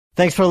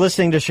Thanks for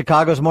listening to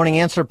Chicago's Morning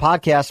Answer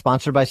podcast,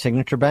 sponsored by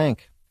Signature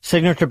Bank.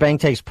 Signature Bank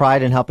takes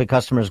pride in helping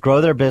customers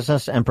grow their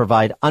business and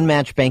provide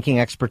unmatched banking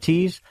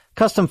expertise,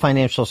 custom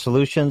financial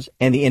solutions,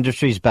 and the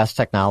industry's best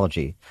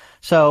technology.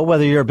 So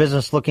whether you're a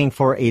business looking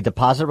for a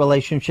deposit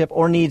relationship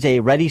or needs a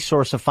ready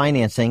source of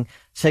financing,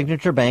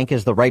 Signature Bank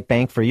is the right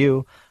bank for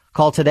you.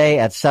 Call today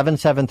at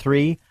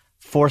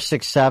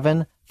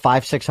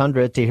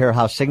 773-467-5600 to hear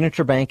how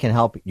Signature Bank can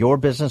help your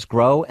business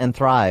grow and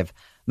thrive.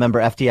 Member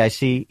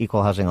FDIC,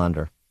 Equal Housing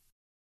Lender.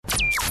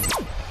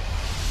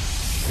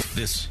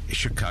 This is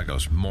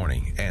Chicago's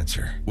Morning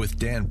Answer with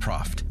Dan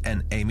Proft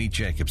and Amy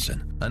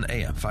Jacobson on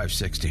AM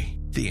 560.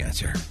 The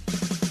Answer.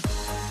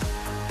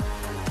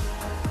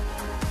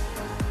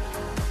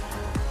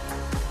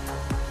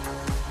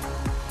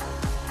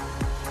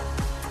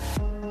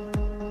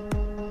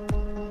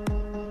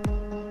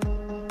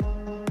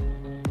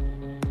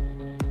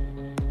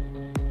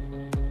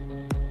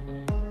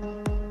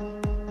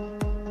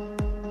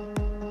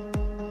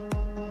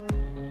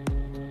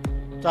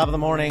 Top of the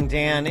morning,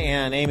 Dan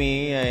and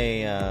Amy.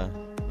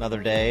 Another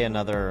day,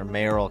 another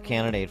mayoral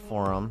candidate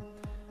forum.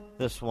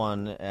 This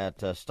one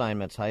at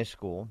Steinmetz High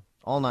School.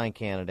 All 9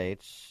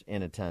 candidates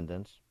in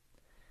attendance.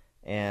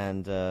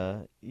 And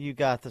you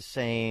got the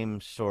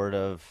same sort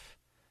of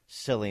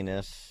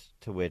silliness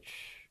to which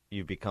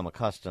you've become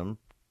accustomed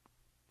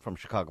from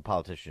Chicago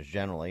politicians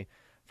generally,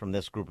 from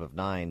this group of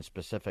 9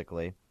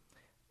 specifically.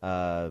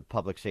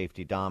 Public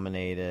safety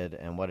dominated,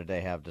 and what did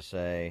they have to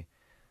say?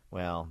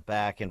 Well,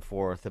 back and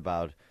forth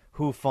about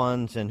who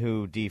funds and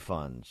who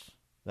defunds.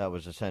 That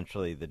was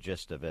essentially the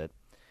gist of it.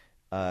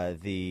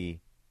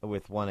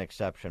 With one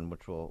exception,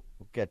 which we'll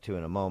get to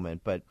in a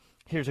moment. But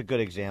here's a good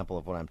example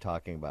of what I'm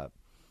talking about.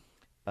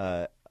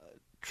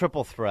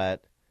 Triple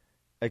Threat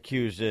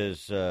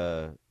accuses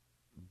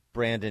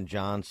Brandon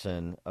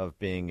Johnson of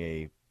being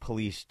a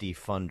police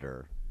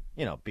defunder,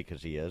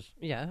 because he is.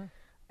 Yeah.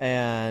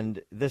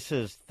 And this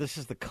is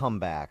the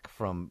comeback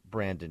from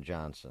Brandon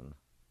Johnson.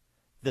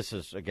 This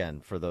is,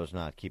 again, for those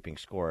not keeping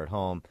score at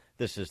home,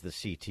 this is the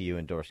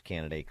CTU-endorsed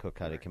candidate, Cook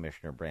County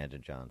Commissioner Brandon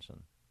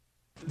Johnson.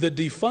 The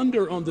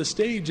defunder on the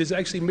stage is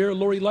actually Mayor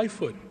Lori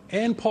Lightfoot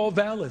and Paul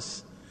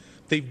Vallis.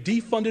 They've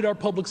defunded our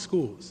public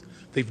schools.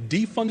 They've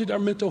defunded our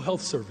mental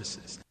health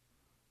services.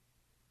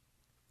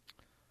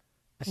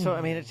 So,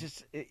 I mean, it's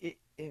just,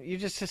 you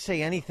just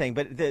say anything,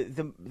 but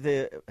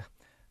the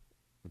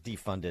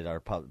defunded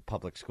our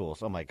public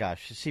schools. Oh, my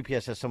gosh.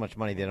 CPS has so much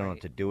money they don't know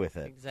what to do with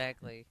it.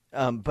 Exactly.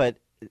 But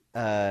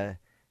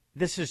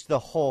this is the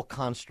whole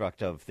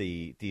construct of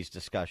these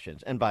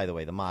discussions. And by the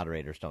way, the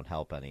moderators don't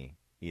help any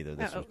either.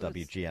 This was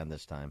WGN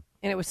this time.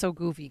 And it was so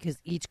goofy because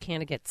each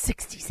candidate gets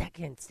 60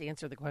 seconds to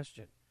answer the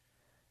question.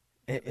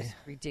 It was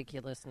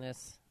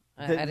ridiculousness.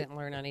 I didn't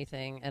learn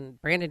anything.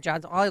 And Brandon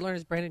Johnson, all I learned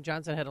is Brandon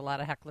Johnson had a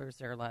lot of hecklers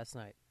there last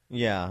night.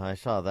 Yeah, I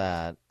saw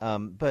that.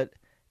 But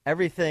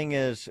everything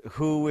is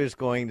who is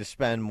going to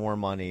spend more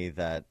money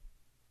that,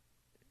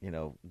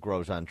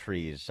 grows on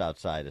trees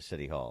outside of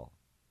City Hall.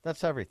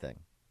 That's everything.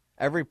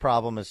 Every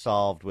problem is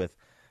solved with,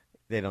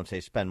 they don't say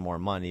spend more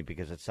money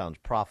because it sounds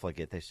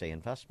profligate. They say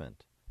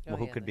investment. Well,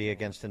 who could be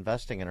against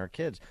investing in our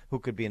kids? Who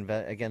could be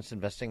against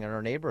investing in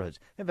our neighborhoods,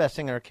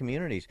 investing in our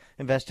communities,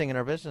 investing in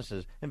our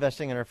businesses,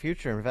 investing in our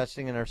future,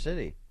 investing in our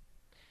city?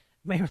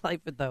 Mayor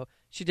Lightfoot, though,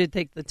 she did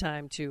take the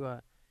time to,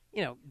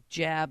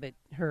 jab at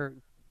her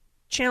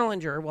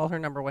challenger, her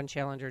number one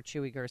challenger,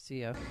 Chuy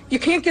Garcia. You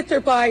can't get there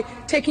by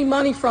taking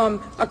money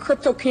from a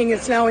crypto king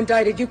that's now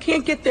indicted. You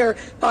can't get there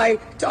by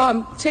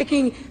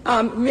making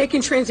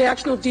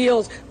transactional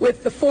deals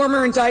with the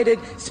former indicted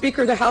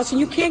Speaker of the House. And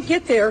you can't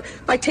get there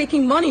by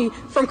taking money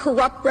from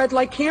corrupt red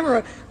light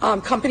camera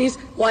companies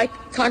like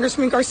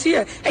Congressman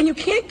Garcia. And you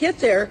can't get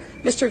there,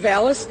 Mr.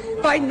 Vallis,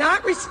 by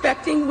not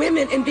respecting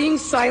women and being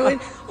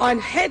silent on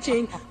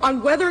hedging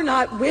on whether or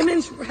not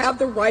women have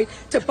the right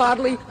to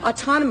bodily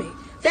autonomy.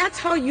 That's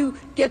how you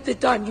get it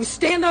done. You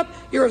stand up,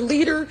 you're a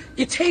leader,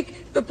 you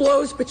take the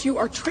blows, but you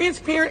are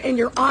transparent and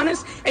you're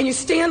honest, and you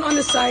stand on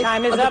the side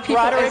Time is of the up,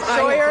 people. Roderick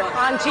Sawyer,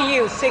 on to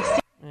you.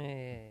 60.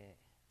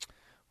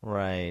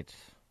 Right.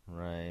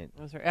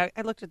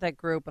 I looked at that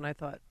group and I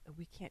thought,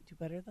 we can't do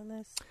better than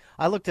this.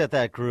 I looked at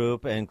that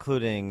group,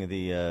 including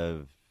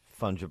the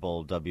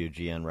fungible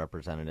WGN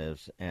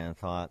representatives, and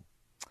thought,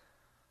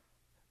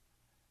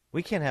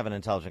 we can't have an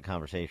intelligent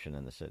conversation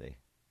in the city.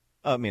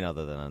 I mean,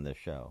 other than on this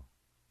show.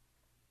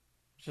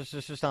 It's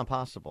just not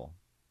possible.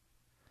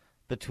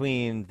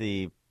 Between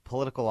the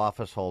political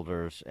office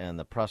holders and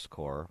the press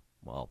corps,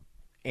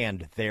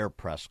 and their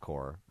press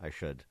corps, I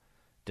should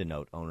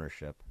denote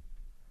ownership,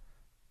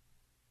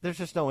 there's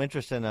just no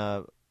interest in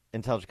a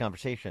intelligent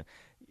conversation.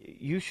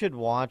 You should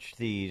watch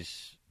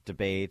these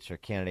debates or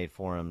candidate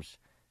forums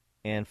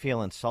and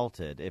feel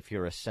insulted if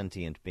you're a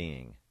sentient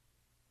being.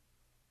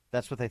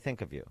 That's what they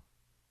think of you.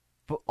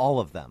 But all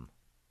of them.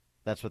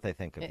 That's what they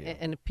think of you.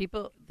 And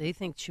people, they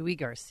think Chuy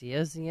Garcia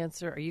is the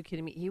answer. Are you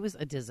kidding me? He was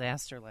a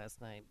disaster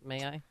last night.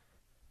 May I?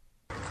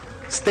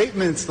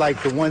 Statements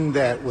like the one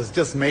that was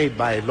just made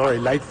by Lori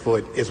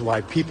Lightfoot is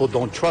why people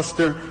don't trust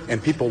her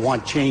and people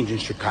want change in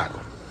Chicago.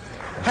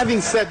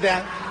 Having said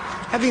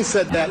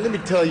that, let me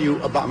tell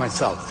you about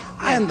myself.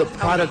 I am the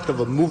product of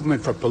a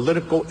movement for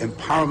political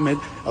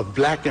empowerment of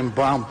black and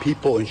brown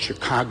people in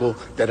Chicago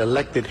that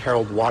elected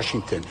Harold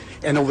Washington.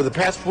 And over the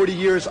past 40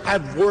 years,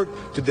 I've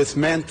worked to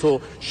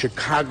dismantle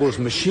Chicago's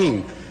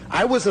machine.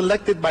 I was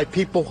elected by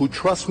people who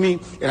trust me,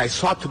 and I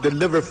sought to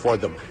deliver for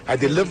them. I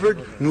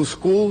delivered new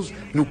schools,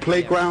 new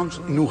playgrounds,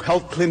 new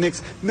health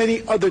clinics,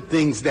 many other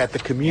things that the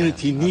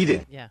community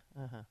needed.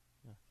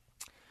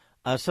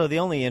 So the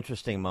only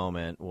interesting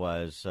moment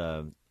was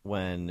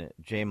when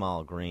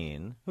Jamal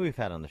Green, who we've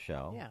had on the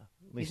show, at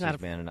least he's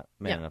man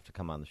enough to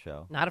come on the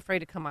show. Not afraid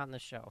to come on the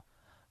show.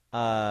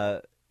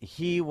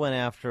 He went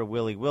after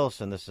Willie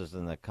Wilson. This is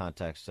in the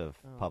context of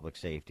public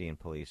safety and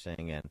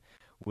policing, and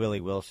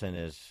Willie Wilson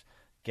is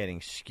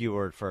getting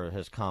skewered for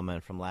his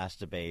comment from last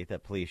debate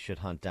that police should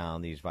hunt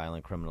down these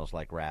violent criminals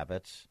like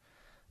rabbits.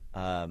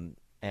 And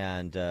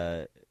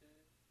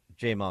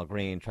Jamal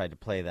Green tried to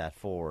play that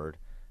forward,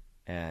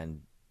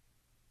 and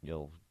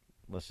you'll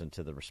listen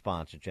to the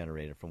response it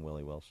generated from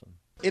Willie Wilson.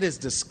 It is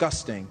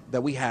disgusting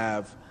that we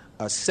have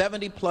a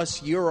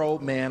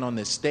 70-plus-year-old man on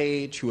this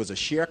stage who is a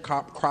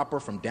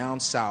sharecropper from down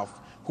south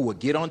who would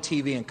get on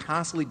TV and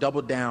constantly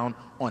double down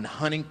on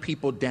hunting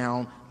people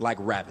down like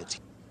rabbits.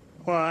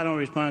 Well, I don't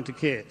respond to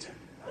kids.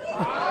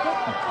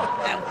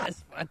 That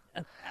was fun.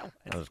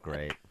 That was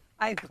great.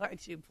 I'm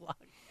glad you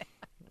blocked that.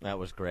 That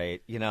was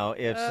great. You know,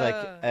 it's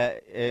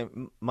like,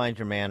 mind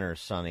your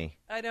manners, Sonny.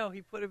 I know.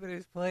 He put him in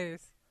his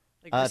place.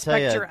 Like,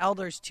 respect your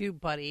elders, too,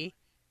 buddy.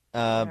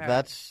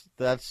 That's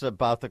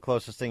about the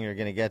closest thing you're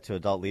going to get to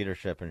adult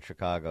leadership in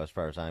Chicago, as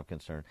far as I'm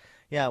concerned.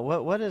 Yeah,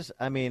 what is,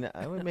 I mean,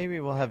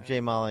 maybe we'll have Jay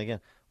Molly again.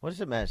 What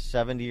does it mean?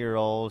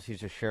 70-year-olds,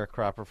 he's a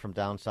sharecropper from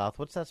down south.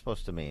 What's that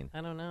supposed to mean?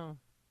 I don't know.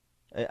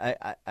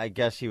 I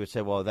guess he would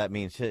say, well, that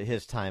means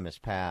his time has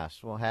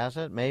passed. Well, has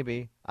it?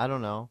 Maybe. I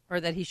don't know. Or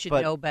that he should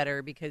know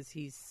better because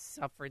he's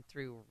suffered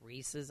through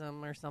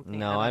racism or something.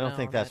 No, I don't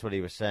think that's what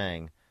he was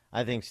saying.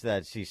 I think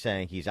that he's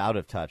saying he's out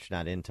of touch,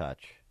 not in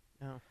touch.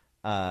 Oh.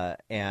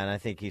 And I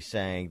think he's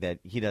saying that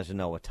he doesn't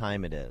know what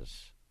time it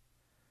is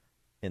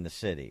in the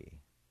city.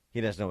 He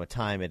doesn't know what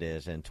time it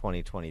is in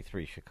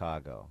 2023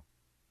 Chicago.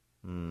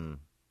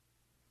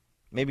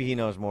 Maybe he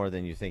knows more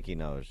than you think he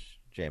knows,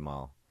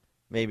 Jamal.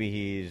 Maybe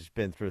he's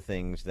been through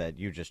things that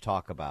you just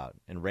talk about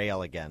and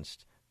rail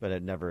against, but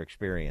had never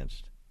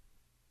experienced.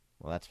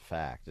 Well, that's a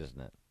fact, isn't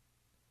it?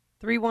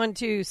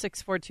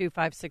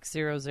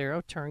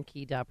 312-642-5600,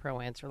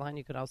 turnkey.pro answer line.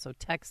 You could also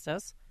text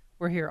us.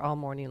 We're here all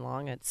morning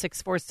long at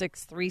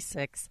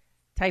 64636.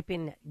 Type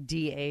in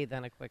DA,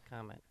 then a quick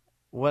comment.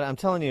 What I'm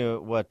telling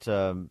you, what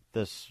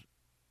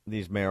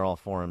these mayoral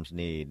forums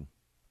need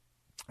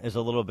is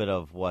a little bit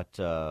of what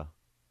you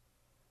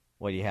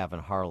have in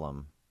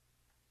Harlem,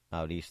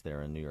 out east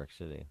there in New York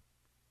City.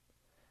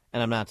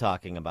 And I'm not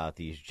talking about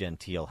these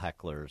genteel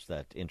hecklers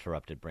that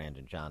interrupted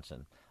Brandon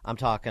Johnson. I'm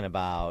talking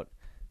about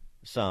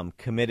some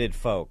committed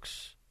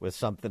folks with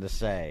something to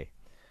say.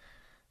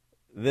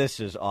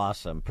 This is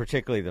awesome,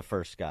 particularly the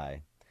first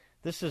guy.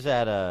 This is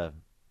at a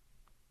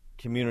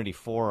community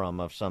forum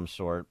of some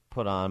sort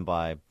put on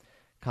by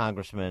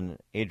Congressman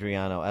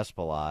Adriano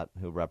Espaillat,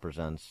 who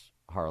represents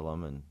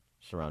Harlem and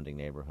surrounding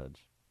neighborhoods.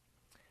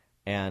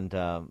 And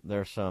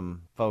there's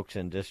some folks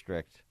in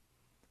district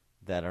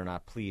that are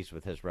not pleased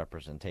with his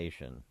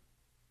representation.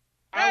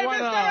 Hey,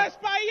 Mr.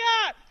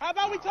 Espaillat, how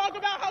about we talk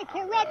about how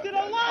corrupted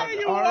a liar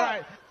you are?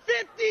 Right.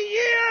 50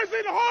 years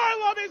in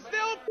Harlem is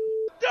still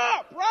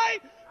up,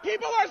 right?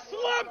 People are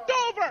slumped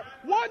over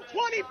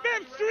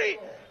 125th Street.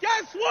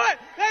 Guess what?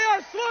 They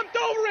are slumped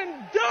over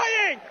and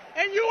dying,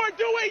 and you are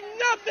doing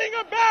nothing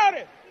about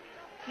it.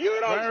 You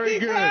don't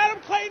speak for Adam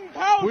Clayton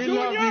Powell Jr.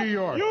 Love New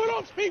York. You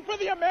don't speak for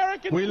the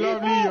American people. We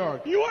love New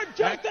York. You are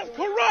just as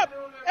corrupt.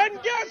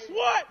 And guess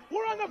what?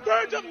 We're on the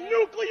verge of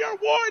nuclear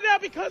war now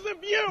because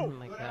of you. Oh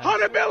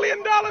 $100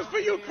 billion for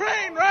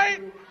Ukraine,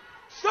 right?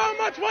 So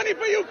much money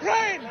for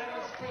Ukraine.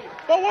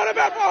 But what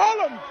about for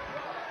Harlem?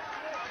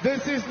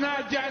 This is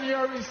not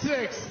January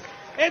 6th.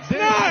 It's this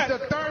not.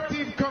 This is the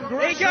 13th Congressional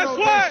Hey, guess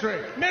what?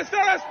 District. Mr.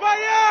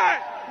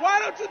 Espaillat, why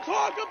don't you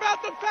talk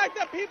about the fact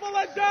that people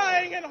are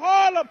dying in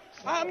Harlem?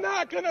 I'm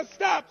not going to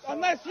stop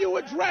unless you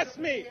address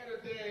me.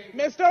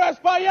 Mr.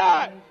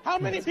 Espaillat, how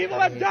many people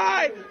have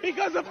died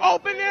because of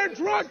open-air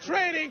drug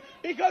trading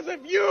because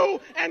of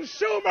you and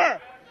Schumer?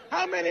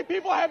 How many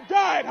people have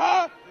died,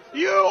 huh?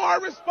 You are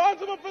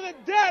responsible for the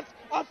deaths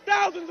of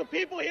thousands of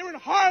people here in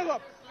Harlem.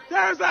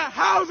 There's a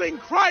housing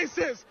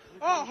crisis,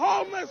 a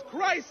homeless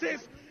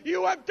crisis.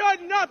 You have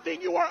done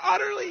nothing. You are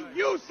utterly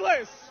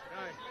useless.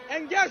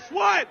 And guess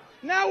what?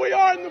 Now we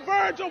are on the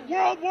verge of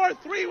World War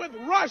III with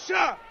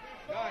Russia.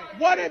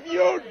 What have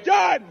you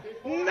done?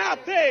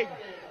 Nothing.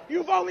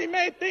 You've only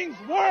made things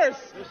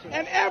worse.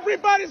 And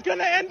everybody's going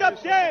to end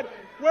up dead.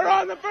 We're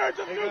on the verge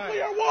of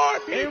nuclear war,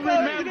 people.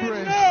 You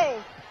didn't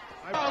know.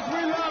 We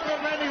love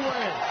him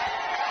anyway.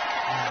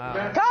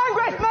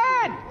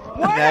 Congressman,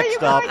 when are you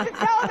going to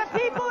tell the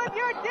people of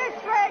your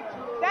district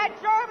that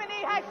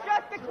Germany has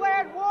just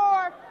declared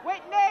war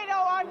with NATO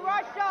on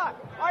Russia?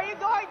 Are you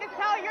going to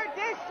tell your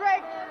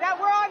district that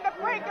we're on the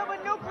brink of a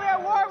nuclear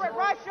war with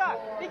Russia.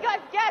 Because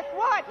guess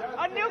what?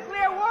 A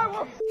nuclear war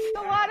will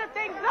a lot of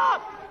things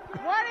up.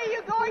 When are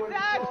you going to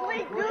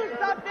actually do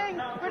something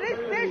for this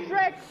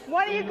district?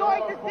 When are you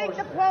going to seek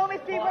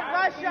diplomacy with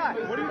Russia?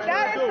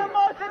 That is the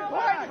most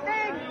important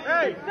thing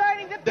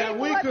concerning the people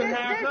of this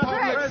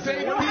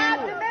district. You have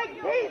to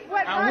make peace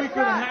with Russia. And we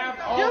could have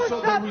also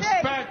the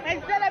respect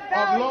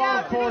of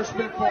law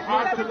enforcement for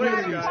our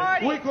communities.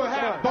 We could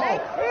have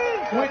both.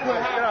 We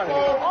could have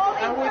both,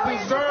 and we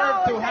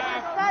deserve to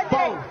have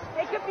both.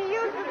 It could be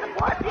used to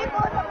support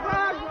people in the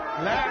Bronx.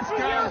 Last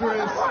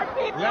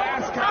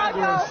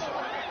Congress.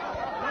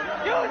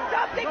 Do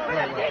something for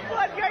the people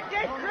of your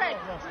district.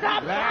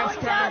 Stop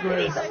Last down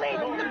Congress. the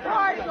leaders of the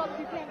party.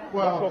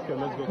 Well,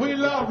 we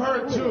love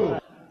her too.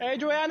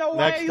 Adriana,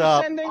 why Next are you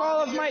up. sending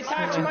all of my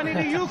tax money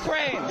to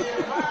Ukraine?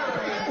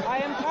 I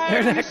am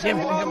tired of you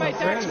sending all my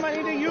tax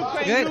money to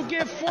Ukraine. Good. You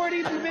give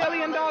 $40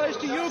 billion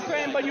to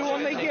Ukraine, but you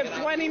only give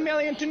 $20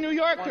 million to New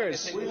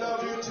Yorkers.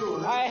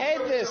 I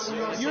hate this.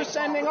 You're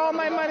sending all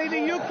my money to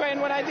Ukraine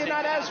when I did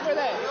not ask for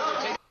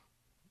that.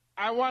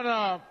 I want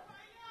to...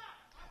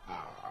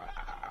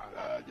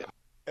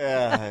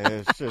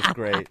 It's just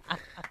great.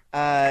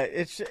 I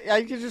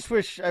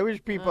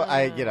wish people.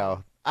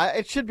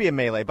 It should be a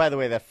melee. By the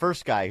way, that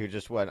first guy who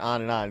just went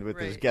on and on with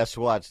his guess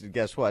what.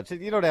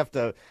 You don't have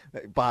to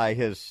buy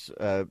his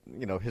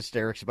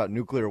hysterics about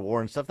nuclear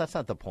war and stuff. That's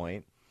not the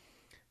point.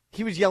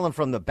 He was yelling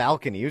from the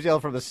balcony. He was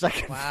yelling from the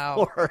second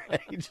floor.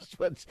 He just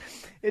went.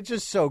 It's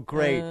just so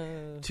great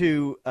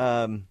to.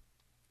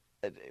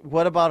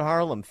 What about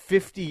Harlem?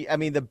 50. I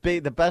mean,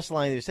 the best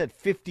line they said: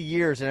 50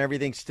 years and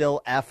everything's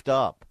still effed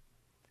up.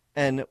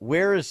 And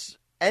where is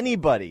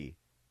anybody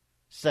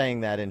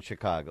saying that in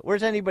Chicago?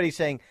 Where's anybody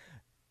saying,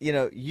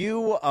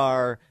 you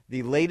are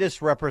the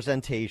latest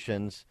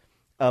representations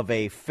of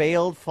a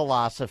failed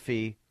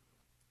philosophy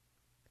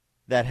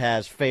that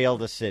has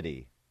failed a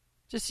city?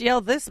 Just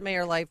yell this,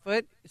 Mayor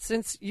Lightfoot.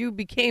 Since you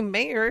became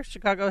mayor,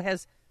 Chicago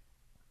has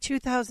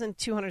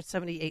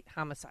 2,278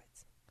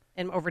 homicides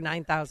and over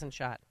 9,000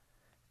 shot.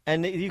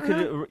 And you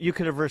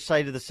could have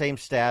recited the same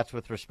stats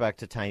with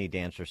respect to Tiny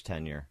Dancer's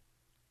tenure.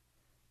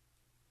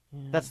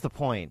 Yeah. That's the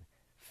point.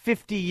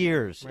 50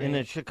 years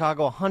in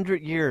Chicago,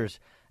 100 years.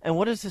 And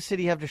what does the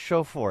city have to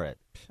show for it?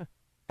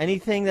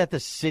 Anything that the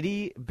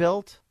city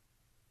built?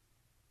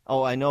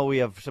 Oh, I know we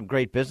have some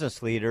great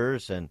business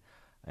leaders and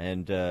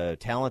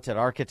talented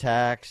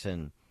architects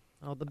and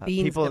the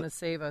beam's going to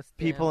save us.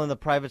 People in the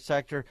private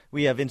sector.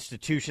 We have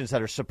institutions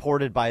that are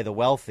supported by the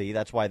wealthy.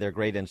 That's why they're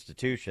great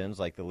institutions,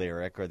 like the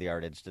Lyric or the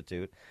Art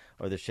Institute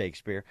or the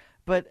Shakespeare.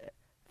 But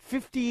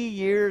 50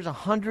 years,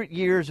 100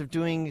 years of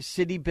doing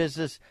city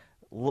business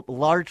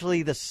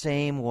largely the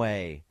same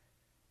way.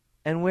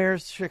 And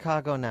where's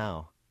Chicago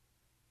now?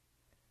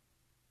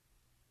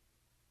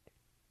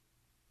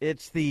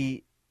 It's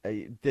these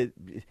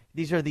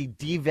are the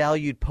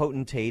devalued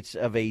potentates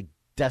of a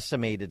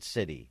decimated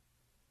city.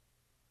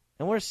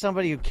 And where's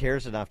somebody who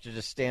cares enough to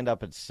just stand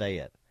up and say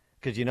it?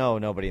 Because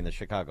nobody in the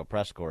Chicago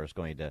Press Corps is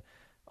going to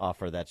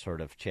offer that sort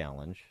of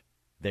challenge.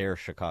 Their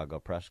Chicago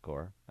Press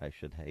Corps, I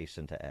should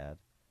hasten to add.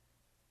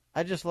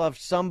 I just love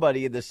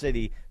somebody in the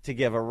city to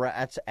give a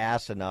rat's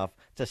ass enough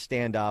to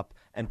stand up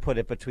and put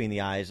it between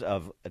the eyes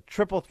of a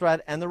triple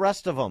threat and the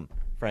rest of them,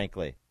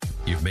 frankly.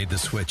 You've made the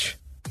switch,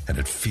 and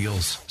it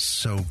feels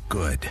so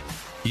good.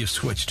 You've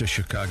switched to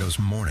Chicago's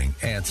Morning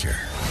Answer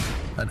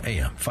on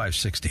AM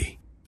 560.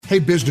 Hey,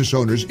 business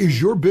owners,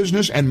 is your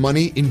business and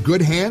money in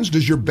good hands?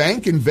 Does your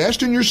bank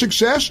invest in your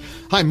success?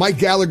 Hi, Mike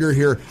Gallagher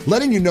here,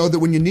 letting you know that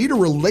when you need a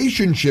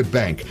relationship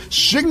bank,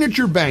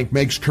 Signature Bank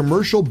makes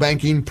commercial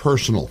banking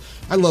personal.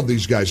 I love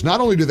these guys. Not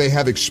only do they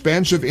have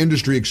expansive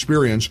industry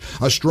experience,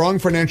 a strong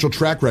financial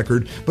track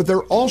record, but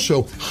they're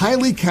also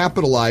highly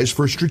capitalized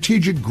for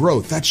strategic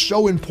growth. That's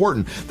so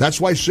important.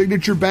 That's why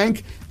Signature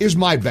Bank is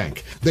my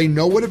bank. They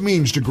know what it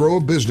means to grow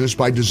a business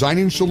by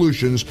designing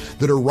solutions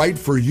that are right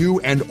for you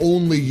and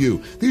only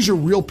you. These are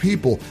real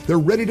people. They're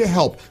ready to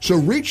help. So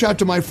reach out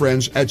to my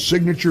friends at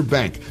Signature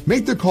Bank.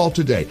 Make the call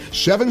today,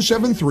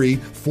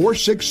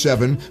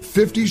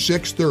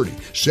 773-467-5630,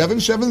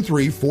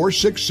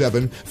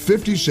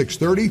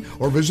 773-467-5630,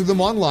 or visit them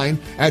online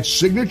at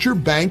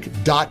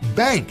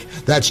signaturebank.bank.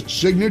 That's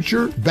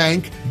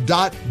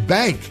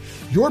signaturebank.bank.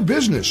 Your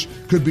business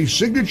could be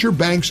Signature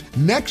Bank's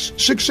next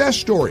success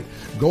story.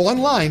 Go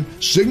online,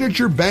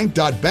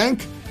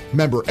 signaturebank.bank,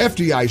 member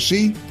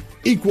FDIC,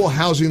 equal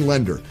housing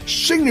lender.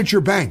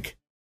 Signature Bank.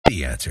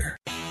 The Answer.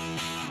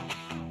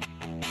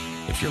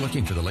 If you're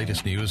looking for the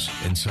latest news,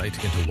 insight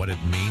into what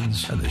it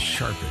means, and the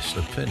sharpest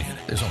opinion,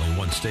 there's only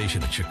one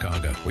station in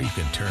Chicago where you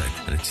can turn,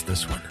 and it's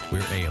this one.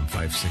 We're AM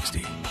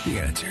 560. The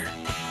Answer.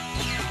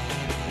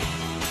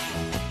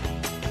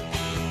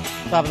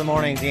 Top of the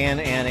morning, Dan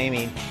and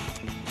Amy.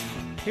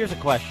 Here's a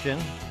question.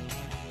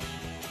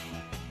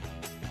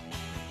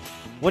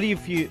 What do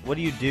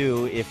you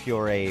do if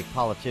you're a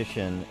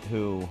politician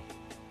who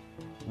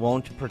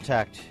won't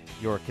protect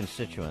your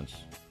constituents?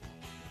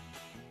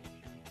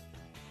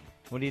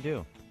 What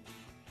do?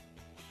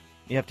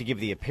 You have to give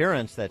the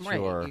appearance that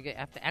you're... You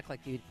have to act like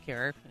you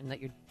care and that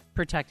you're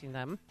protecting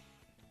them.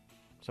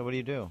 So what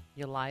do?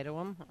 You lie to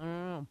them? I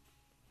don't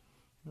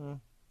know.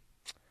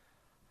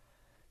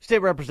 State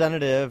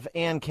Representative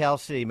and Cal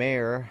City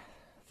Mayor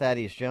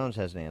Thaddeus Jones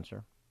has an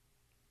answer.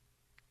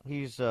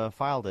 He's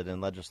filed it in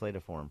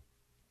legislative form.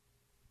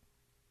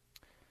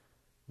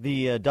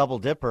 The Double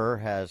Dipper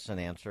has an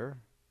answer.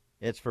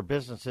 It's for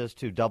businesses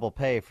to double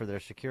pay for their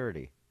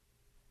security.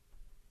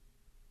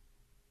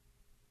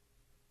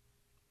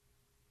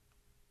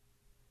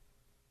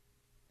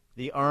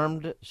 The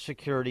Armed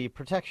Security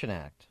Protection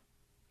Act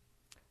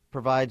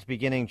provides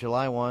beginning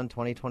July 1,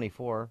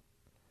 2024,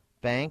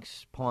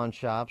 banks, pawn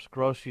shops,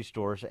 grocery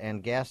stores,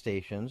 and gas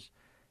stations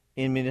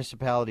in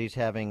municipalities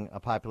having a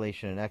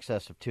population in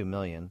excess of 2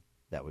 million,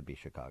 that would be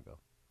Chicago,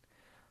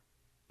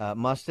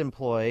 must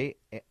employ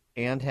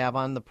and have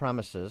on the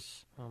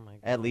premises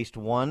at least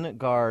one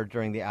guard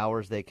during the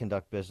hours they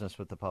conduct business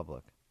with the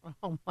public.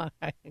 Oh, my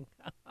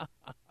God.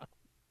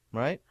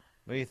 Right?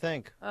 What do you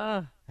think?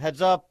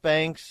 Heads up,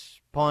 banks,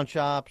 pawn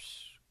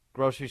shops,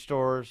 grocery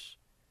stores,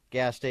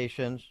 gas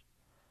stations.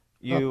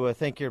 You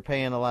think you're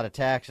paying a lot of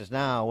taxes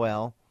now.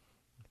 Well,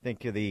 I think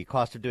the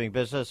cost of doing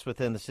business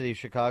within the city of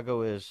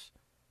Chicago is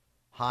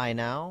high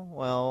now.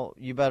 Well,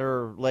 you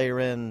better layer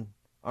in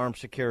armed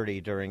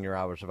security during your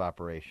hours of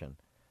operation.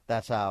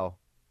 That's the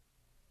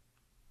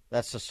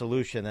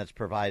solution that's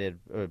provided,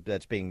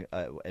 that's being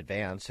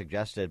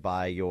suggested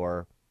by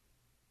your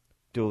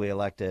duly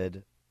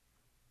elected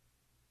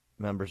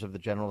members of the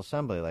General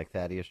Assembly like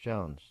Thaddeus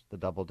Jones, the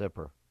Double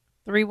Dipper.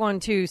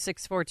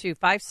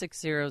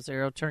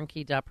 312-642-5600,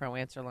 turnkey.pro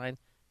answer line,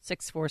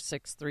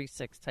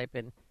 64636. Type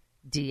in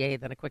DA,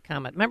 then a quick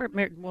comment.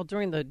 Remember,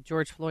 during the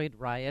George Floyd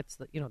riots,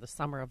 the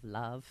summer of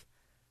love,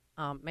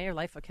 Mayor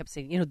Lightfoot kept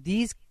saying,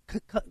 these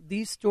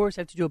stores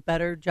have to do a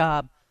better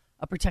job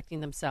of protecting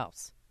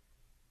themselves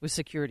with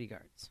security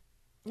guards.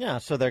 Yeah,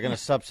 so they're going to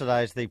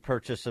subsidize the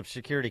purchase of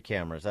security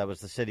cameras. That was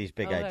the city's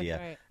big idea.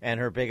 Right. And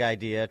her big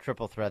idea,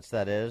 triple threats,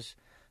 that is,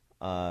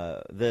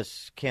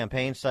 this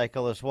campaign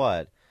cycle is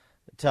what?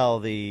 Tell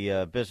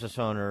the business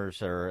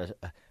owners or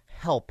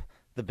help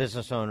the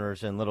business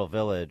owners in Little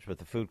Village with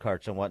the food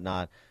carts and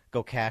whatnot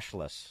go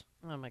cashless.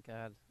 Oh, my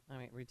God.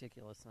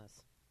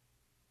 Ridiculousness.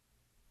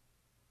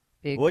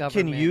 What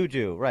can you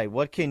do? Right.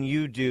 What can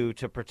you do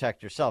to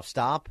protect yourself?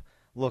 Stop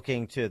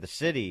looking to the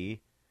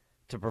city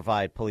to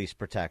provide police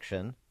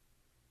protection.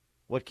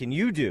 What can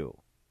you do?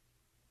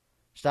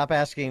 Stop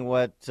asking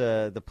what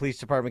the police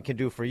department can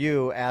do for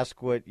you.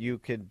 Ask what you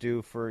can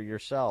do for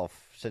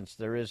yourself, since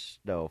there is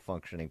no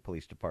functioning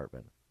police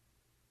department.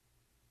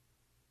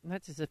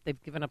 That's as if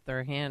they've given up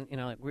their hand.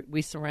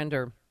 We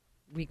surrender.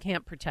 We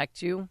can't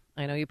protect you.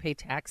 I know you pay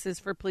taxes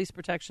for police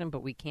protection,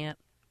 but we can't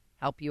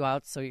help you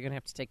out, so you're going to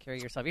have to take care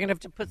of yourself. You're going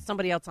to have to put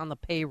somebody else on the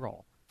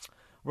payroll.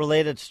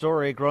 Related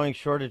story, growing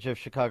shortage of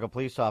Chicago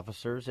police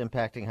officers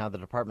impacting how the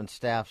department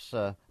staffs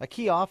a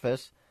key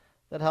office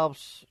that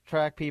helps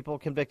track people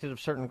convicted of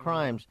certain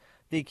crimes.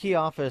 The key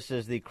office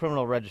is the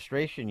Criminal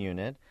Registration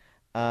Unit.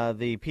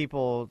 The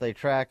people they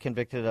track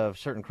convicted of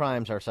certain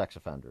crimes are sex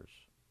offenders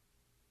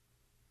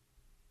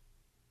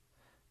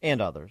and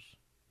others.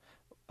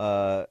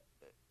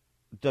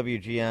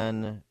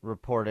 WGN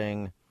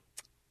reporting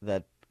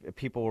that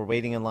people were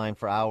waiting in line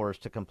for hours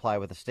to comply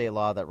with a state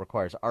law that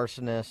requires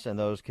arsonists and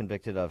those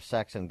convicted of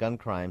sex and gun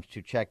crimes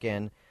to check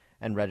in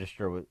and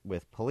register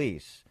with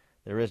police.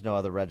 There is no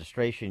other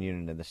registration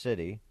unit in the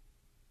city.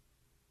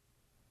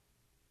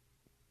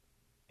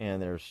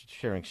 And they're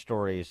sharing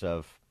stories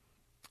of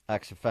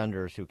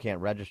ex-offenders who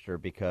can't register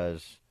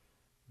because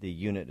the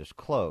unit is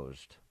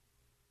closed.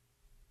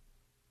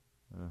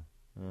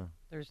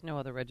 There's no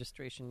other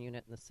registration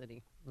unit in the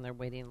city, and they're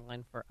waiting in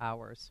line for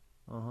hours.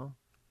 Well,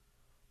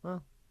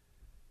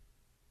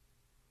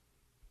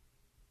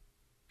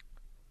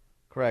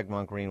 Craig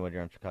Monk Greenwood,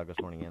 you're on Chicago's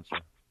Morning Answer.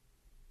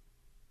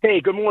 Hey,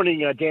 good morning,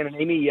 Dan and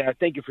Amy.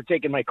 Thank you for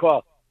taking my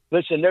call.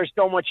 Listen, there's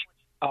so much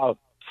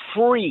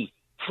free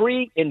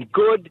and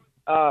good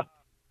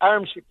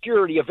armed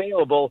security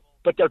available,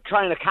 but they're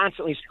trying to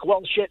constantly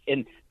squelch it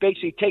and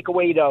basically take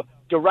away the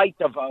right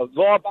of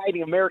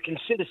law-abiding American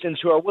citizens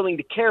who are willing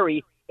to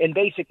carry and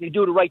basically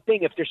do the right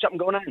thing if there's something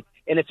going on.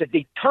 And it's a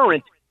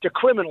deterrent to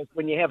criminals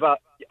when you have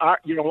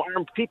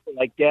armed people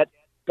like that.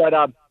 But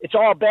it's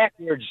all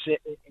backwards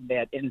in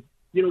that. And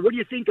what do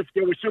you think if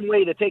there was some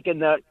way to take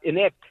an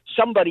act?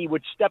 Somebody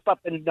would step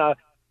up and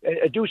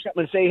do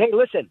something and say, hey,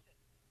 listen,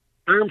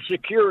 armed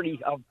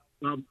security of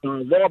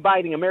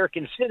law-abiding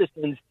American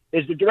citizens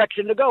is the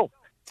direction to go.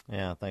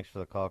 Yeah, thanks for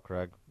the call,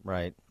 Craig.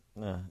 Right.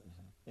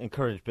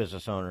 Encourage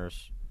business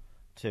owners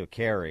to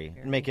carry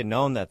and make it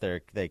known that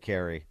they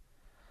carry.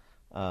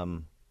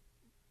 The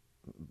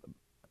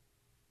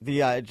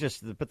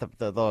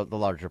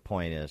larger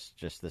point is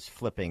just this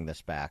flipping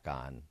this back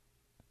on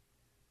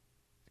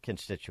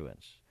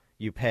constituents.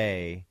 You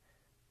pay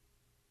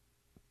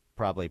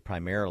probably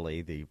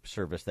primarily the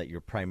service that you're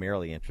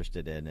primarily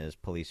interested in is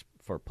police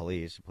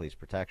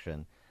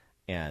protection,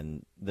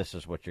 and this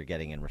is what you're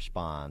getting in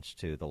response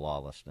to the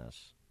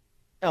lawlessness.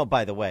 Oh,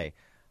 by the way,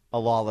 a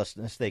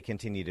lawlessness they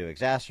continue to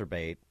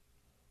exacerbate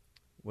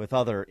with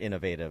other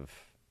innovative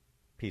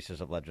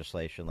pieces of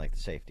legislation like the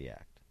Safety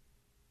Act.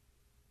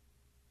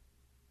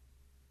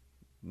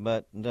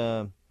 But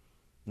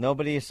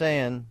nobody is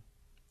saying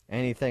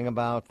anything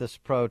about this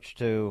approach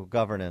to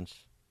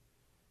governance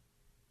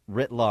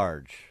writ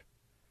large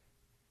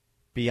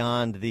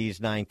beyond these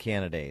 9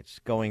 candidates,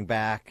 going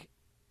back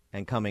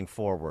and coming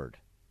forward.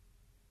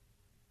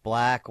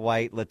 Black,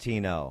 white,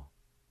 Latino,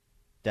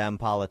 Dem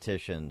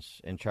politicians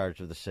in charge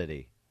of the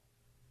city.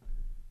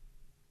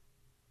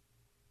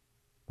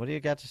 What do you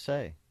got to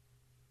say?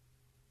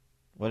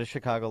 What is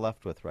Chicago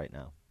left with right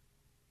now?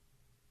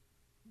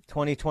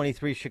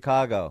 2023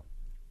 Chicago.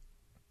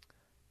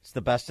 It's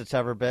the best it's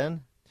ever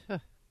been.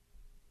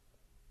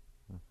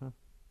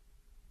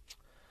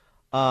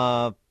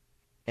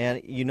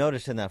 And you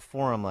noticed in that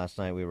forum last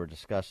night we were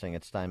discussing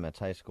at Steinmetz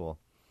High School,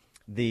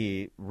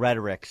 the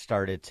rhetoric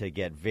started to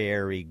get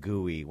very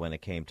gooey when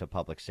it came to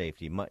public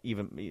safety.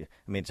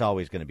 It's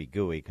always going to be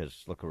gooey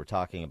because look what we're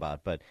talking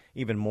about, but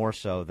even more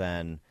so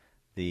than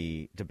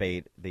the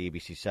debate, the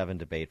ABC7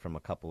 debate from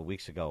a couple of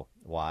weeks ago.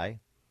 Why?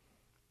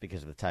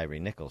 Because of the Tyree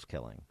Nichols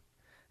killing.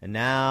 And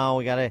now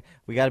we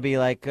gotta be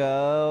like,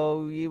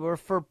 oh, you were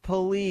for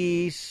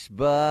police,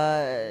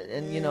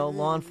 and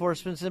law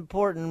enforcement's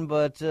important,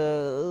 but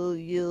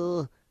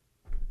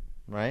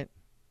right?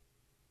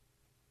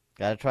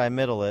 Gotta try and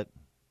middle it.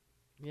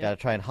 Yep. Gotta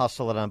try and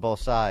hustle it on both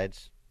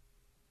sides.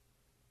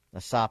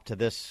 A sop to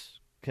this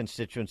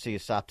constituency, a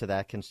sop to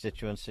that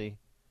constituency.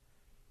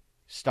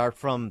 Start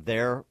from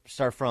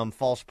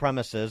false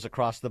premises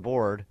across the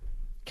board,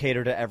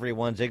 cater to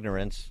everyone's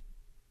ignorance,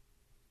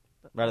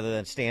 rather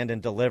than stand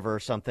and deliver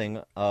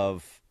something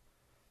of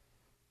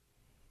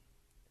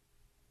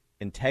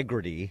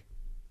integrity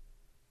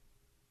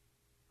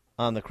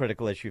on the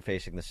critical issue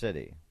facing the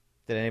city.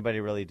 Did anybody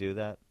really do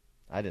that?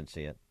 I didn't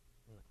see it.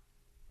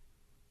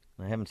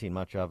 I haven't seen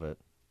much of it.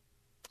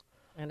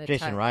 And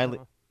Jason Riley.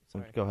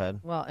 Go ahead.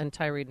 Well, and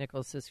Tyree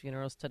Nichols'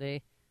 funeral's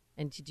today.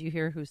 And did you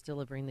hear who's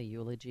delivering the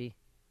eulogy?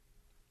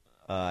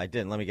 I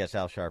didn't. Let me guess,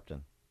 Al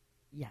Sharpton.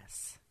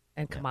 Yes.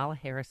 And Kamala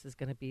Harris is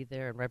going to be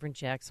there, and Reverend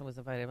Jackson was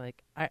invited. I'm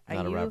like,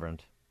 not a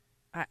reverend.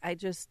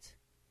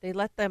 They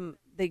let them,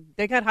 they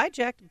got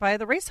hijacked by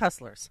the race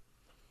hustlers,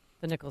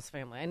 the Nichols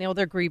family. I know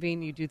they're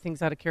grieving. You do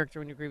things out of character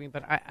when you're grieving,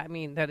 but I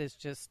mean, that is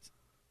just,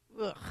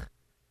 ugh.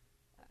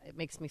 It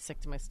makes me sick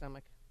to my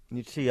stomach.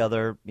 You see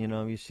other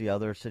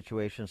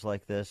situations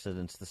like this, and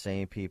it's the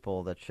same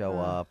people that show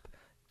up,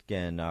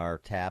 again, are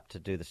tapped to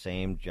do the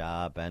same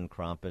job. Ben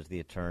Crump is the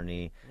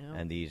attorney,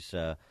 and these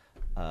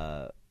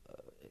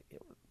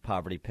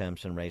poverty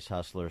pimps and race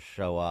hustlers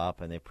show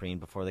up, and they preen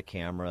before the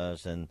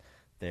cameras, and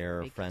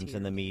their friends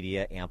in the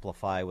media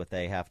amplify what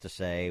they have to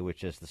say,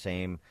 which is the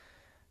same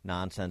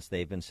nonsense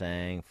they've been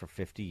saying for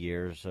 50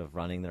 years of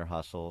running their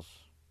hustles.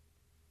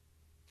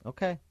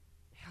 Okay.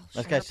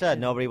 Like I said,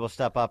 nobody will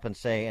step up and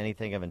say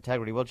anything of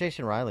integrity. Well,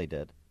 Jason Riley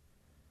did.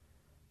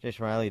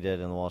 Jason Riley did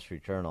in the Wall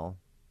Street Journal.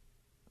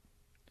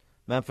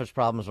 Memphis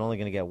problems are only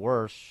going to get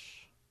worse.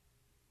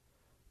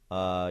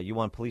 You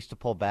want police to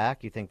pull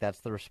back? You think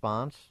that's the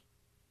response?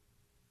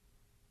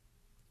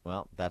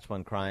 Well, that's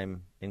when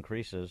crime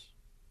increases.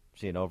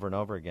 See it over and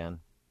over again.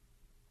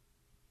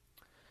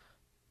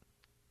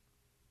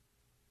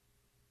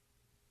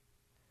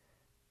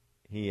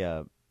 He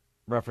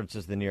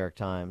references the New York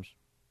Times.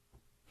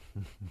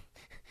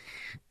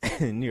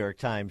 New York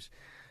Times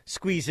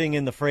squeezing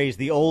in the phrase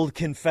 "the old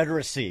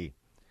Confederacy"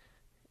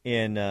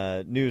 in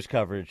news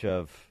coverage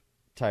of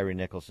Tyree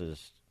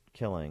Nichols'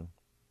 killing.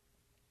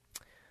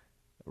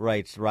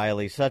 Writes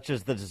Riley, such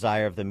is the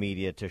desire of the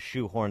media to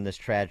shoehorn this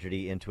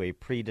tragedy into a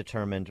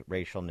predetermined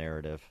racial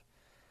narrative.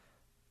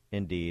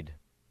 Indeed.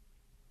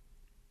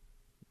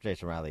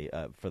 Jason Riley,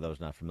 for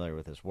those not familiar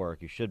with his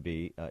work, you should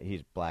be.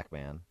 He's a black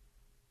man.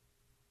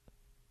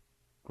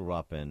 Grew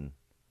up in,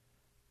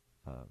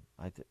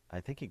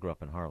 I think he grew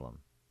up in Harlem.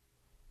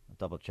 I'll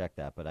double check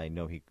that, but I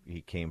know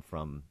he came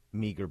from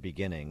meager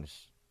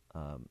beginnings,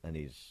 and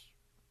he's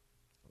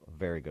a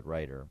very good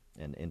writer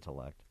and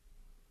intellect.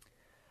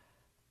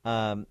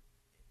 So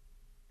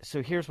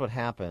here's what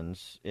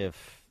happens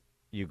if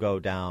you go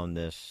down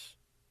this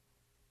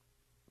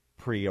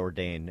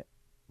preordained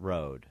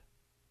road,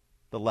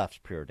 the left's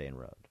preordained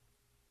road.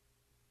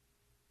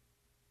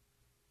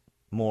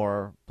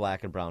 More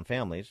black and brown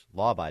families,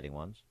 law-abiding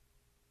ones,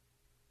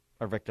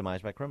 are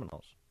victimized by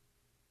criminals.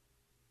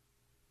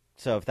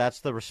 So if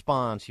that's the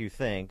response you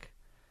think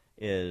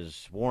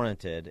is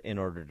warranted in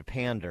order to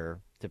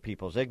pander to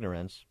people's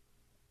ignorance,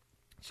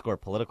 score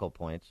political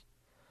points,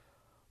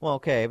 well,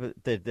 okay,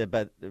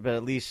 but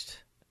at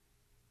least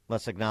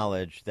let's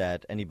acknowledge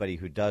that anybody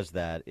who does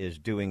that is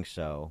doing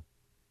so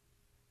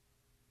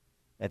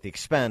at the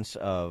expense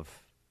of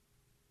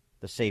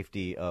the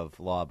safety of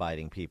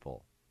law-abiding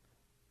people,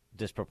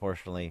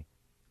 disproportionately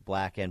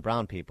black and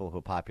brown people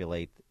who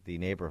populate the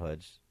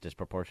neighborhoods,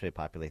 disproportionately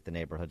populate the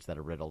neighborhoods that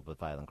are riddled with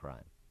violent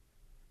crime.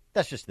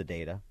 That's just the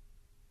data.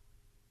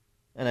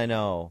 And I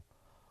know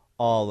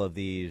all of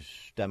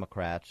these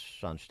Democrats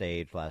on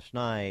stage last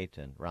night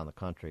and around the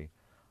country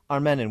are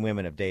men and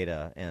women of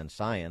data and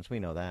science. We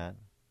know that.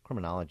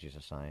 Criminology is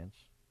a science.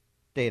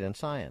 Data and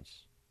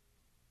science.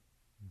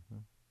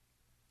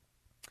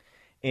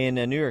 In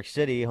New York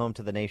City, home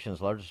to the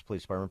nation's largest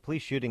police department,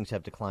 police shootings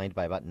have declined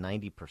by about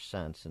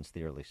 90% since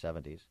the early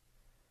 70s.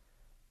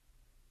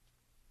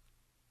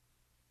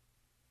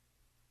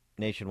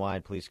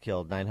 Nationwide, police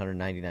killed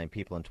 999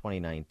 people in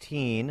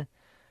 2019.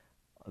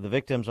 The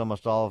victims,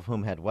 almost all of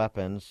whom had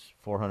weapons,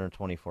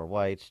 424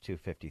 whites,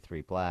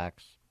 253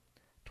 blacks.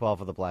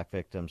 12 of the black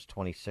victims,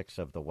 26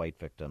 of the white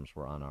victims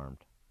were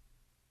unarmed.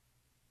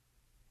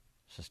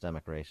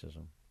 Systemic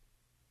racism.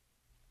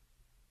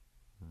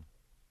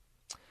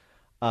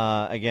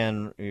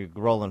 Again,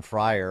 Roland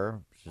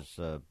Fryer, which is,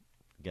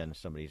 again,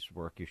 somebody's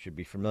work you should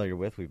be familiar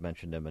with. We've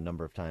mentioned him a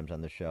number of times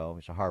on the show.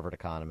 He's a Harvard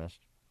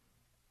economist.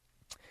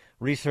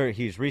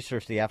 He's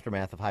researched the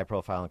aftermath of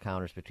high-profile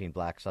encounters between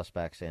black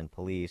suspects and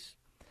police,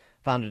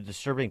 found a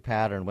disturbing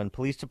pattern. When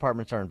police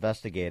departments are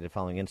investigated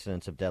following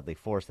incidents of deadly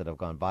force that have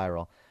gone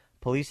viral,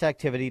 police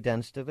activity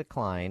tends to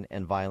decline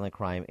and violent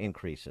crime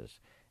increases.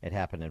 It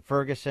happened in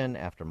Ferguson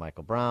after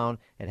Michael Brown.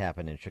 It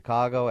happened in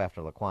Chicago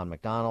after Laquan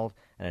McDonald.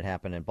 And it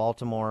happened in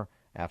Baltimore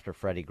after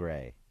Freddie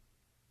Gray.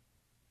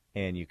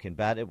 And you can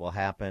bet it will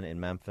happen in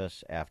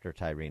Memphis after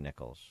Tyree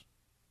Nichols.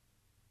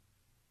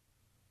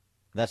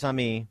 That's not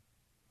me.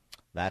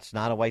 That's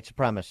not a white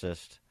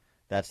supremacist.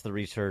 That's the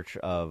research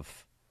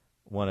of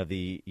one of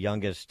the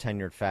youngest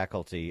tenured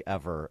faculty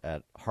ever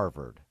at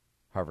Harvard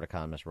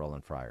economist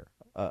Roland Fryer,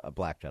 a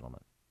black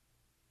gentleman.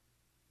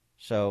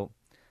 So,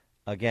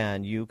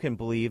 again, you can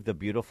believe the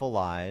beautiful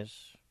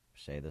lies,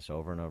 say this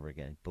over and over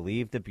again,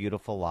 believe the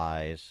beautiful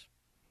lies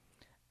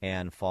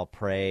and fall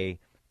prey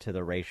to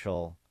the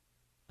racial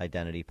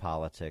identity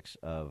politics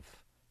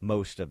of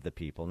most of the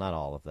people, not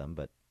all of them,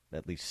 but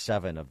at least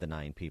 7 of the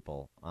 9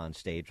 people on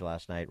stage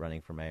last night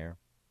running for mayor.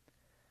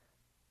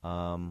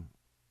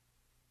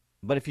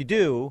 But if you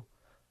do,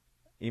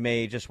 you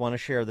may just want to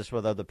share this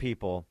with other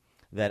people,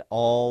 that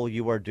all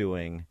you are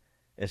doing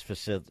is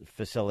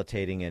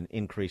facilitating an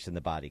increase in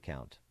the body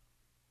count.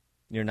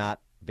 You're not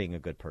being a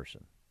good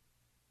person.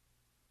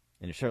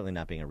 And you're certainly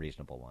not being a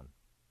reasonable one.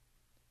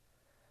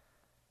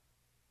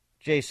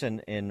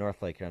 Jason in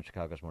North Lake, you're on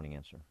Chicago's Morning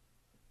Answer.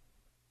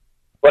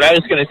 What I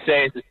was going to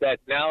say is that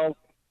now,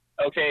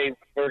 okay,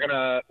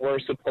 we're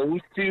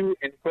supposed to,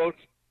 in quotes,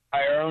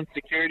 hire our own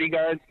security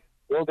guards.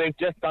 Well, they've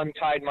just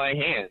untied my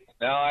hands.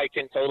 Now I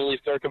can totally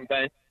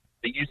circumvent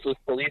the useless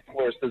police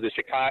force of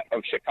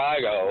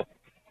Chicago.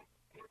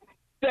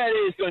 That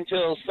is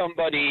until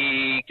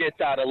somebody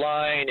gets out of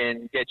line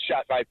and gets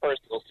shot by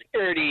personal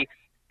security,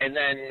 and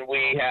then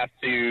we have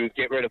to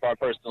get rid of our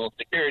personal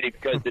security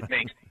because it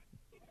makes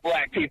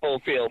black people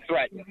feel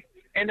threatened.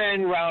 And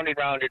then round and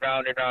round and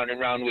round and round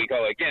and round we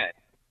go again.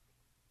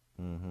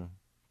 Mm-hmm.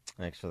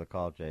 Thanks for the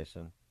call,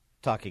 Jason.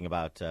 Talking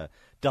about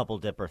Double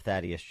Dipper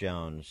Thaddeus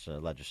Jones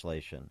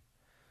legislation.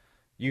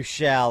 You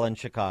shall, in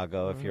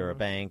Chicago, if you're a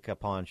bank, a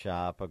pawn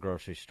shop, a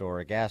grocery store,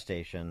 a gas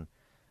station,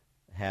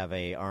 have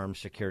a armed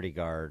security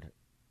guard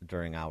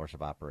during hours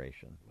of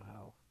operation.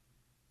 Wow.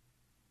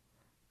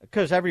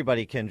 Because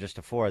everybody can just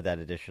afford that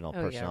additional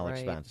personnel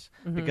expense.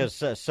 Mm-hmm.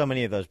 Because so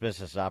many of those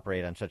businesses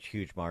operate on such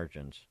huge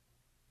margins.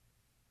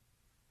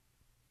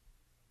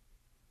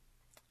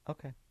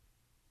 Okay.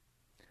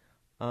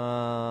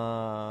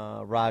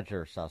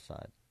 Roger,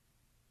 Southside.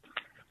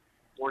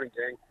 Morning,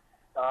 gang.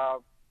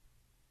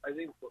 I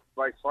think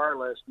by far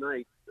last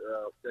night,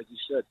 like you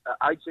said,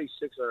 I'd say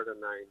 6 out of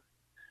 9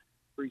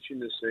 preaching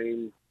the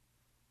same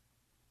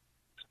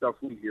stuff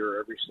we hear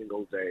every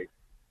single day.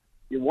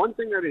 The one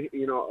thing that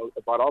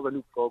about all the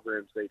new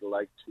programs they'd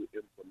like to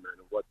implement,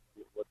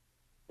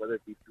 whether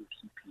it be through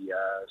CPS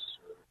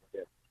or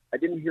whatever, I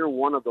didn't hear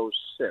one of those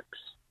 6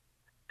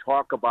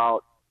 talk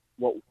about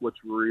what's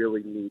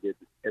really needed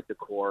at the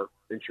core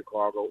in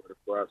Chicago and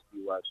across the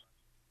U.S.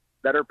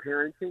 Better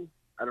parenting.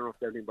 I don't know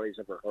if anybody's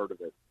ever heard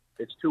of it.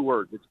 It's 2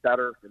 words. It's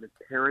better and it's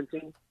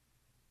parenting.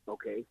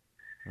 Okay.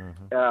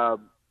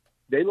 Mm-hmm.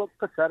 They looked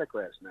pathetic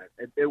last night.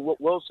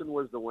 Wilson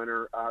was the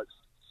winner.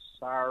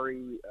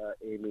 Sorry,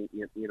 Amy.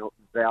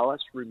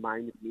 Vallis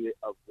reminded me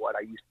of what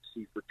I used to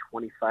see for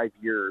 25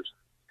 years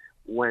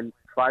when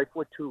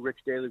 5'2" Rich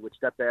Daley would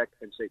step back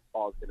and say,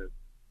 "Paul's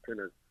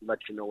gonna let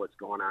you know what's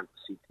going on at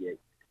CTA."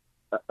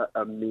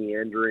 A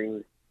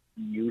meandering,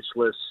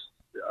 useless.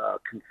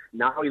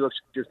 Now he looks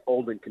just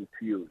old and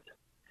confused.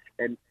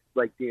 And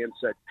like Dan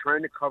said,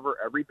 trying to cover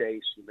every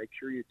base. You make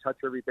sure you touch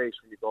every base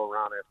when you go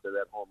around after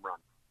that home run.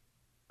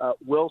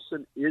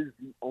 Wilson is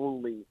the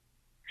only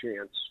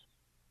chance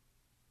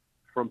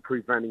from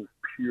preventing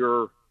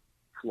pure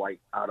flight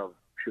out of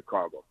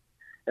Chicago.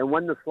 And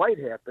when the flight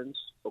happens,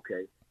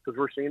 okay, because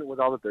we're seeing it with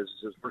all the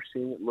businesses, we're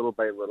seeing it little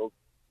by little.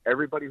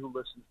 Everybody who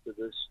listens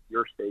to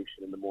your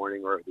station in the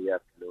morning or the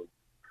afternoon,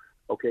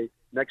 okay,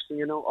 next thing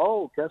you know,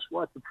 oh, guess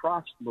what? The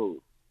profs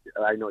moved.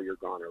 I know you're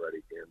gone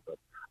already, Dan, but,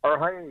 or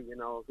hey,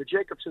 the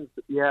Jacobsons,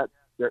 yeah,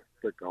 they're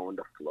going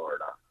to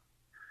Florida.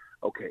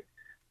 Okay,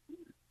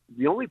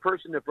 the only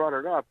person that brought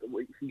it up,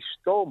 he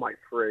stole my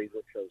phrase,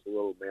 which I was a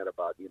little mad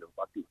about,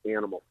 about the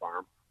animal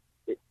farm.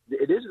 It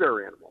is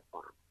their animal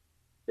farm.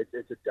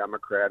 It's a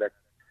Democratic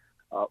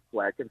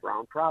black and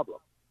brown problem.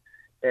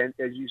 And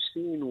as you've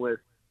seen with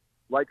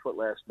Lightfoot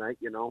last night,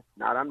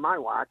 not on my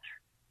watch,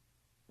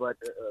 but,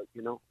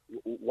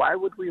 why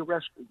would we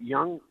arrest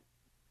young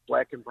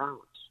black and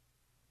browns?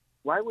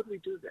 Why would we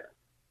do that?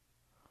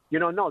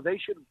 No, they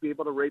should be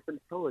able to rape and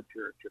pillage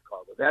here in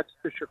Chicago. That's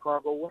the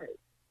Chicago way,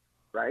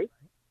 right?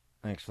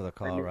 Thanks for the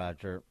call,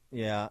 Roger.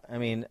 Yeah,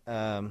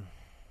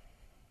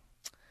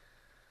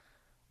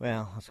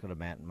 well, let's go to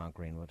Matt in Mount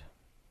Greenwood.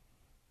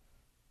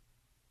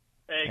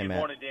 Hey, good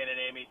morning, Dan and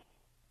Amy.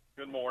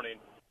 Good morning.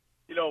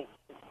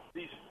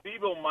 These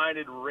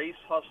feeble-minded,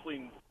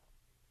 race-hustling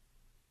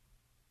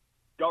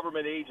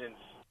government agents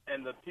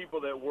and the people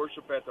that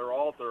worship at their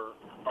altar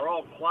are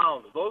all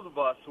clowns. Those of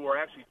us who are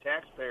actually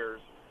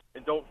taxpayers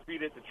and don't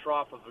feed at the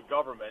trough of the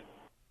government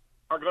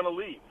are going to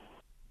leave.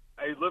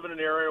 I live in an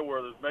area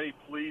where there's many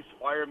police,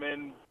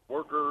 firemen,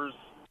 workers,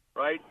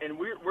 right? And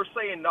we're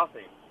saying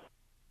nothing.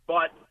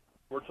 But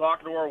we're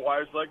talking to our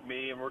wives like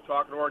me, and we're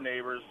talking to our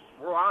neighbors.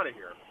 We're out of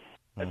here.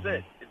 That's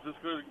it. It's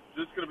just going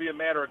to be a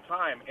matter of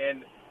time.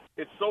 And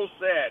it's so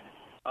sad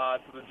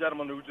to the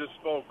gentleman who just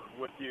spoke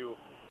with you.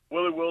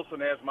 Willie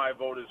Wilson has my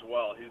vote as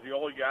well. He's the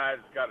only guy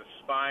that's got a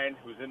spine,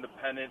 who's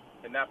independent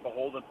and not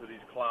beholden to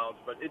these clowns.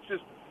 But it's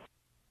just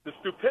the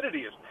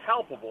stupidity is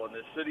palpable in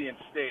this city and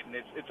state, and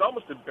it's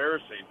almost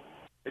embarrassing.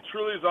 It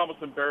truly is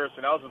almost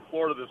embarrassing. I was in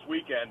Florida this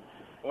weekend,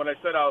 and when I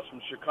said I was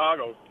from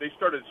Chicago, they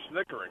started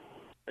snickering.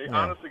 They,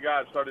 honest to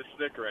God, started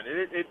snickering.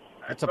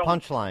 It's a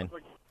punchline.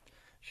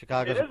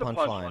 Chicago's a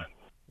punchline.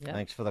 Yeah.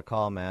 Thanks for the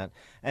call, Matt.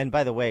 And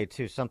by the way,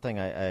 too, something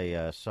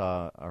I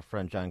saw our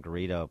friend John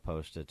Garrido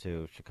posted,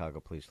 too, Chicago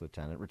police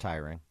lieutenant,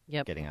 retiring,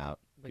 getting out.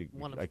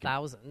 One of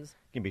thousands.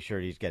 You can be sure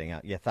he's getting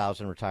out. Yeah,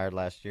 1,000 retired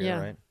last year,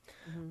 right?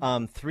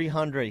 Mm-hmm.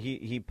 300,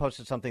 he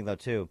posted something, though,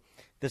 too.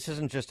 This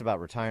isn't just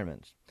about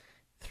retirements.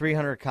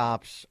 300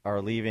 cops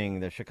are leaving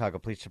the Chicago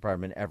Police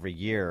Department every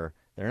year.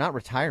 They're not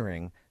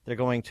retiring. They're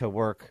going to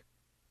work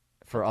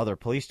for other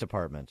police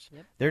departments.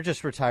 Yep. They're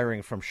just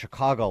retiring from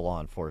Chicago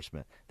law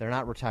enforcement. They're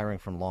not retiring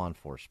from law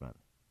enforcement.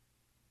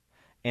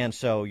 And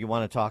so you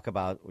want to talk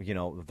about,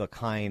 the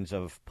kinds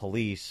of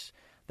police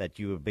that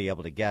you would be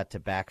able to get to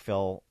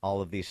backfill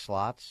all of these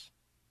slots?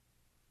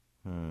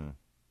 Now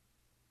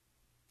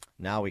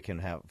we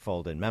can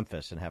fold in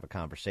Memphis and have a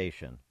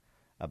conversation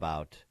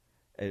about,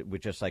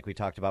 just like we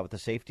talked about with the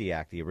Safety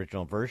Act, the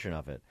original version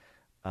of it.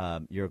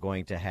 You're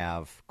going to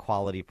have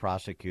quality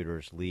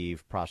prosecutors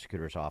leave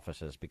prosecutors'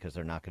 offices because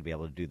they're not going to be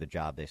able to do the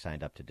job they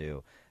signed up to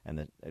do,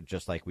 and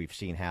just like we've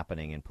seen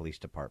happening in police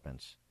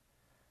departments.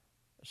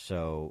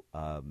 So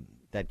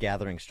that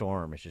gathering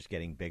storm is just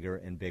getting bigger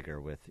and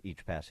bigger with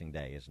each passing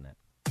day, isn't it?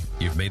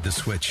 You've made the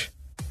switch,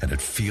 and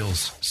it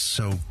feels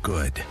so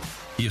good.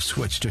 You've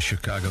switched to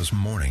Chicago's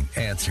Morning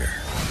Answer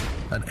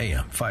on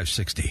AM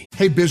 560.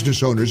 Hey,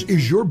 business owners,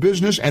 is your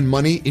business and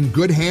money in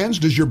good hands?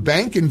 Does your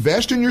bank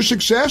invest in your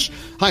success?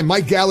 Hi,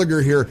 Mike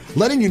Gallagher here,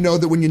 letting you know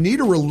that when you need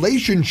a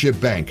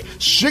relationship bank,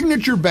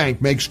 Signature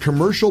Bank makes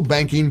commercial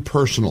banking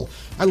personal.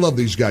 I love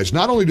these guys.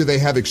 Not only do they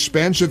have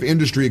expansive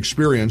industry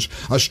experience,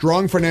 a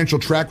strong financial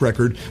track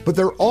record, but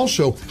they're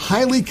also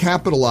highly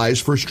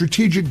capitalized for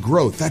strategic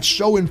growth. That's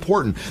so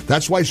important.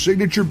 That's why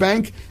Signature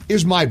Bank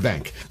is my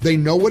bank. They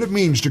know what it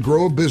means to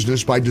grow a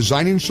business by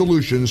designing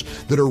solutions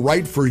that are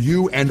right for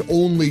you and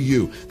only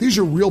you. These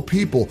are real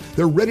people.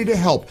 They're ready to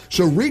help.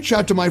 So reach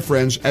out to my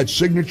friends at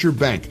Signature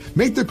Bank.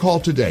 Make the call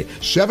today,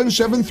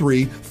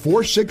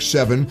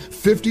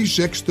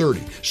 773-467-5630,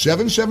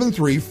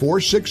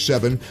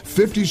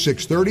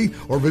 773-467-5630,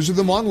 or visit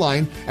them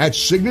online at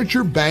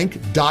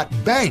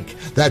signaturebank.bank.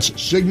 That's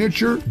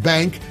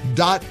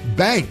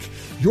signaturebank.bank.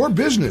 Your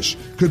business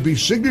could be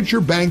Signature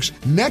Bank's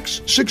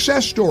next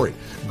success story.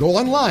 Go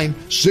online,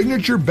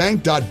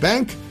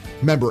 signaturebank.bank,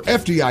 member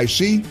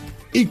FDIC,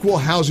 equal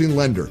housing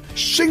lender.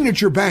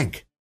 Signature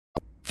Bank.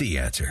 The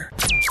Answer.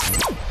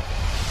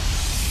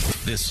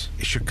 This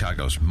is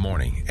Chicago's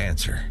Morning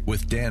Answer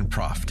with Dan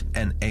Proft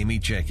and Amy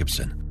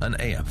Jacobson on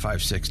AM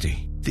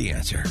 560. The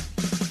Answer.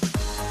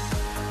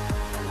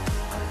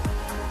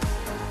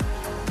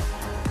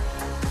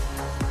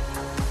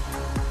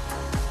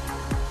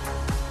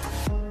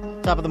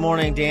 Top of the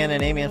morning, Dan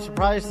and Amy. I'm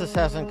surprised this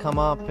hasn't come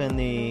up in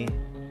the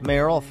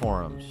mayoral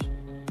forums.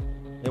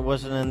 It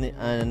wasn't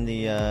in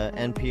the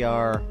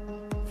NPR,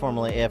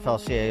 formerly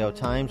AFL-CIO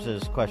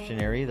Times'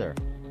 questionnaire either.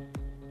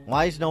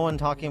 Why is no one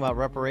talking about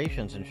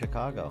reparations in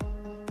Chicago?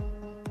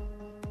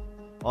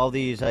 All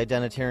these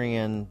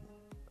identitarian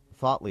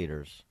thought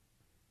leaders.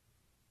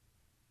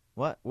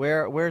 What?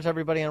 Where's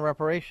everybody on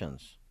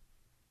reparations?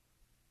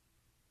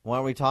 Why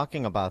are we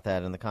talking about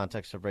that in the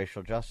context of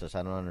racial justice?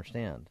 I don't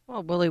understand.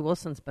 Well, Willie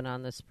Wilson's been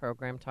on this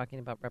program talking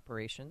about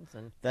reparations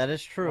and that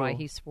is true. Why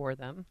he's for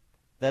them.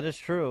 That is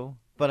true.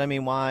 But,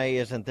 why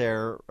isn't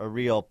there a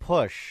real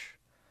push?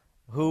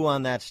 Who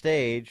on that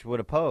stage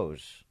would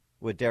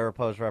dare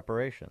oppose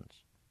reparations?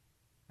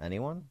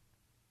 Anyone?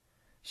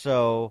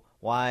 So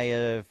why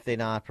have they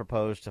not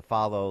proposed to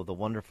follow the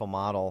wonderful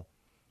model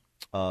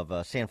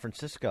of San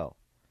Francisco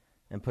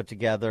and put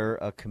together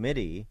a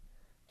committee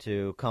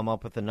to come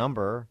up with a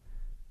number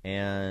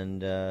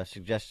and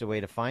suggest a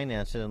way to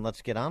finance it, and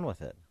let's get on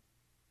with it?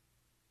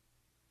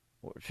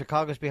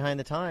 Chicago's behind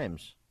the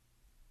times,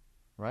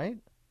 right?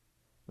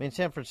 I mean,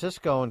 San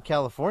Francisco and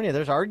California,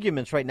 there's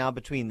arguments right now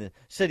between the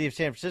city of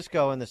San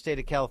Francisco and the state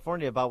of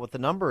California about what the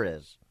number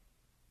is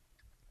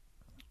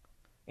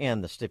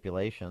and the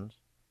stipulations.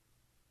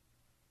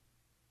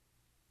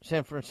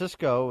 San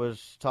Francisco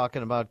was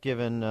talking about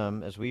giving,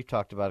 as we've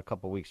talked about a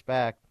couple of weeks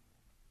back,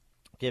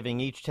 giving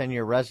each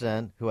 10-year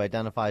resident who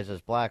identifies as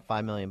black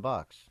 $5 million.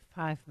 $5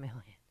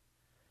 million.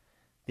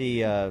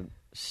 The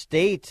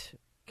state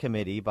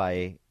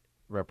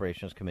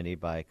reparations committee,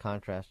 by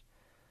contrast,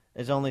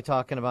 is only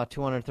talking about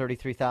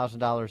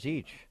 $233,000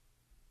 each.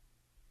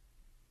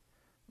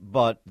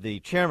 But the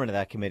chairman of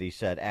that committee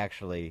said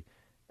actually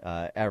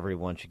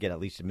everyone should get at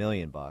least $1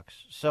 million.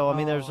 So I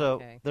mean,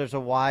 there's a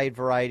wide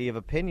variety of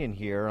opinion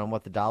here on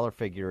what the dollar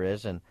figure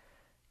is and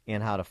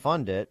how to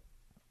fund it.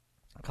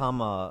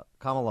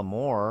 Kamala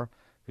Moore,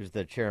 who's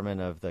the chairman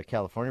of the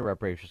California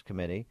Reparations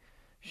Committee,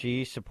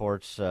 she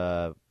supports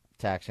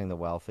taxing the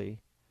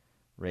wealthy,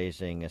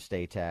 raising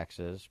estate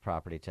taxes,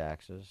 property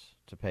taxes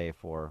to pay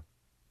for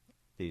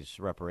these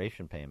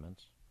reparation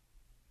payments.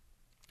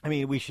 I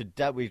mean, we should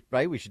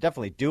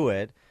definitely do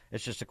it.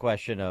 It's just a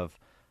question of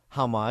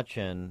how much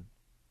and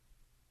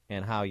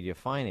how you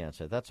finance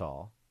it. That's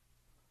all.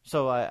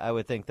 So I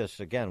would think this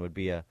again would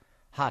be a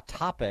hot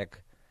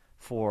topic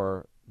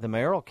for the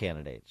mayoral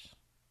candidates.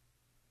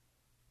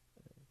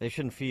 They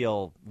shouldn't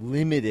feel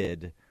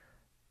limited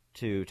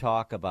to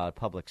talk about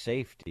public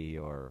safety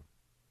or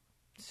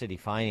city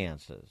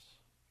finances.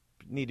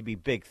 Need to be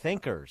big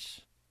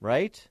thinkers,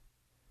 right?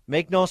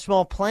 Make no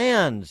small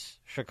plans,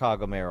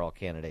 Chicago mayoral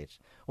candidates.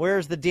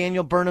 Where's the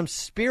Daniel Burnham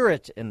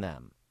spirit in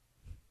them?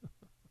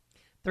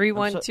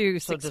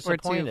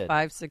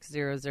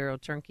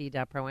 312-642-5600,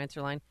 turnkey.pro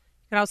answer line.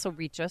 You can also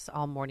reach us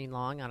all morning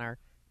long on our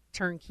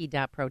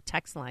turnkey.pro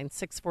text line,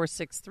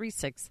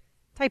 64636.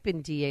 Type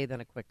in DA,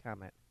 then a quick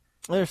comment.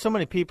 There's so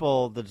many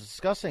people that are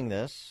discussing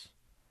this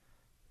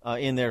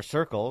in their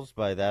circles.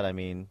 By that I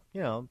mean,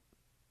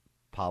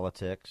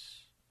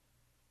 politics,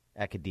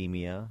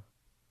 academia,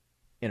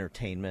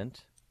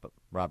 entertainment.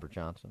 Robert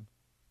Johnson.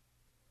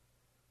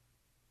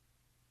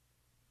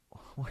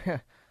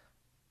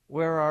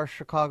 Where are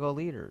Chicago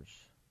leaders?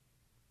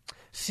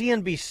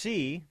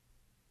 CNBC,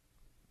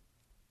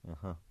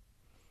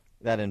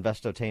 that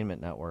Investotainment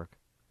network,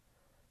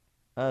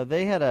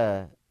 they had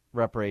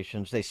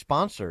they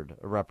sponsored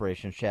a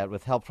reparations chat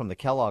with help from the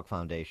Kellogg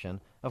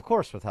Foundation. Of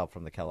course, with help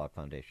from the Kellogg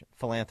Foundation.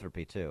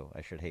 Philanthropy, too,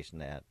 I should hasten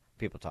to add.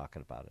 People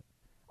talking about it.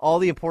 All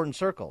the important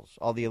circles,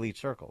 all the elite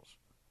circles.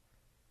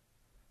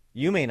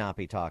 You may not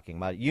be talking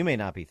about it. You may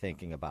not be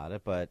thinking about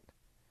it, but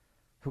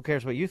who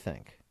cares what you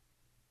think?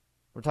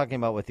 We're talking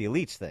about what the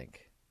elites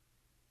think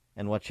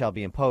and what shall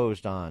be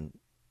imposed on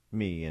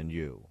me and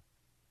you.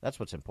 That's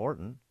what's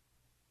important.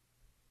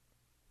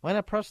 Why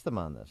not press them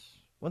on this?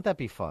 Wouldn't that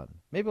be fun?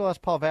 Maybe we'll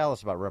ask Paul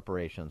Vallis about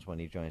reparations when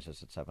he joins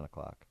us at 7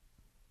 o'clock.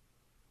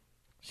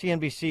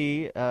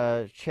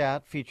 CNBC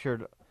chat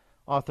featured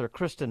author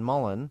Kristen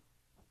Mullen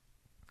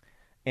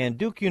and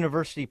Duke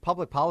University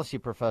public policy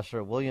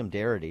professor William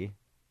Darity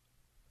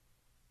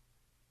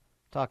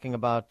talking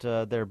about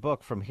their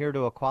book, From Here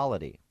to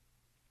Equality.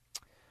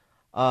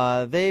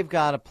 They've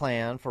got a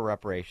plan for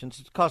reparations.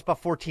 It costs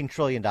about $14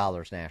 trillion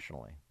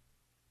nationally.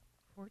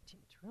 $14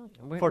 trillion?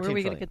 Where are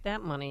we going to get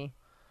that money?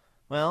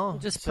 Well,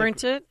 just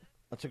print it?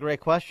 That's a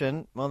great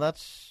question. Well,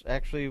 that's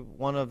actually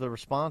one of the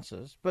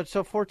responses. But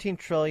so $14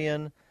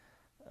 trillion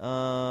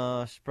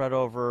spread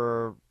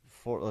over,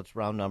 let's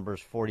round numbers,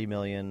 40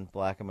 million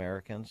black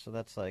Americans. So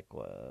that's like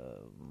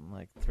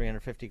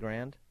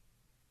 $350,000.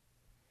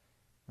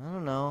 I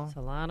don't know. It's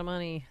a lot of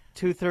money.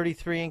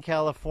 $233 in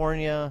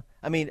California.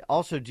 I mean,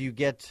 also, do you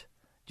get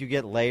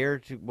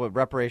layered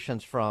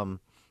reparations from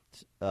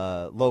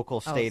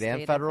local, state,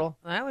 and federal?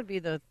 That would be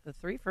the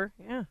threefer,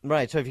 yeah.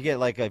 Right. So if you get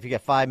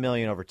 $5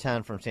 million over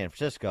 10 from San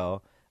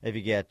Francisco, if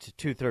you get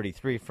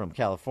 $233 from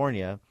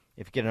California,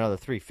 if you get another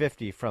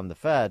 $350 from the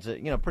feds,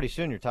 pretty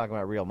soon you're talking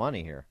about real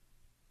money here.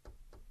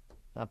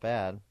 Not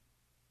bad,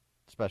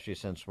 especially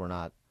since we're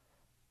not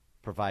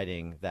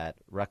providing that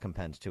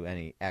recompense to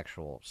any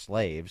actual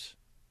slaves.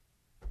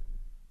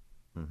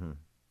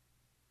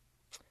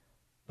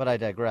 But I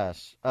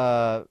digress.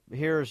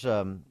 Here's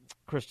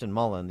Kristen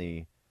Mullen,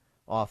 the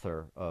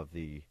author of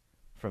the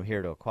From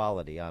Here to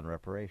Equality on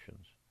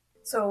reparations.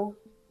 So,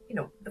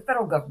 the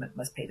federal government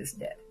must pay this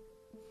debt.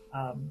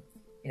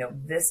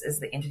 This is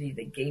the entity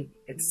that gave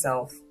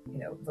itself,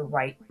 the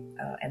right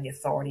and the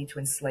authority to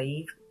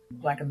enslave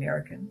Black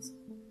Americans.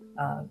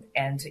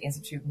 And to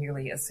institute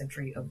nearly a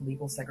century of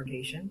legal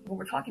segregation. When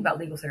we're talking about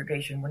legal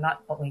segregation, we're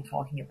not only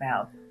talking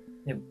about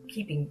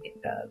keeping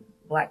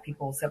Black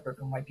people separate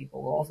from white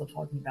people. We're also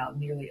talking about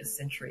nearly a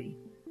century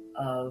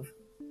of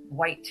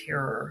white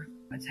terror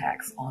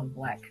attacks on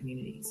Black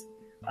communities.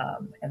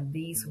 And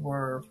these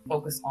were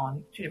focused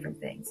on two different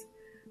things: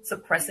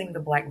 suppressing the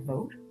black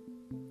vote,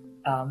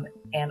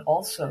 and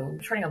also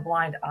turning a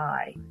blind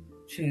eye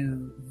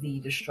to the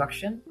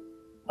destruction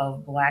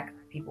of black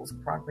people's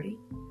property.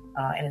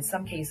 And in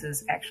some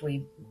cases,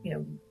 actually,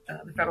 the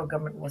federal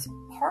government was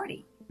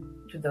party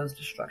to those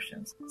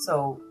destructions.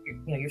 So,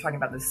 you're talking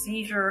about the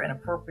seizure and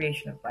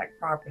appropriation of black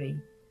property.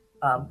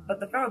 But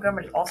the federal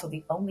government is also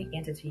the only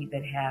entity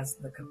that has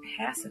the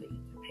capacity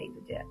to pay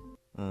the debt.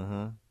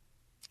 Mm-hmm.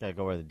 Got to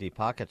go where the deep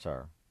pockets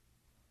are.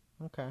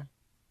 Okay.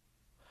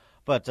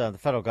 But the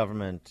federal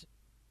government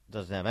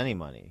doesn't have any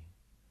money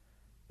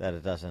that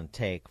it doesn't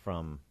take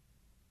from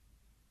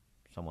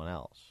someone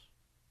else.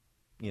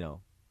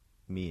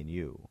 Me and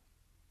you.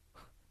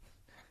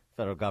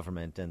 Federal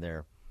government and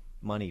their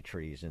money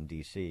trees in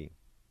D.C.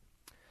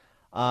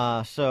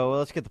 So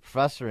let's get the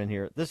professor in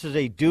here. This is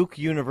a Duke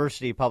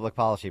University public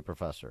policy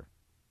professor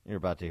you're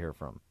about to hear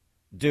from.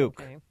 Duke.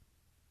 Okay.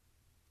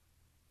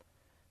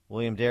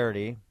 William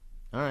Darity.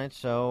 All right,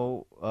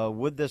 so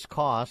would this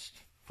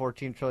cost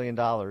 $14 trillion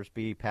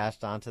be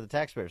passed on to the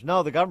taxpayers?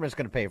 No, the government's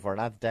going to pay for it,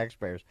 not the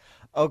taxpayers.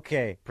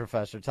 Okay,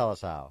 Professor, tell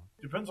us how.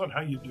 Depends on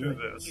how you do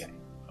this.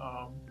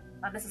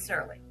 Not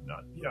necessarily.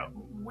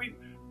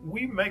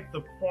 We make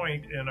the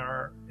point in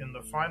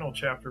the final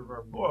chapter of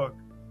our book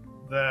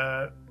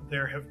that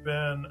there have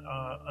been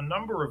a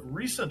number of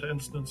recent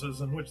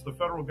instances in which the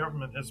federal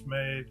government has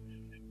made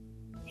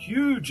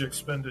huge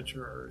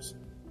expenditures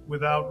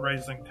without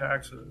raising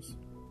taxes.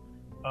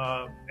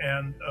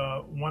 And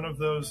one of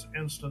those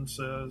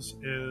instances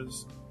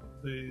is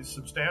the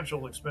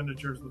substantial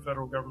expenditures the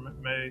federal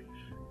government made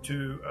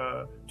to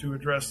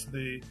address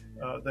the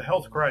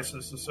health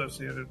crisis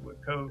associated with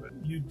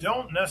COVID. You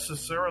don't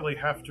necessarily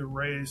have to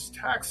raise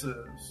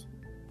taxes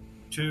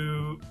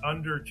to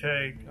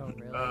undertake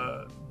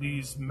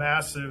these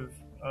massive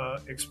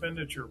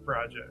expenditure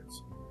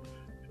projects.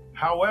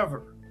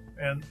 However,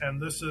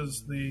 and this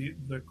is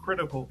the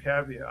critical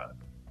caveat,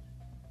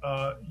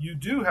 you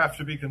do have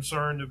to be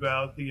concerned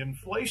about the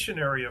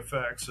inflationary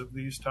effects of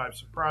these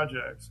types of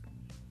projects.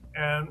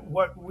 And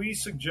what we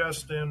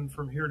suggest in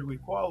From Here to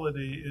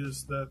Equality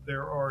is that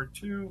there are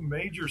two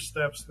major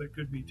steps that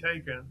could be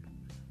taken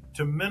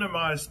to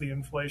minimize the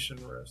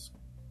inflation risk.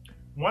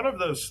 One of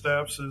those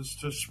steps is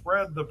to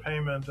spread the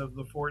payment of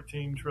the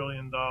 $14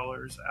 trillion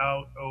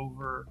out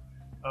over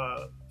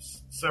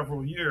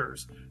several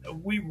years.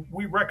 We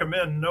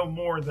recommend no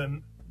more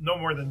than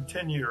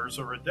 10 years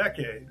or a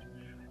decade,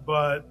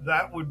 but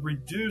that would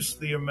reduce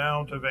the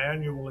amount of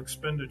annual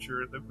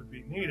expenditure that would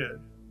be needed.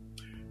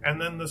 And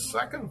then the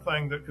second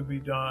thing that could be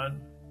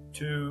done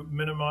to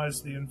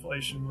minimize the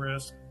inflation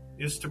risk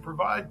is to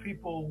provide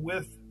people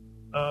with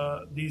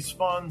these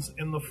funds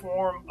in the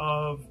form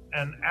of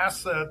an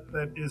asset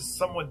that is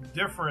somewhat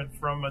different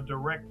from a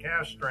direct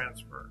cash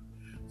transfer,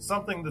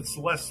 something that's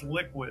less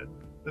liquid,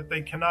 that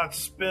they cannot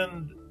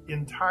spend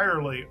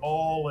entirely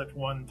all at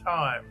one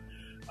time.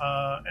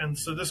 And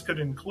so this could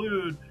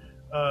include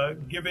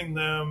giving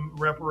them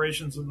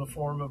reparations in the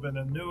form of an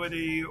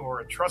annuity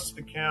or a trust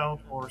account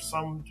or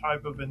some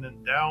type of an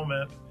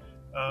endowment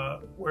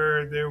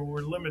where there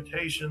were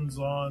limitations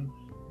on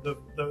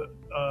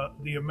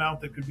the amount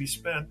that could be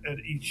spent at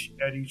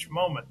each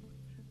moment.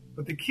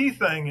 But the key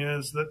thing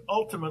is that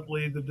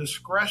ultimately the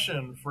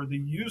discretion for the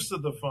use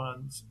of the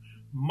funds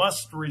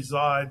must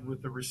reside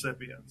with the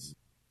recipients.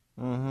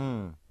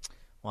 Mm-hmm.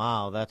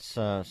 Wow, that's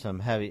some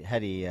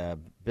heady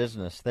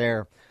business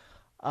there.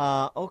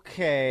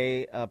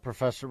 Okay,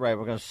 Professor Wright,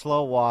 we're going to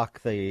slow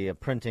walk the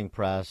printing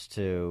press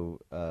to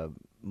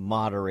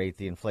moderate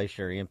the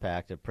inflationary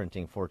impact of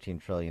printing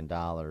 $14 trillion.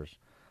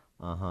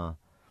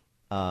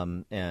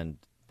 And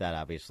that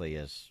obviously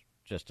is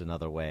just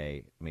another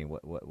way. I mean,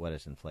 what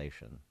is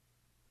inflation?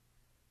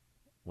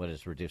 What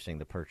is reducing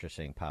the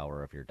purchasing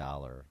power of your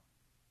dollar?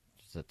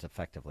 It's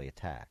effectively a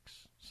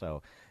tax.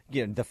 So,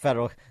 the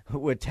federal,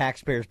 would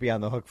taxpayers be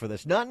on the hook for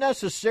this? Not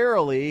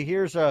necessarily.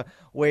 Here's a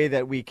way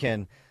that we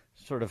can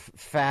sort of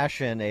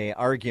fashion a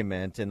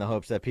argument in the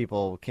hopes that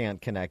people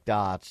can't connect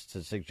dots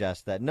to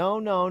suggest that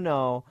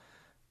no.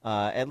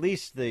 At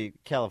least the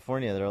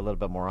California, they're a little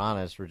bit more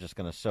honest. We're just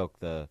going to soak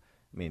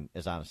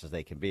as honest as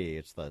they can be.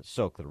 It's the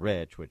soak the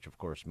rich, which of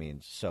course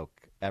means soak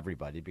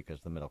everybody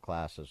because the middle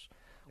class is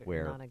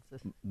where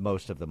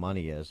most of the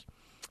money is.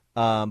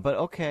 But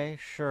okay,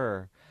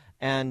 sure.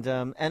 And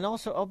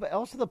also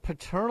the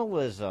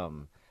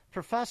paternalism.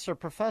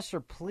 Professor,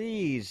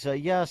 please.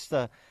 Yes,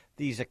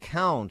 these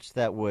accounts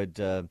that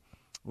would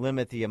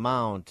limit the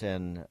amount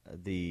and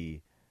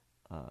the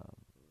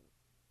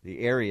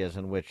areas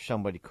in which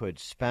somebody could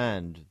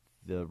spend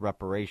the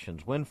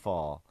reparations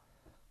windfall.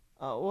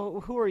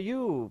 Who are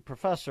you,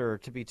 Professor,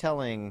 to be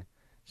telling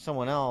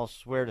someone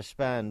else where to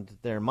spend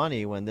their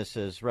money when this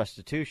is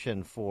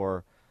restitution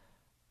for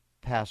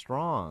past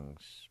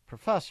wrongs?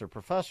 Professor,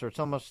 it's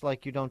almost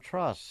like you don't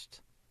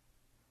trust.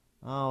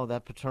 Oh,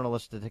 that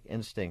paternalistic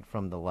instinct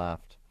from the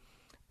left.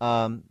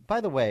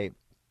 By the way,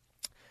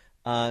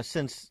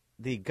 since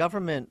the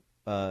government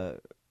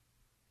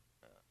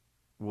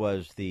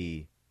was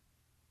the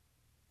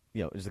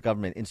is the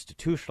government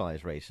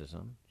institutionalized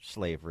racism,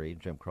 slavery,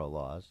 Jim Crow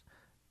laws,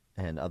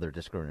 and other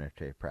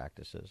discriminatory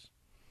practices,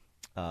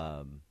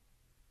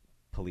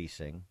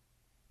 policing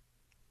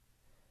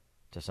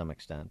to some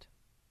extent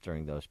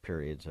during those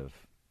periods of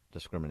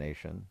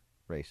discrimination,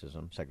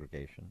 racism,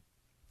 segregation.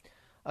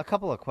 A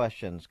couple of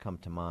questions come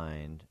to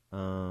mind.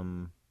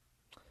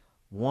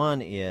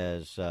 One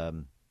is, I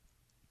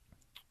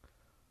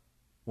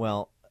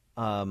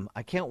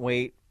can't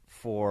wait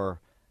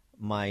for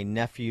my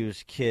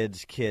nephew's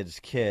kids,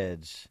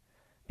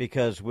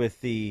 because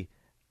with the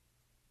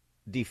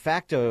de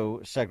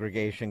facto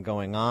segregation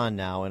going on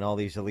now in all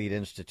these elite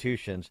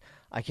institutions,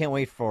 I can't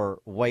wait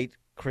for white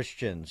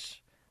Christians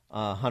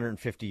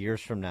 150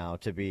 years from now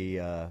to be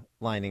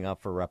lining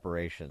up for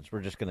reparations.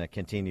 We're just going to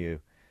continue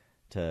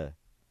to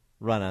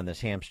run on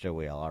this hamster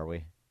wheel, are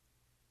we?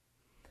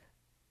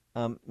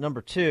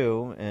 Number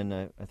two, and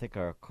I think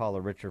our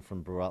caller Richard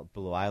from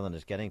Blue Island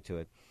is getting to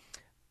it,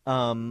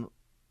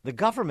 the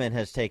government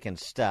has taken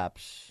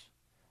steps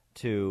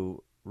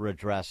to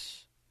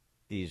redress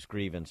these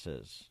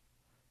grievances,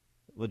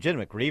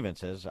 legitimate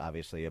grievances,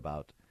 obviously,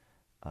 about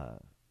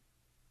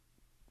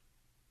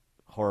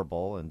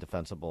horrible and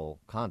defensible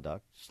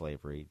conduct,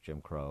 slavery,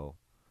 Jim Crow,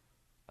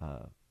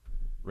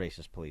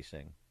 racist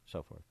policing,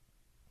 so forth.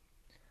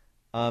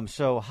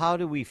 So how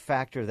do we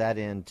factor that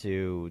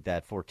into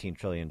that $14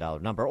 trillion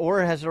number?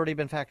 Or has it already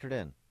been factored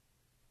in?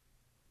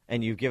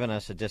 And you've given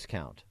us a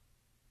discount,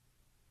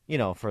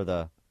 for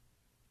the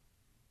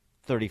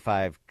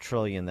 $35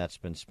 trillion that's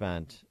been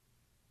spent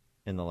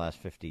in the last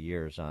 50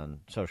 years on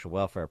social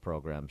welfare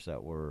programs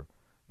that were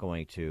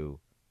going to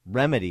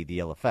remedy the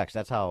ill effects.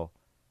 That's how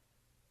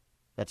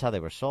they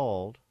were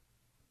sold,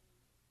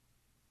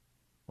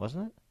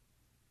 wasn't it?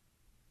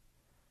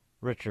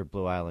 Richard,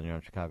 Blue Island, you're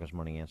on Chicago's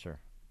Morning Answer.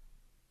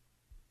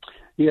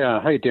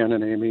 Yeah. Hi, Dan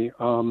and Amy.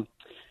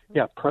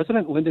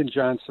 President Lyndon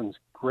Johnson's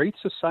Great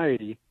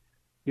Society,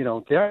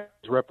 that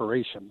is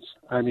reparations.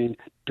 I mean,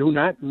 do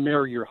not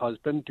marry your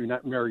husband. Do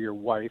not marry your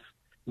wife.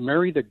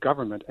 Marry the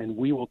government, and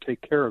we will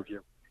take care of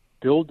you.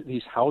 Build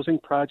these housing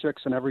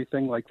projects and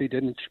everything like they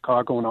did in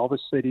Chicago and all the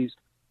cities,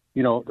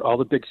 all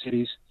the big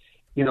cities,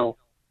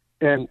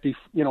 and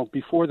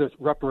before the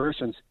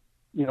reparations,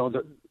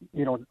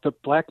 the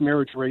black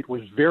marriage rate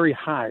was very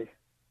high.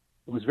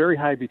 It was very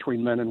high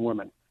between men and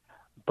women.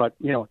 But,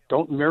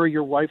 don't marry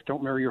your wife,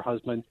 don't marry your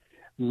husband,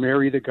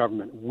 marry the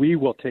government. We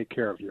will take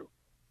care of you.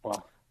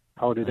 Well,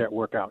 how did that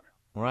work out?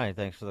 Right.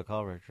 Thanks for the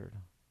call, Richard.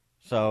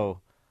 So,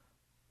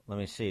 let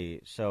me see.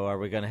 So, are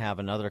we going to have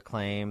another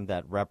claim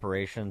that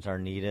reparations are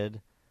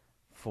needed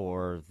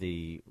for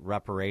the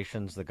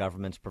reparations the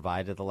government's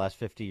provided the last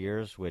 50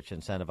 years, which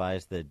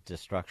incentivized the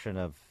destruction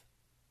of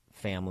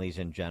families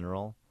in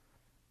general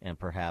and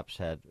perhaps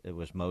it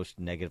was most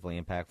negatively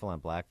impactful on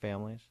black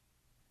families?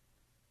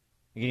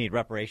 You need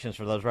reparations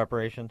for those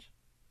reparations?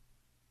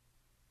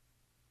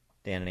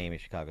 Dan and Amy,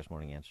 Chicago's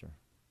Morning Answer.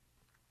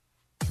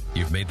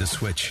 You've made the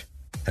switch,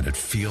 and it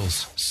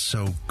feels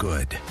so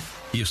good.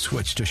 You've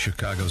switched to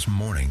Chicago's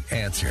Morning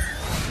Answer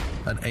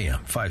on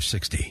AM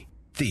 560.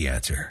 The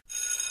Answer.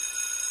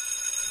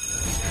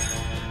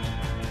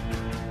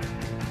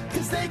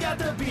 'Cause they got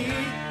the beat,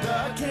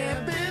 the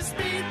campus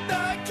beat,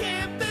 the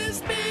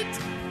campus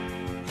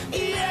beat.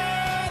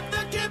 Yeah,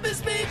 the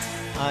campus beat.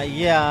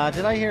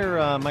 Did I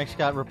hear Mike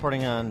Scott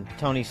reporting on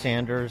Tony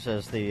Sanders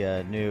as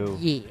the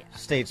new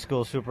state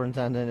school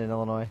superintendent in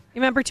Illinois?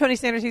 You remember Tony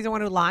Sanders? He's the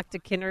one who locked a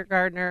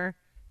kindergartner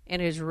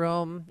in his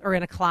room or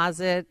in a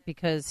closet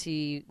because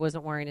he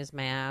wasn't wearing his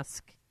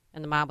mask,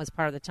 and the mom was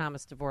part of the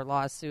Thomas DeVore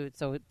lawsuit,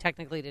 so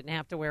technically he didn't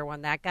have to wear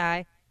one, that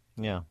guy.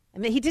 Yeah.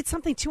 And then he did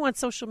something, too, on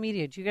social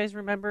media. Do you guys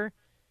remember?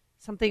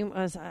 Something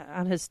was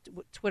on his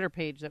Twitter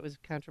page that was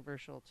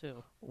controversial,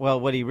 too. Well,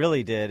 what he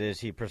really did is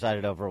he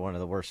presided over one of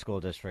the worst school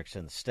districts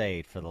in the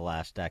state for the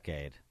last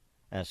decade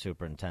as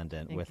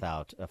superintendent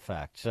without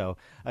effect. So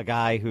a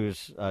guy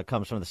who's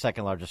comes from the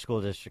second largest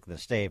school district in the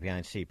state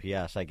behind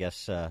CPS, I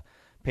guess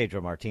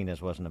Pedro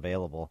Martinez wasn't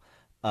available.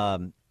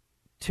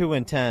 2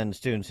 in 10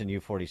 students in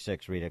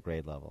U46 read at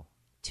grade level.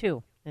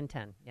 2 in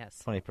 10,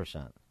 yes.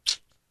 20%.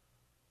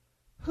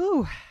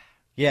 Whew.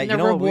 Yeah, and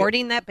they're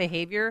rewarding that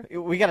behavior?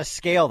 We got to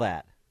scale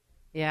that.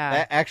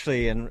 Yeah.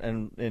 Actually,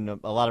 in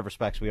a lot of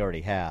respects, we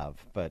already have.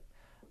 But,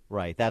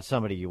 right, that's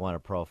somebody you want to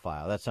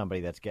profile. That's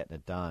somebody that's getting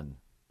it done.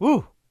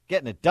 Woo!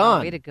 Getting it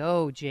done. Way to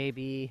go,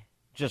 JB.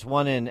 Just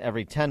 1 in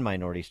every 10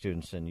 minority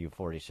students in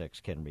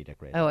U46 can read at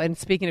grade level. Oh, and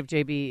speaking of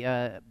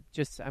JB,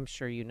 I'm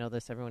sure you know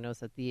this, everyone knows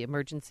that the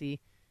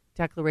emergency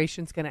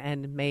declaration is going to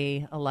end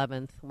May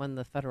 11th when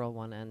the federal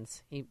one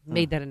ends. He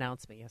made that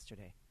announcement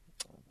yesterday.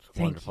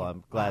 Wonderful.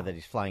 I'm glad that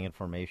he's flying in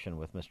formation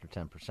with Mr.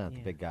 10%,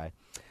 the big guy.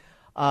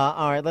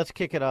 All right, let's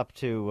kick it up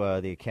to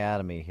the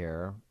academy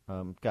here.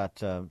 Got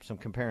some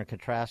compare and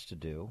contrast to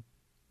do.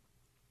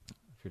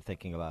 If you're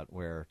thinking about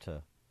where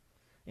to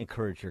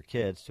encourage your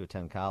kids to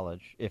attend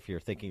college, if you're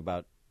thinking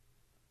about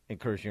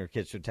encouraging your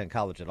kids to attend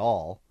college at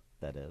all,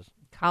 that is.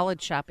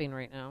 College shopping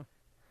right now.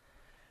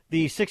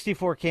 The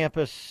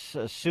 64-campus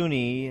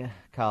SUNY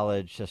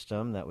college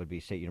system, that would be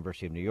State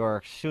University of New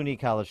York, SUNY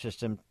college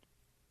system,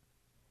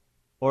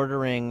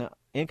 ordering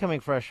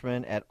incoming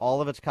freshmen at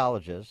all of its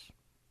colleges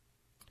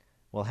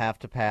will have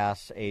to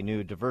pass a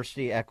new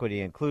diversity,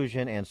 equity,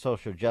 inclusion, and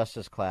social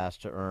justice class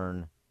to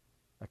earn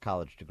a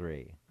college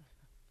degree.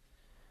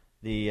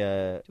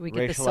 Do we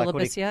get the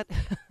syllabus yet?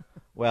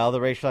 Well,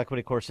 the racial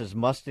equity courses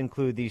must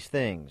include these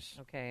things.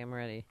 Okay, I'm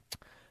ready.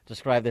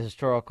 Describe the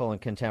historical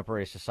and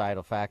contemporary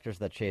societal factors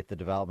that shape the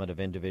development of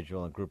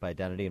individual and group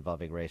identity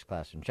involving race,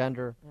 class, and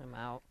gender. I'm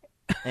out.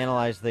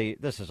 Analyze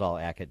this is all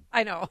I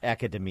know.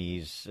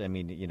 academies. I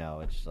mean,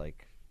 it's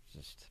like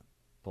just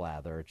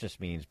blather. It just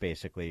means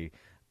basically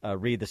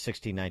read the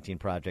 1619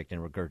 Project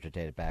and regurgitate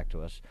it back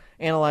to us.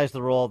 Analyze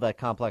the role that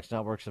complex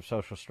networks of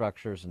social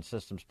structures and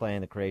systems play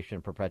in the creation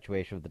and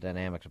perpetuation of the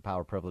dynamics of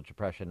power, privilege,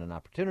 oppression, and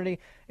opportunity,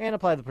 and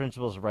apply the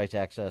principles of right to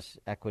access,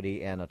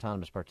 equity, and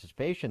autonomous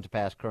participation to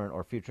past, current,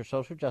 or future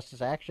social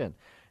justice action.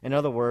 In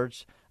other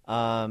words,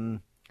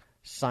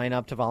 sign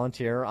up to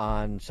volunteer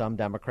on some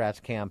Democrat's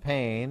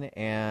campaign,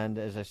 and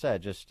as I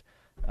said, just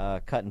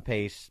cut and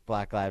paste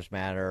Black Lives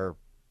Matter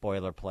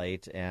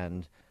boilerplate,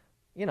 and,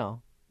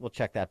 we'll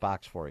check that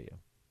box for you.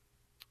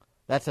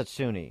 That's at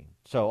SUNY.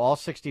 So all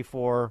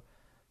 64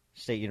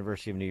 State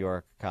University of New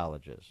York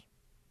colleges.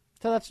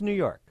 So that's New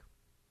York.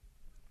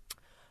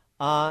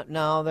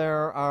 Now,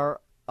 there are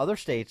other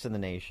states in the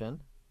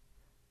nation,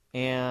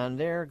 and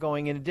they're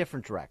going in a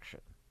different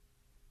direction.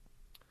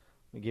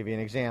 Let me give you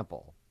an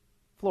example.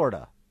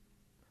 Florida.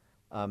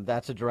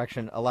 That's a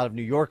direction a lot of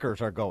New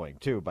Yorkers are going,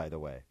 too, by the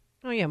way.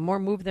 Oh, yeah, more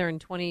moved there in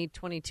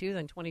 2022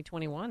 than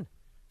 2021.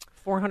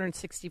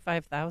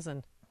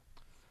 465,000.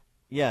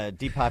 Yeah,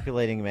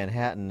 depopulating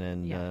Manhattan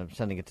and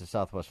sending it to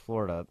Southwest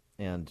Florida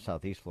and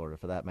Southeast Florida,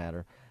 for that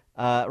matter.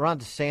 Ron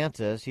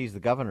DeSantis, he's the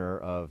governor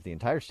of the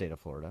entire state of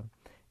Florida.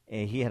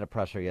 He had a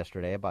presser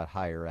yesterday about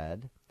higher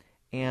ed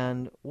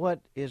and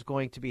what is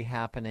going to be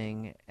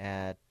happening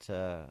at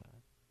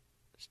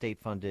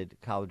state-funded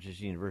colleges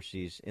and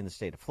universities in the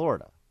state of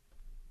Florida.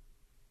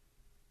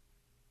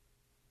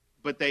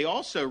 But they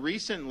also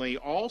recently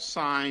all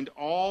state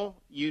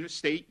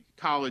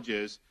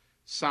colleges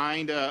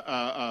signed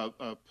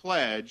a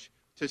pledge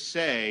to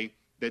say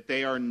that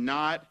they are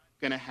not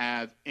going to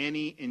have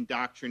any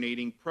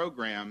indoctrinating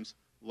programs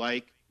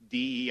like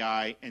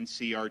DEI and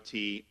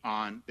CRT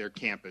on their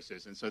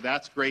campuses. And so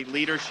that's great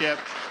leadership,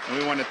 and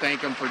we want to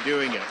thank them for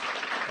doing it.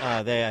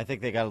 I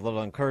think they got a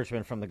little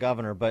encouragement from the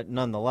governor, but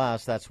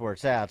nonetheless, that's where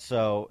it's at.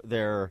 So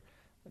they're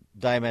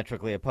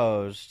diametrically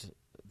opposed,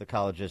 the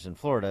colleges in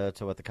Florida,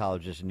 to what the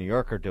colleges in New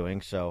York are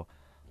doing. So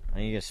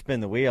you just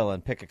spin the wheel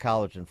and pick a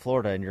college in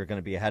Florida, and you're going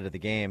to be ahead of the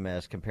game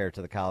as compared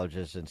to the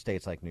colleges in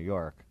states like New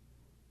York,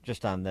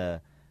 just on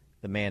the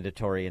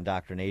mandatory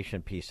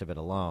indoctrination piece of it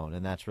alone.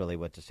 And that's really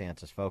what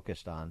DeSantis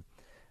focused on.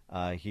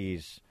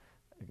 He's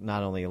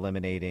not only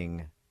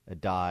eliminating a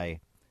DEI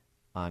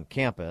on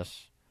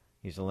campus,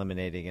 he's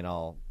eliminating in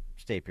all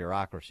state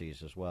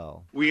bureaucracies as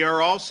well. We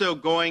are also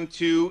going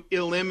to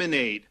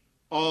eliminate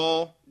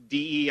all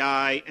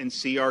DEI and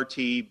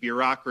CRT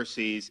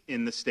bureaucracies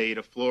in the state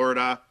of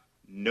Florida.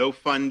 No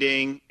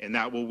funding, and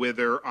that will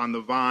wither on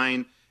the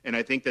vine. And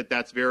I think that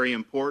that's very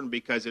important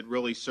because it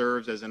really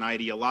serves as an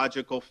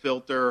ideological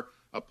filter,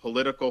 a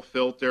political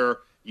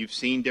filter. You've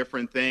seen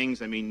different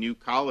things. I mean, New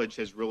College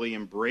has really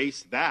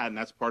embraced that, and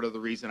that's part of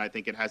the reason I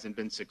think it hasn't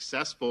been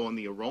successful and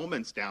the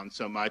enrollment's down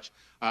so much,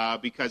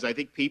 because I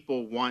think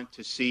people want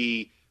to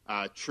see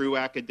true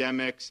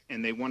academics,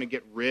 and they want to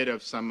get rid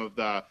of some of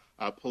the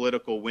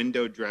political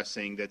window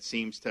dressing that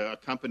seems to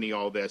accompany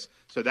all this.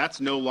 So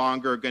that's no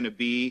longer going to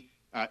be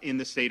in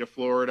the state of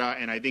Florida,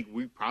 and I think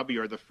we probably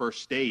are the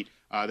first state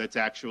that's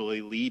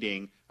actually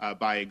leading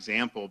by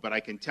example. But I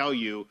can tell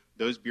you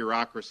those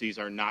bureaucracies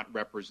are not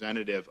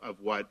representative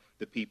of what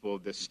the people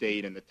of this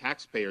state and the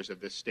taxpayers of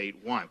this state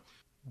want.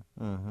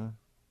 Mm-hmm.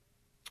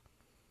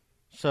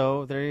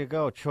 So there you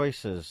go,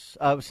 choices.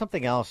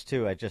 Something else,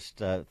 too, I just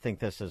think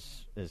this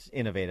is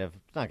innovative.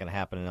 It's not going to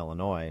happen in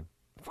Illinois,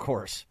 of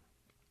course,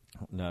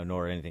 no,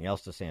 nor anything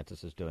else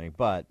DeSantis is doing.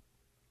 But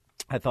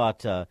I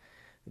thought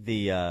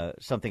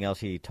something else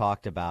he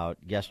talked about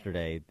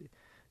yesterday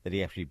that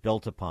he actually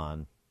built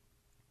upon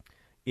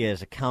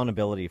is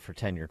accountability for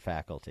tenured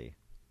faculty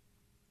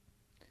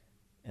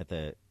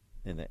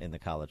in the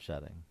college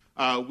setting.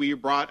 We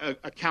brought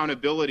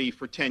accountability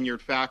for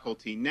tenured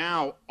faculty.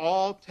 Now,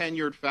 all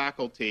tenured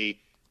faculty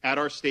at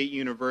our state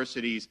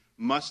universities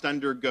must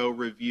undergo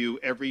review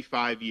every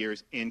 5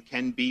 years and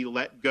can be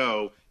let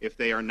go if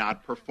they are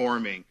not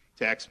performing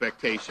to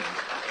expectations.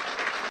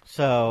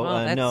 So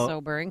that's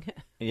sobering.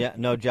 Yeah,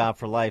 no job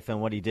for life.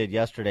 And what he did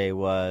yesterday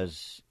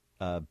was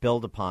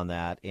build upon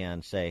that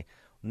and say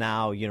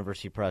now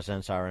university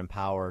presidents are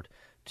empowered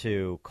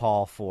to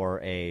call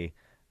for a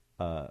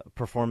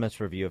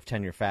performance review of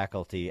tenure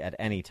faculty at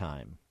any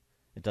time.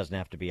 It doesn't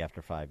have to be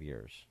after 5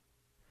 years.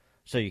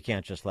 So you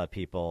can't just let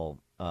people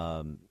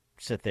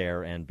sit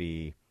there and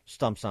be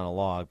stumps on a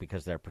log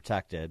because they're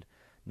protected,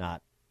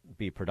 not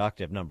be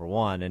productive, number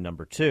one. And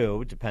number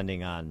two,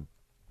 depending on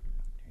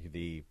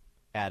the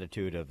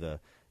attitude of the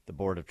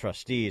board of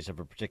trustees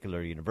of a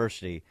particular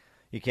university.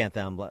 You can't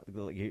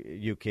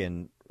you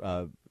can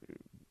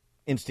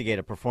instigate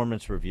a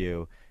performance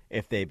review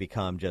if they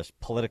become just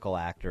political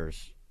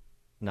actors,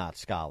 not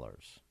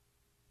scholars.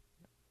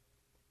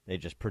 They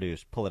just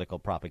produce political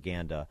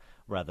propaganda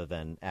rather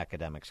than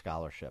academic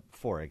scholarship.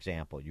 For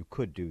example, you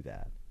could do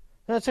that.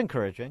 That's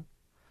encouraging.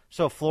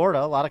 So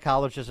Florida, a lot of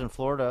colleges in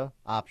Florida,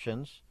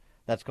 options.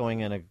 That's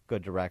going in a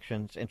good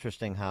direction. It's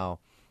interesting how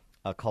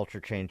a culture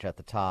change at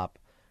the top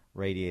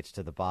radiates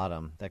to the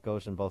bottom. That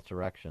goes in both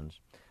directions.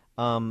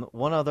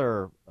 One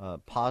other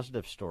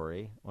positive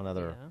story, one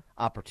other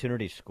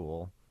opportunity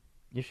school.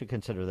 You should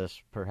consider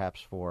this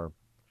perhaps for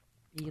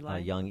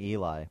young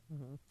Eli.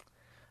 Mm-hmm.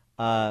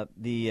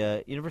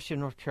 The University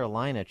of North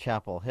Carolina,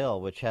 Chapel Hill,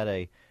 which had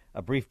a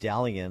brief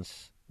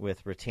dalliance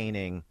with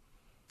retaining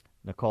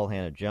Nicole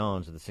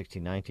Hannah-Jones of the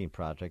 1619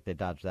 Project. They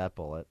dodged that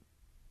bullet.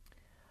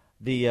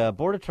 The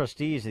Board of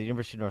Trustees of the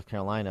University of North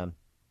Carolina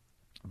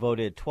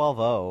voted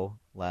 12-0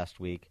 last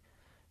week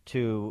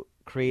to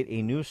create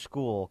a new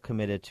school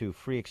committed to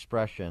free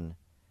expression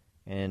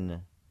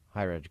in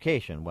higher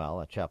education,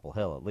 well, at Chapel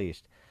Hill at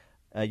least.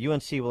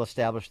 UNC will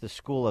establish the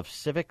School of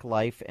Civic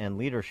Life and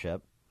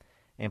Leadership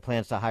and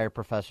plans to hire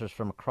professors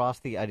from across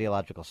the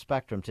ideological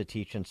spectrum to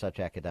teach in such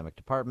academic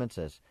departments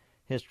as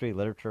history,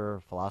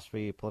 literature,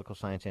 philosophy, political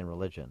science, and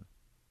religion.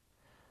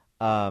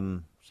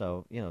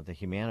 So, the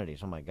humanities,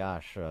 oh my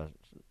gosh,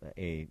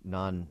 a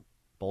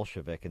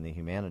non-Bolshevik in the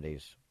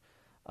humanities.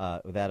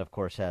 That, of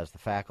course, has the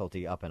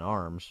faculty up in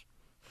arms.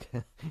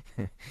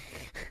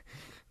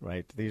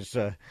 Right? These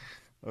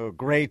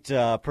great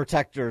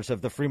protectors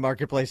of the free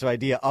marketplace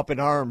idea up in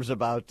arms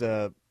about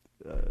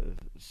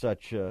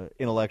such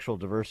intellectual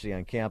diversity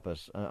on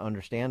campus.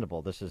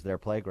 Understandable. This is their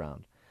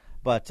playground.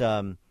 But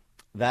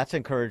that's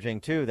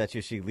encouraging, too, that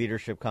you see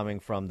leadership coming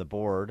from the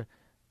board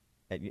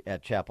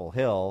at Chapel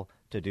Hill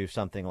to do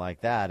something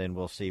like that, and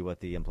we'll see what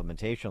the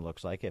implementation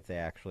looks like if they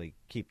actually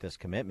keep this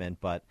commitment,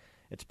 but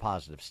it's a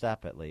positive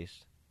step at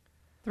least.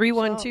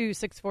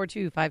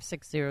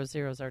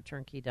 312-642-5600 is our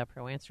turnkey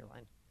DevPro answer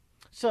line.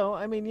 So,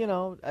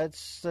 it's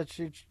such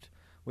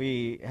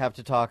we have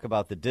to talk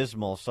about the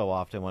dismal so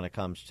often when it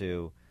comes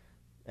to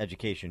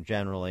education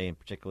generally, and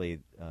particularly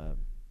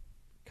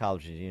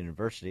colleges and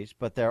universities,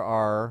 but there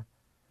are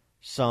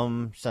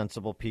some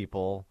sensible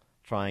people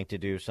trying to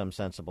do some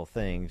sensible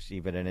things,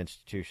 even in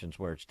institutions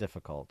where it's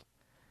difficult.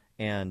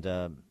 And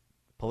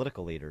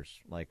political leaders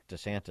like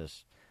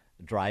DeSantis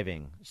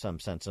driving some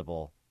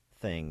sensible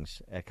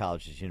things at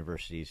colleges and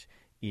universities,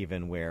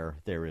 even where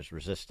there is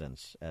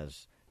resistance,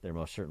 as there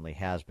most certainly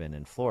has been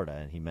in Florida.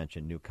 And he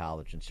mentioned New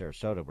College in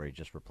Sarasota, where he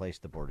just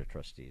replaced the Board of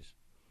Trustees.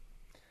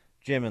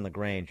 Jim in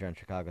LaGrange, you're on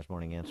Chicago's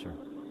Morning Answer.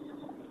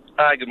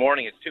 Hi, good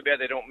morning. It's too bad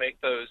they don't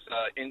make those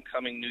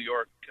incoming New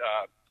York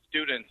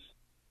students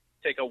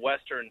take a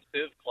Western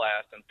Civ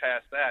class and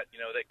pass that.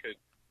 They could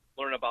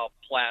learn about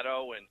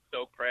Plato and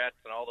Socrates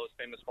and all those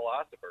famous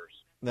philosophers.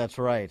 That's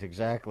right,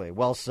 exactly.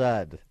 Well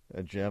said,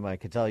 Jim. I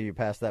can tell you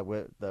passed that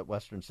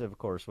Western Civ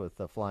course with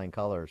flying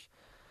colors.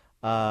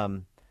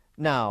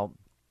 Now,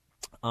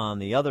 on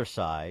the other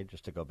side,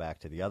 just to go back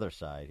to the other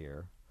side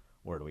here,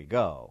 where do we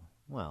go?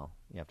 Well,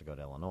 you have to go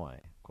to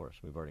Illinois. Of course,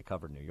 we've already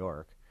covered New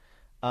York.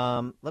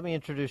 Let me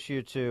introduce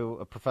you to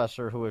a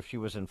professor who, if she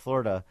was in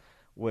Florida,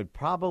 would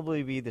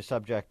probably be the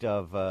subject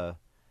of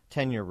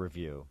tenure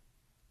review.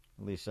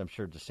 At least I'm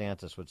sure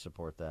DeSantis would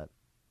support that.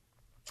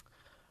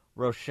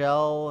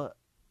 Rochelle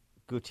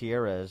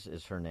Gutierrez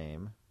is her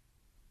name.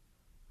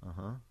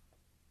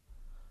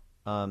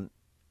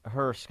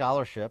 Her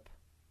scholarship,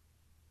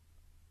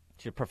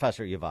 she's a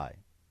professor at U of I.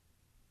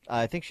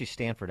 I think she's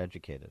Stanford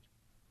educated.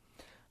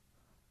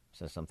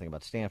 Says something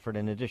about Stanford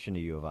in addition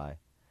to U of I.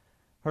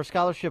 Her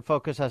scholarship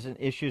focuses on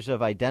issues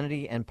of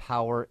identity and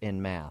power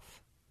in math,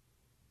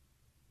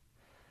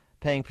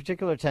 paying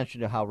particular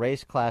attention to how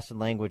race, class, and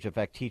language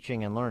affect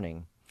teaching and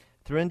learning.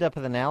 Through in-depth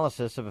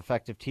analysis of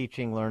effective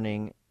teaching,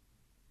 learning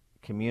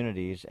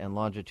communities, and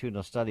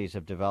longitudinal studies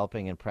of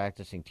developing and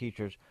practicing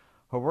teachers,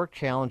 her work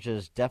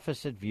challenges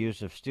deficit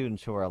views of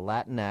students who are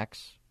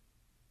Latinx,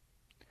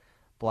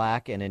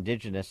 Black, and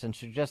Indigenous, and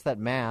suggests that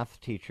math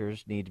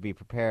teachers need to be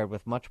prepared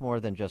with much more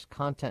than just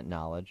content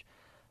knowledge,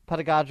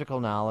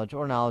 pedagogical knowledge,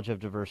 or knowledge of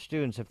diverse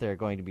students. If they're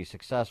going to be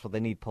successful, they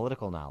need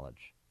political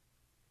knowledge.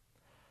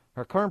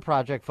 Her current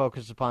project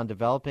focuses upon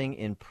developing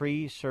in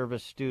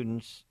pre-service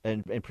students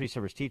and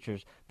pre-service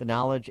teachers the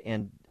knowledge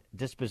and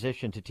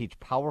disposition to teach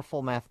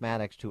powerful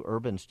mathematics to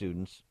urban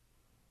students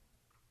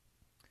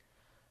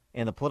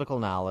and the political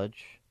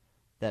knowledge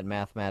that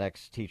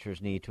mathematics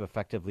teachers need to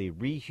effectively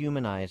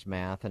rehumanize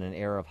math in an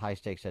era of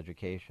high-stakes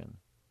education.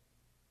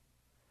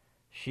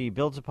 She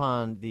builds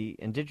upon the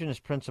indigenous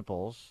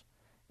principles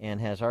and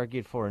has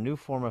argued for a new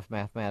form of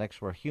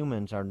mathematics where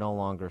humans are no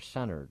longer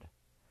centered.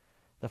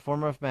 The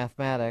form of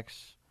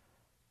mathematics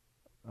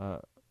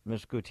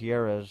Ms.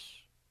 Gutierrez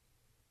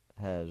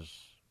has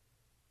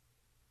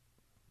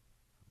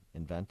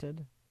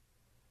invented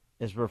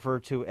is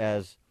referred to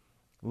as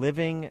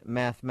living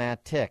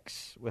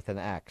mathematics with an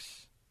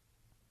X.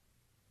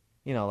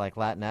 like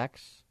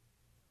Latinx.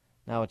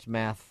 Now it's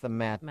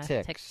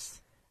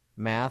mathematics.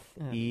 Math,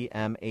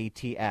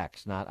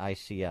 E-M-A-T-X, not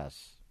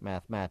I-C-S.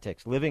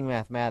 Mathematics. Living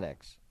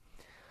mathematics.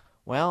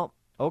 Well,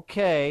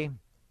 okay.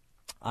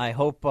 I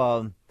hope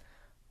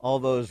all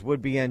those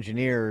would-be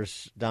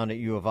engineers down at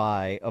U of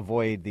I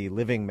avoid the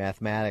living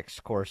mathematics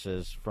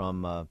courses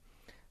from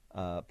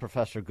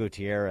Professor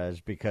Gutierrez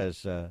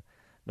because,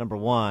 number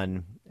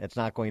one, it's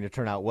not going to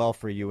turn out well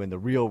for you in the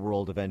real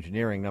world of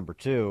engineering. Number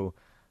two,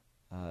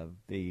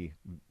 the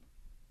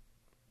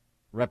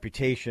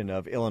reputation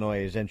of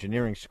Illinois'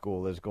 engineering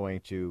school is going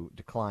to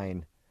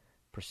decline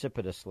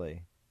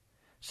precipitously.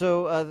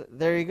 So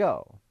there you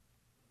go.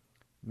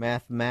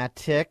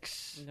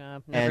 Mathematics.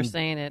 No, never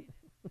saying it.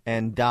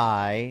 And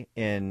die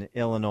in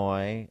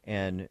Illinois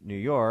and New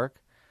York,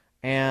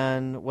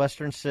 and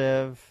Western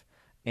Civ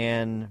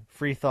and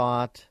Free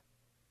Thought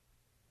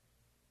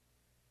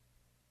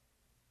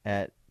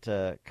at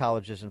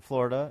colleges in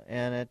Florida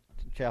and at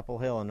Chapel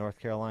Hill in North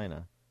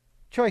Carolina.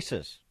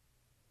 Choices.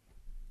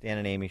 Dan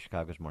and Amy,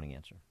 Chicago's Morning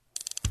Answer.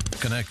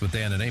 Connect with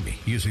Dan and Amy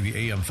using the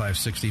AM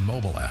 560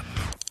 mobile app.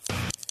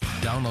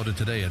 Download it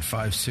today at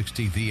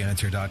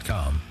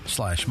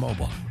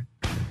 560theanswer.com/mobile.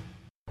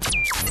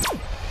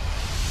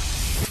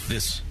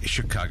 This is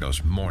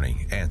Chicago's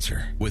Morning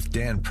Answer with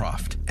Dan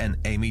Proft and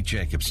Amy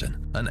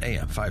Jacobson on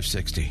AM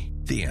 560.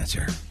 The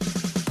Answer.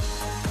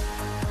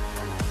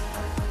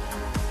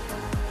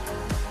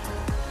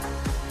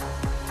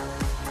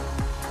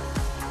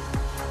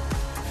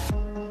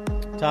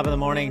 Top of the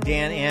morning,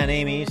 Dan and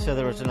Amy. So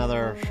there was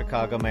another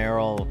Chicago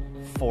mayoral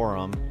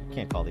forum.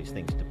 Can't call these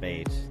things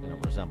debates. They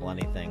don't resemble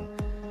anything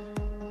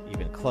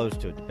even close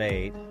to a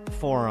debate.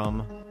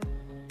 Forum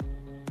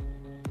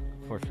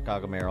for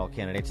Chicago mayoral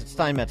candidates at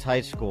Steinmetz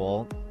High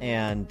School.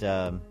 And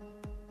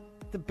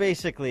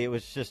basically it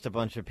was just a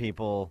bunch of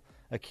people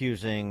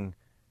accusing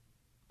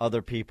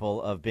other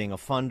people of being a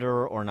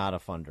funder or not a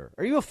funder.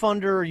 Are you a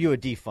funder or are you a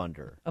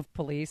defunder? Of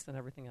police and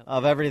everything else.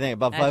 Of everything.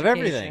 Above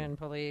everything.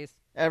 Police.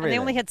 Everything. And they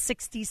only had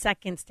 60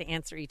 seconds to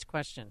answer each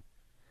question.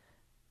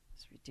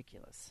 It's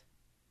ridiculous.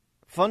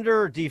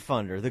 Funder or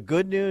defunder? The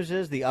good news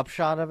is, the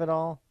upshot of it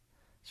all,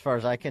 as far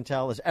as I can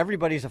tell, is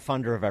everybody's a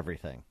funder of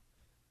everything.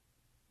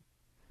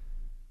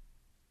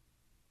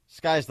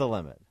 Sky's the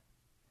limit.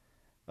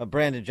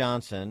 Brandon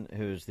Johnson,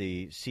 who's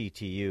the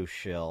CTU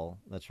shill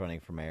that's running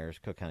for mayor, as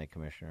Cook County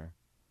Commissioner,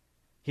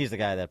 he's the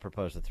guy that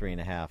proposed a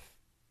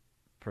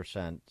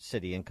 3.5%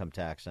 city income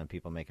tax on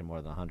people making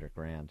more than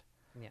 $100,000.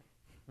 Yeah,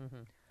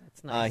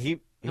 that's nice.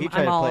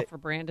 I'm all for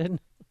Brandon.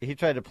 He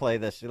tried to play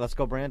this. Let's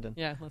go, Brandon.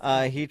 Yeah.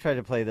 He tried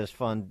to play this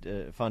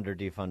funder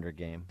defunder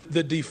game.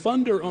 The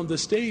defunder on the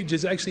stage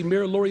is actually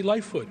Mayor Lori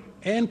Lightfoot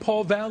and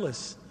Paul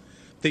Vallis.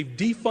 They've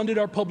defunded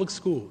our public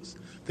schools.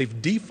 They've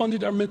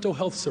defunded our mental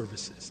health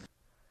services.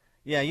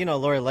 Yeah,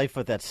 Lori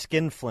Lightfoot, that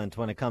skinflint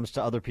when it comes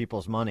to other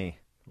people's money.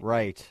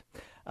 Right.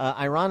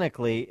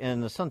 Ironically,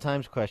 in the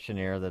Sun-Times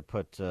questionnaire that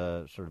put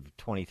sort of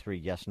 23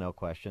 yes-no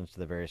questions to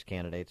the various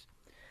candidates,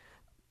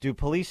 do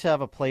police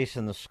have a place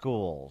in the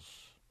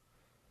schools?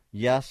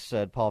 Yes,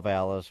 said Paul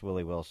Vallis,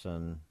 Willie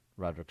Wilson,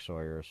 Roderick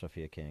Sawyer,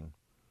 Sophia King.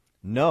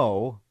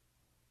 No,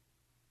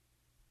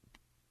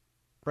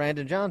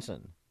 Brandon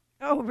Johnson.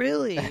 Oh,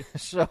 really?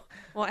 So,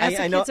 well, ask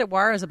the kids at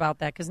Juarez about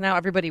that, because now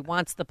everybody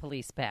wants the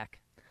police back.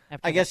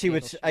 I guess he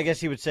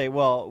would say,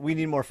 well, we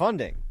need more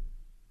funding,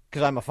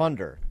 because I'm a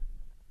funder.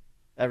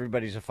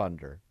 Everybody's a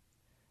funder.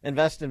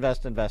 Invest in our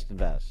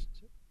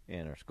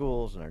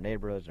schools, in our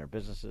neighborhoods, in our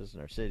businesses,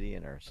 in our city,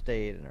 in our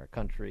state, in our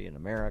country, in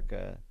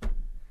America.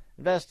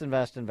 Invest.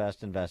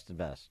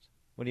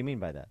 What do you mean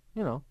by that?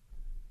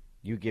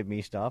 You give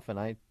me stuff, and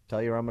I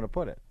tell you where I'm going to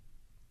put it.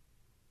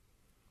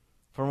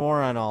 For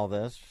more on all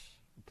this,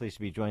 pleased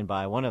to be joined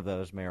by one of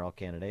those mayoral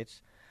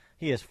candidates.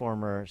 He is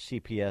former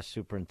CPS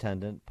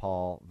Superintendent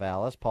Paul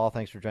Vallis. Paul,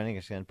 thanks for joining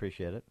us again.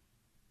 Appreciate it.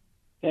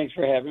 Thanks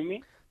for having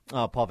me.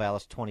 Paul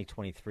Vallis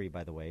 2023,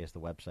 by the way, is the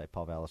website,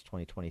 Paul Vallis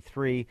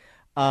 2023.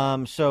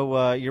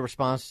 So your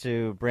response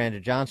to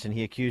Brandon Johnson,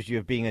 he accused you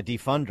of being a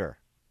defunder.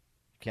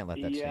 Can't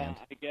let that stand.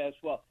 Yeah, I guess.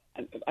 Well,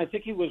 I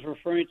think he was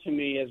referring to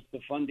me as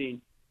defunding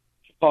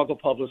Chicago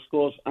Public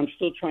Schools. I'm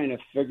still trying to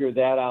figure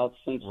that out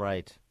since.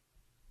 Right.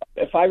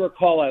 If I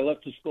recall, I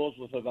left the schools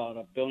with about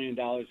 $1 billion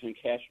in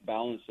cash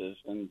balances,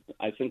 and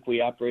I think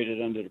we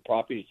operated under the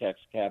property tax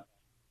cap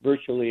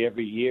virtually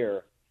every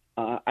year.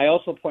 I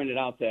also pointed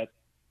out that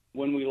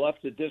when we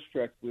left the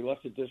district with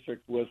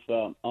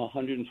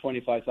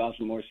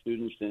 125,000 more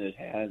students than it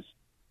has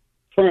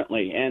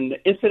currently. And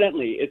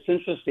incidentally, it's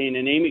interesting,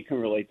 and Amy can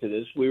relate to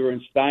this. We were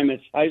in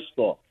Steinmetz High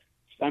School.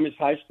 Steinmetz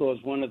High School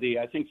is one of the,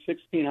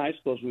 16 high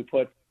schools we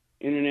put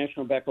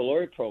international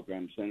baccalaureate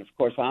programs. And, of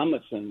course,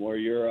 Amundsen, where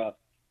your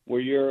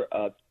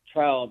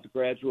child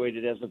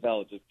graduated as a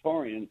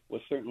valedictorian,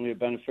 was certainly a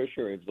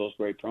beneficiary of those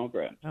great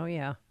programs. Oh,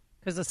 yeah,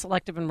 because the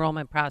selective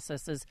enrollment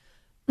process is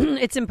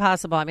it's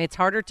impossible. I mean, it's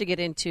harder to get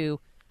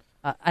into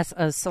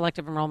a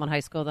selective enrollment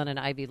high school than an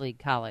Ivy League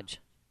college.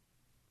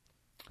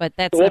 But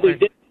that's what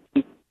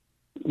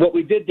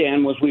we did,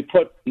 Dan, was we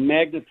put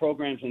magnet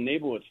programs in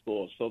neighborhood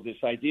schools. So this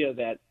idea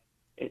that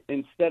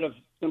instead of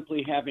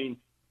simply having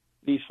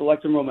these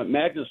select enrollment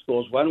magnet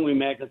schools, why don't we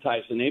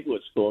magnetize the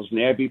neighborhood schools? And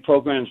the IB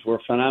programs were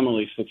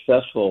phenomenally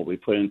successful. We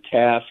put in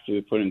Taft,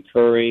 we put in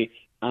Curry,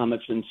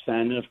 Amundsen,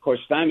 and of course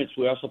Steinmetz.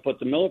 We also put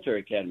the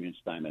military academy in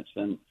Steinmetz.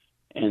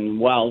 And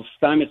while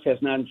Steinmetz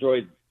has not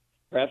enjoyed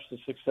perhaps the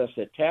success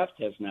that Taft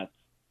has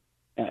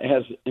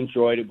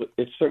enjoyed,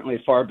 it's certainly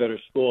a far better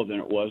school than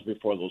it was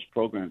before those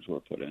programs were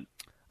put in.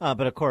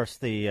 But of course,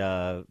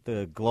 the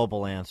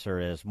global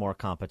answer is more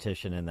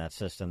competition in that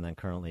system than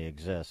currently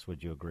exists.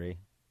 Would you agree?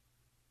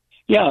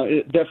 Yeah,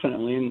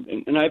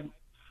 definitely. And I've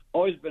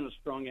always been a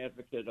strong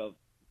advocate of,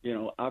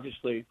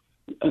 obviously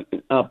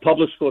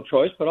public school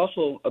choice, but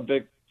also a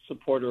big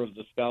supporter of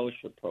the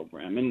scholarship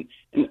program. And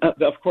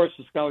of course,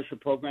 the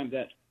scholarship program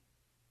that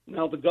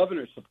now the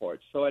governor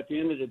supports. So at the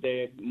end of the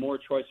day, more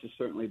choice is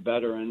certainly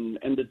better. And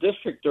the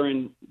district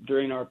during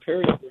our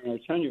period, during our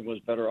tenure, was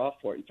better off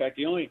for it. In fact,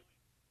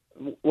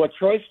 what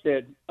Choice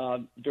did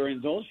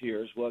during those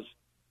years was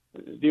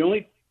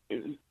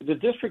the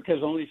district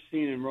has only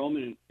seen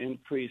enrollment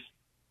increase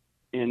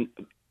in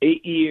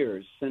 8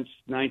 years since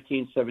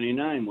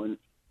 1979 when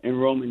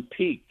enrollment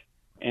peaked.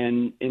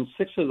 And in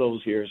 6 of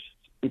those years,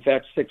 in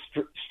fact, 6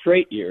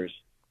 straight years,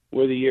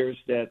 were the years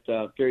that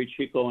Gary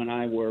Chico and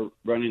I were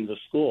running the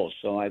schools.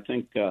 So I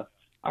think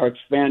our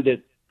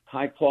expanded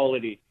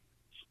high-quality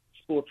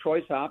school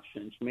choice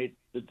options made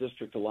the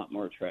district a lot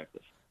more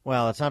attractive.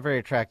 Well, it's not very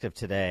attractive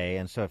today,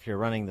 and so if you're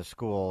running the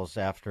schools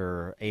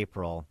after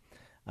April,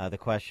 the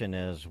question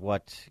is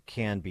what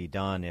can be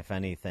done, if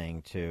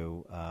anything,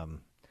 to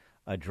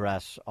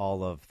address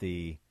all of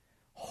the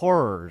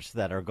horrors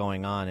that are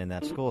going on in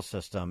that school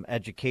system,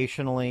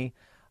 educationally,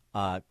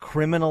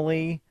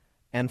 criminally,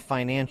 and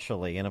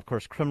financially. And, of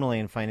course, criminally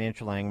and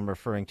financially, I'm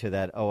referring to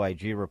that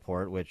OIG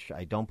report, which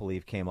I don't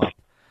believe came up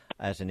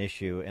as an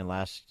issue in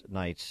last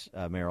night's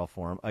mayoral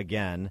forum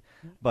again.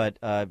 But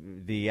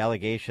the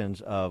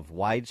allegations of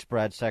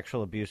widespread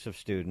sexual abuse of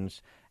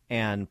students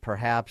and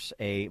perhaps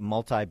a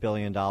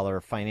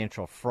multi-billion-dollar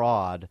financial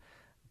fraud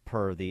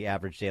per the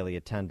average daily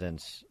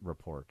attendance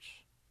reports.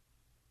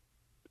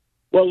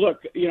 Well,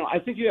 look, I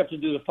think you have to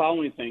do the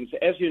following things.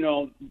 As you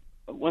know,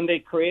 when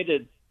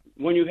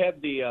you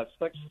had the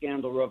sex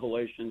scandal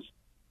revelations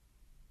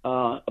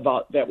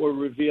about that were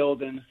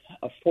revealed in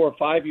 4 or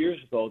 5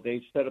 years ago,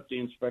 they set up the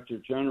Inspector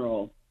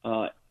General,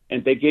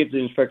 and they gave the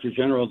Inspector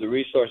General the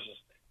resources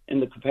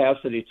and the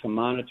capacity to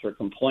monitor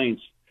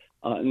complaints.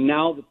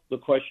 Now the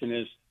question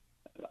is,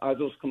 are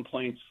those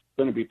complaints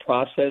going to be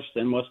processed,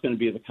 and what's going to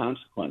be the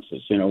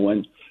consequences?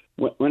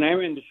 When I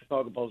ran the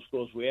Chicago Public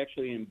Schools, we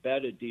actually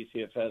embedded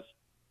DCFS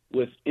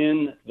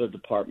within the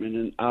department,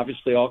 and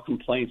obviously all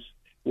complaints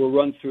were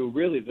run through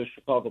really the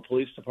Chicago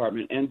Police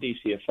Department and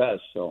DCFS.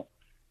 So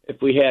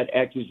if we had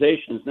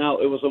accusations, now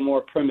it was a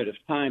more primitive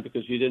time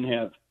because you didn't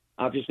have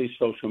obviously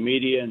social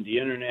media and the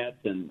internet,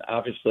 and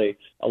obviously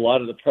a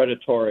lot of the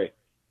predatory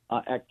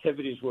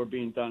activities were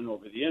being done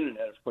over the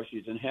internet. Of course,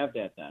 you didn't have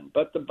that then.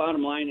 But the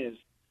bottom line is,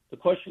 the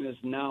question is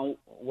now,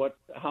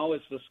 how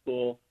is the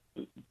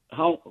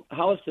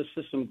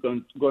system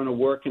going to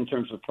work in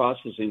terms of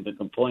processing the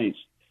complaints?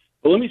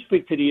 But let me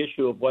speak to the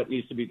issue of what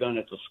needs to be done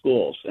at the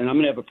schools. And I'm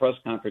going to have a press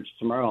conference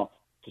tomorrow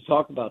to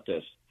talk about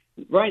this.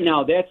 Right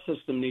now, that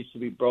system needs to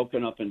be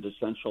broken up and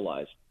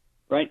decentralized.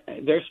 Right?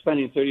 They're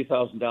spending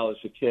 $30,000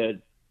 a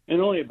kid, and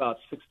only about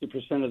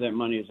 60% of that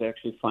money is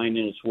actually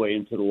finding its way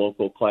into the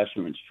local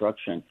classroom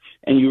instruction.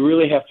 And you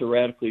really have to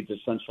radically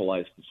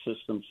decentralize the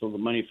system so the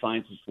money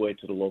finds its way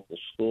to the local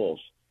schools.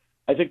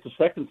 I think the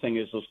second thing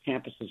is those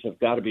campuses have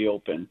got to be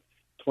open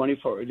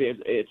 24.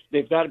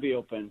 They've got to be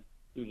open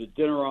through the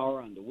dinner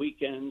hour on the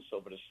weekends,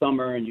 over the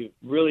summer, and you've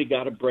really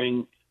got to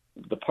bring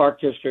the Park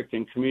District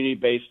and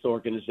community-based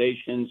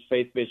organizations,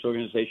 faith-based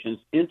organizations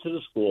into the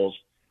schools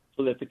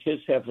so that the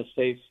kids have a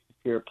safe,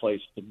 secure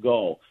place to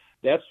go.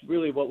 That's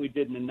really what we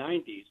did in the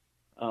 90s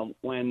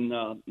when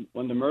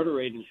the murder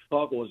rate in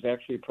Chicago was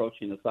actually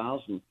approaching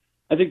 1,000.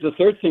 I think the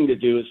third thing to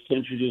do is to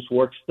introduce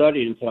work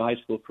study into the high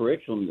school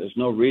curriculum. There's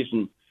no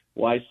reason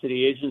why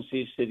city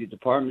agencies, city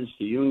departments,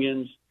 the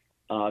unions,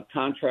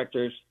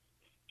 contractors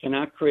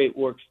cannot create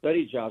work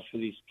study jobs for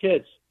these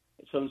kids.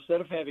 So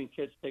instead of having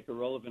kids take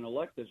irrelevant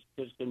electives,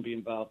 kids can be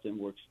involved in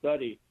work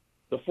study.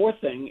 The fourth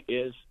thing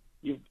is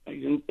they've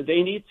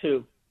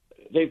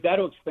got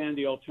to expand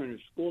the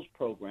alternative schools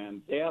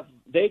program.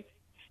 They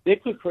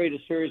could create a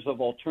series of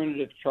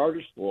alternative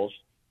charter schools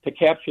to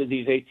capture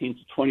these 18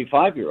 to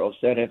 25-year-olds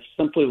that have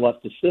simply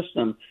left the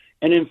system.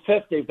 And in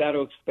fifth, they've got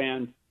to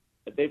expand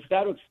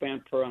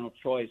parental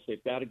choice.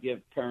 They've got to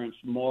give parents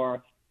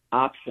more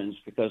options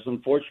because,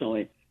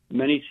 unfortunately,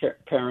 many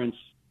parents,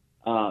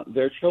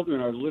 their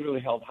children are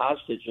literally held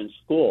hostage in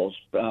schools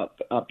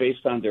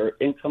based on their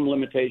income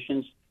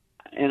limitations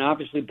and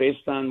obviously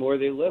based on where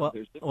they live.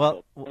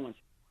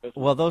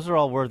 Well, those are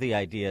all worthy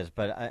ideas,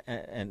 but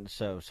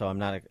so I'm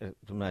not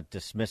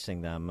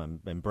dismissing them. I'm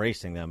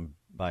embracing them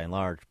by and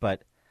large.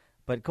 But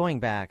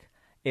going back,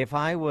 if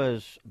I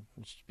was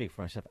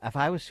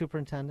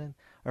superintendent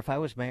or if I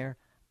was mayor,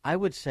 I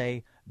would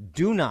say,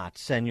 do not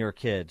send your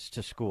kids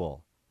to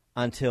school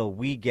until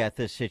we get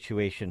this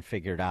situation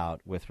figured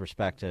out with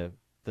respect to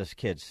this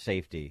kid's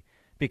safety.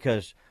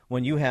 Because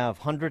when you have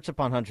hundreds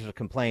upon hundreds of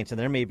complaints, and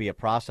there may be a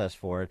process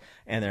for it,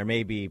 and there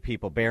may be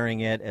people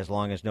bearing it as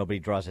long as nobody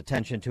draws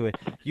attention to it,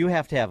 you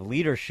have to have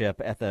leadership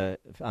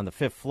on the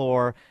fifth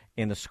floor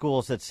in the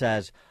schools that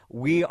says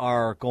we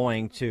are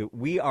going to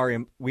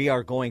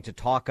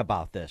talk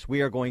about this.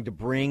 We are going to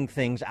bring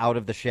things out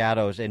of the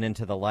shadows and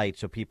into the light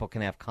so people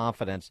can have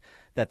confidence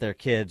that their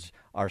kids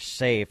are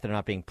safe. They're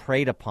not being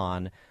preyed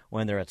upon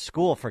when they're at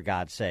school, for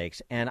God's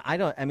sakes. And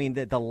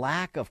the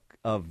lack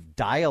of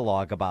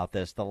dialogue about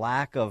this, the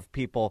lack of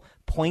people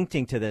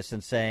pointing to this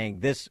and saying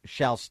this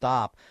shall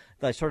stop,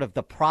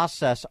 the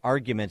process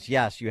arguments.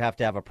 Yes, you have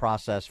to have a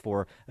process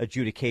for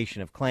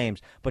adjudication of claims,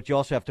 but you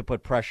also have to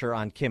put pressure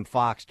on Kim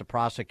Foxx to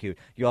prosecute.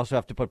 You also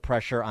have to put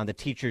pressure on the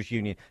teachers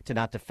union to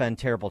not defend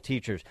terrible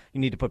teachers.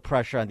 You need to put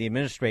pressure on the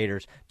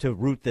administrators to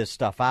root this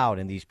stuff out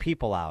and these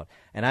people out.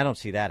 And I don't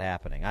see that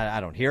happening.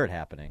 I don't hear it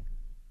happening.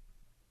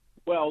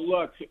 Well,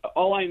 look,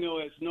 all I know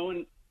is no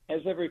one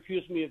has ever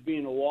accused me of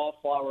being a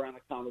wallflower on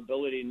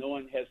accountability. No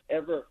one has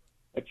ever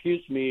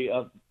accused me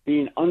of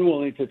being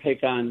unwilling to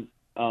take on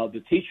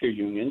the teacher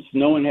unions.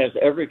 No one has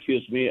ever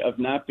accused me of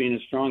not being a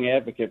strong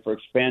advocate for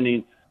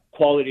expanding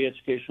quality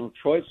educational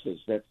choices.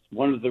 That's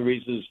one of the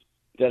reasons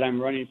that I'm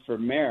running for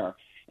mayor.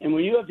 And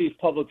when you have these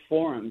public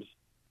forums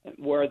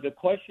where the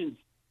questions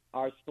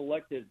are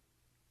selected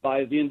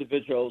by the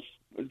individual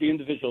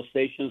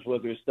stations,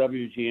 whether it's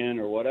WGN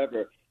or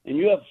whatever, and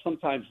you have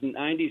sometimes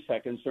 90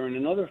 seconds, or in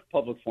another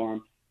public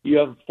forum, you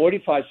have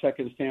 45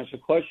 seconds to answer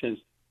questions,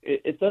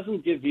 it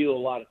doesn't give you a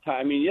lot of time.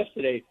 I mean,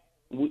 yesterday,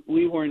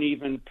 we weren't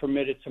even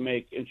permitted to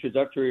make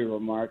introductory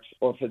remarks,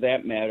 or for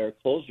that matter,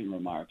 closing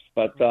remarks.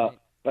 But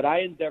I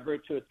endeavor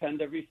to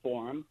attend every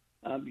forum.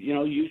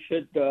 You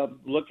should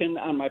look in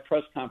on my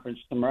press conference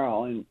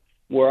tomorrow, and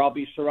where I'll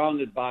be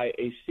surrounded by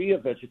a sea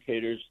of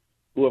educators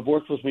who have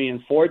worked with me in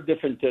 4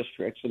 different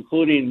districts,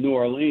 including New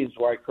Orleans,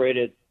 where I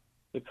created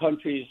the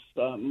country's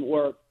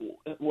where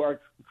I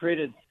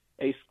created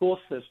a school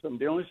system,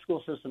 the only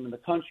school system in the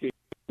country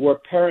where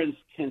parents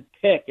can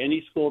pick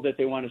any school that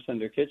they want to send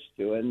their kids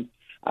to. And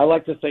I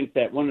like to think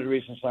that one of the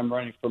reasons I'm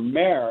running for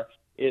mayor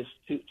is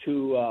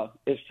to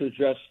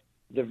address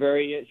the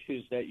very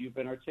issues that you've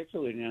been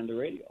articulating on the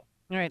radio.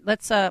 All right,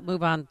 let's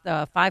move on.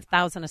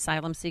 5,000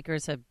 asylum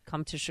seekers have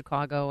come to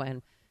Chicago,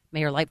 and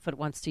Mayor Lightfoot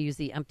wants to use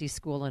the empty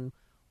school in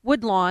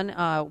Woodlawn.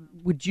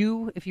 Would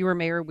you, if you were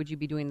mayor, would you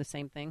be doing the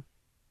same thing?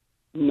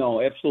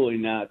 No, absolutely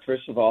not.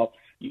 First of all,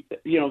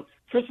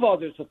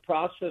 there's a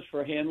process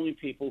for handling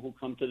people who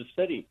come to the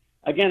city.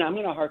 Again, I'm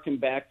going to harken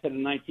back to the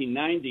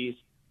 1990s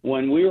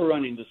when we were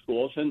running the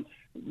schools, and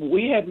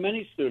we had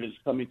many students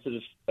coming to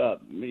this,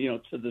 we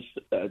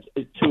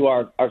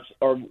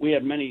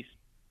had many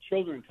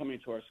children coming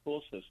to our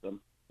school system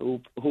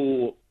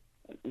who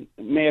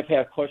may have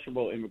had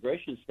questionable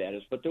immigration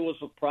status, but there was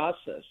a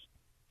process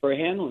for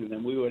handling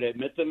them. We would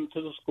admit them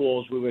to the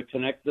schools. We would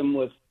connect them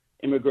with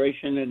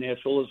immigration and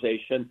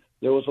naturalization.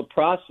 There was a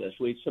process.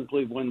 We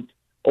simply wouldn't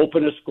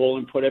open a school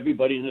and put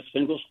everybody in a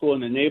single school in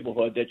the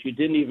neighborhood that you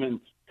didn't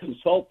even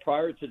consult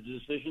prior to the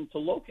decision to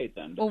locate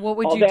them. Well, what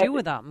would you do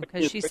with them?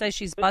 Because she says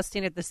she's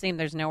busting at the seam.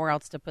 There's nowhere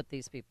else to put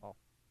these people.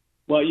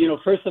 Well,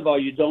 first of all,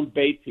 you don't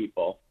bait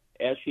people,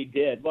 as she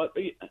did. But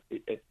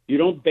you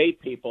don't bait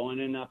people and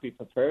then not be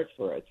prepared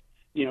for it.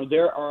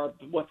 There are,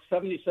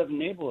 77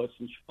 neighborhoods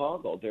in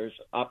Chicago. There's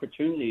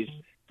opportunities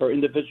for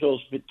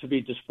individuals to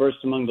be dispersed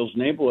among those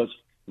neighborhoods,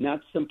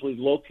 not simply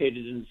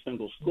located in a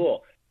single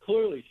school.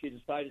 Clearly, she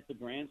decided to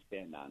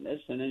grandstand on this,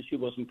 and then she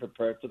wasn't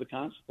prepared for the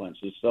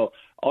consequences. So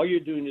all you're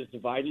doing is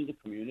dividing the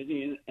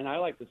community, and I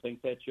like to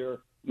think that you're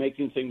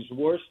making things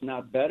worse,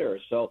 not better.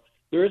 So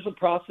there is a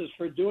process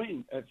for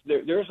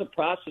there is a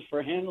process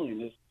for handling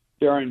this.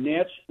 There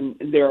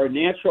are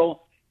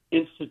natural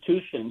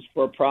institutions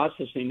for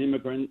processing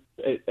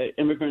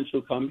immigrants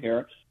who come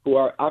here who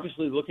are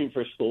obviously looking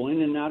for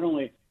schooling, and not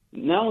only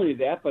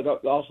that, but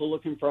also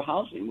looking for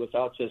housing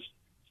without just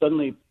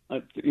suddenly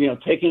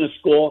taking a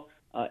school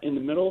in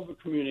the middle of a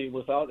community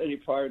without any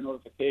prior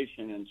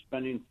notification and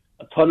spending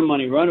a ton of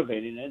money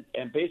renovating it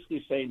and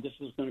basically saying this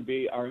is going to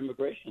be our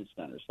immigration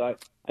center. So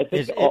I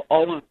think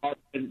all in all has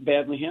been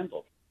badly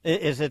handled.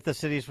 Is it the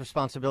city's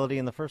responsibility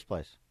in the first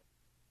place?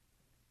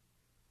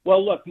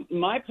 Well, look,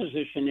 my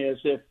position is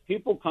if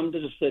people come to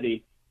the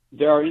city,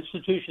 there are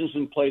institutions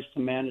in place to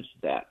manage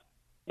that.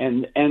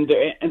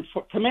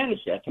 To manage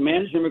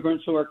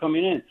immigrants who are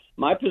coming in.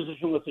 My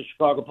position with the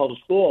Chicago Public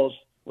Schools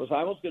was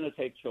I was going to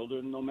take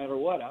children no matter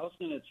what. I was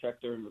going to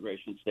check their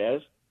immigration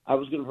status. I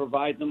was going to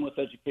provide them with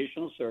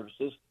educational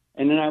services,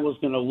 and then I was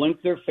going to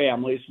link their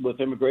families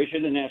with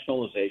immigration and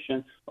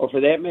nationalization, or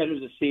for that matter,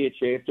 the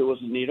CHA if there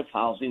was a need of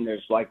housing.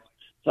 There's like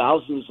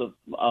thousands of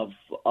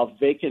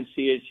vacant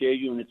CHA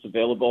units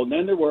available. And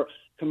then there were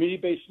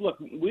community-based. Look,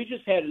 we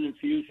just had an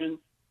infusion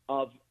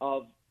of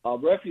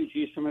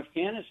refugees from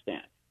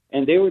Afghanistan,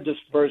 and they were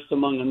dispersed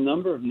among a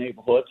number of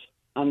neighborhoods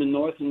on the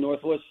north and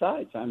northwest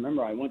sides. I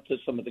remember I went to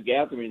some of the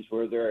gatherings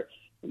where there are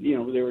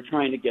they were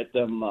trying to get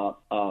them,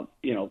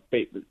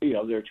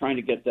 they're trying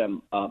to get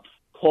them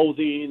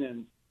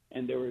clothing,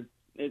 and there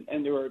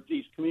were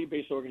these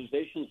community-based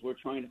organizations were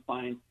trying to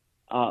find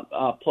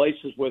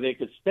places where they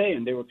could stay,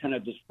 and they were kind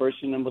of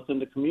dispersing them within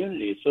the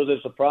community. So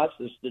there's a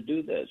process to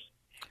do this,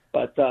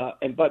 but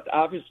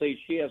obviously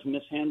she has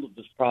mishandled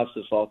this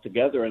process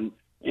altogether, and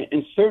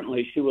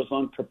certainly she was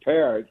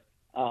unprepared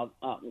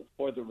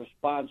for the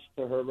response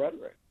to her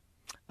rhetoric.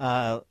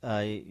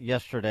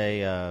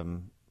 Yesterday,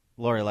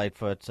 Lori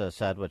Lightfoot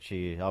said what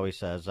she always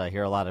says: I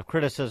hear a lot of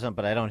criticism,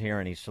 but I don't hear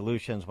any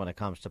solutions when it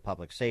comes to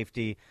public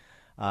safety,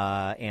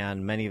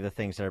 and many of the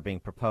things that are being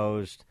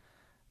proposed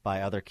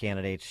by other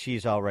candidates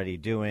she's already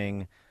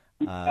doing.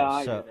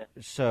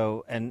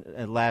 So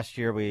last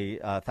year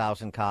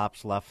 1,000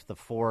 cops left the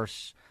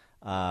force.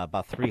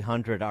 About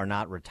 300 are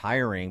not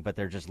retiring, but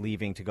they're just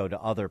leaving to go to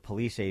other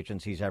police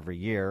agencies every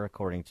year,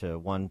 according to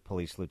one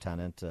police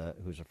lieutenant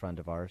who's a friend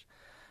of ours.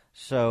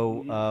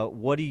 So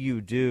what do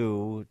you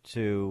do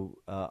to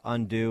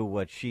undo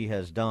what she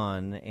has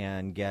done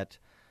and get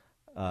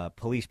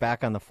police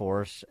back on the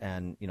force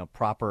and,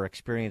 proper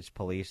experienced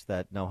police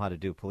that know how to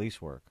do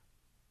police work?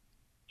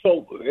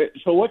 So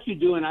what you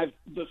do, and I've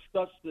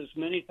discussed this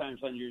many times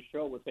on your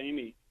show with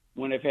Amy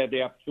when I've had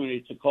the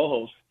opportunity to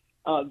co-host,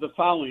 the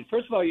following.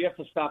 First of all, you have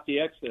to stop the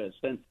exodus.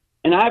 And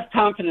I have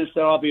confidence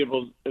that I'll be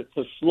able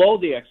to slow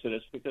the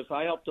exodus because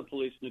I helped the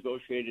police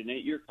negotiate an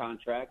 8-year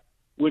contract,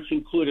 which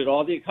included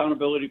all the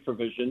accountability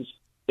provisions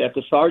that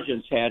the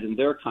sergeants had in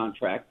their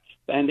contract.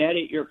 And that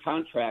 8-year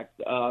contract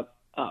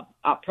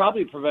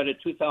probably prevented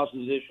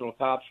 2,000 additional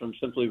cops from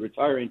simply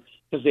retiring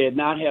because they had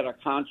not had a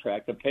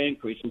contract, a pay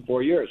increase in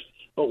 4 years.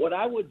 But what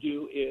I would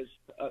do is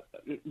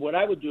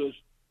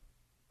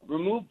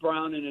remove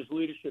Brown and his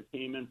leadership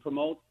team and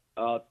promote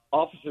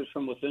officers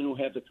from within who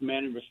have the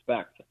command and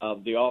respect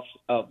of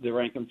the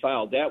rank and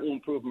file. That will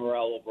improve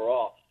morale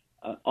overall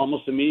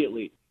almost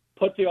immediately.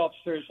 Put the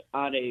officers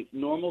on a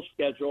normal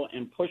schedule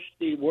and push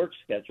the work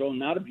schedule,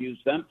 not abuse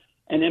them,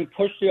 and then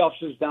push the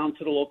officers down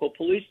to the local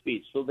police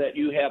beats so that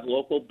you have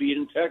local beat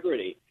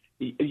integrity.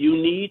 You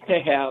need to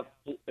have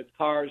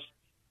cars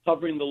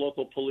covering the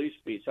local police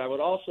beats. I would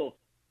also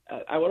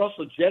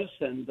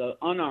jettison the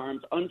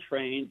unarmed,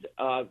 untrained,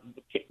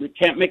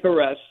 can't make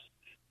arrests,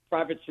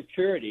 private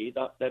security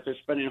that they're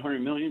spending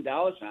 $100 million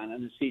on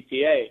in the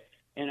CTA,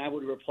 and I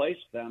would replace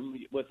them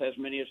with as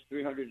many as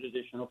 300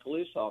 additional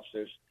police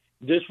officers.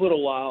 This would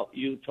allow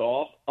you to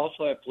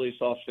also have police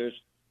officers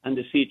on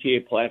the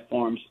CTA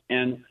platforms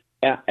and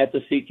at the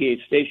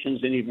CTA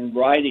stations and even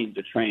riding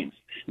the trains.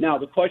 Now,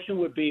 the question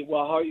would be,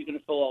 well, how are you going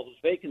to fill all those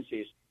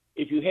vacancies?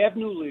 If you have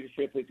new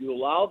leadership, if you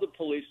allow the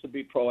police to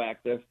be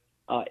proactive,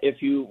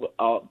 if you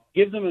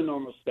give them a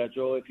normal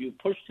schedule, if you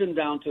push them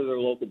down to their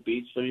local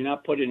beats, so you're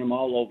not putting them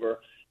all over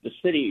the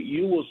city,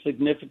 you will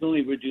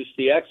significantly reduce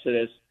the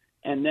exodus,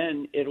 and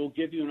then it'll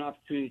give you an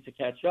opportunity to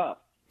catch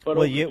up. But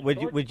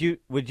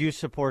would you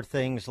support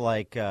things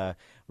like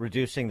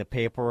reducing the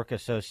paperwork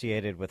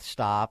associated with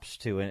stops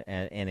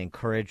and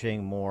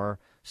encouraging more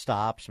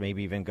stops,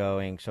 maybe even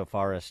going so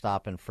far as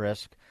stop and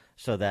frisk,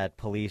 so that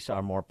police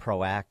are more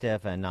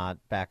proactive and not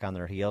back on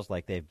their heels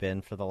like they've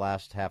been for the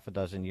last half a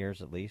dozen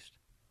years at least?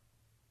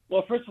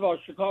 Well, first of all,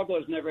 Chicago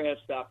has never had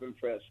stop and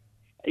frisk.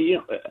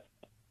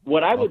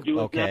 What I would do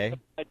is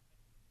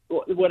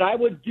what I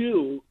would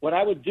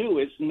do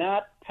is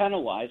not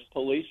penalize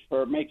police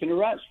for making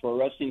arrests, for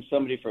arresting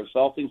somebody, for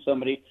assaulting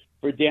somebody,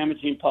 for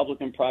damaging public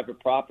and private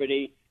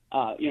property,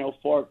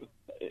 for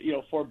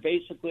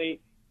basically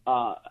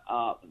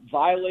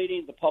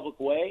violating the public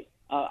way.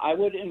 I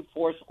would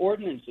enforce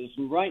ordinances,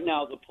 and right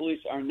now the police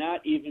are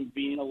not even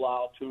being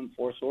allowed to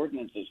enforce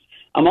ordinances.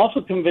 I'm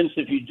also convinced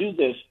if you do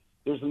this,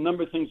 there's a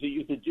number of things that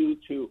you could do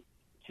to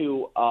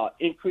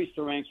increase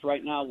the ranks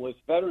right now with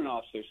veteran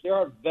officers. There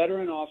are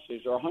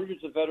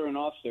hundreds of veteran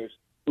officers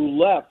who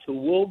left, who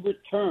will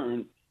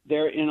return.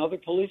 They're in other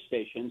police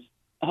stations,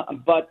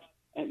 but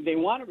they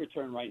want to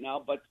return right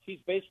now, but he's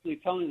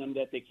basically telling them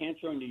that they can't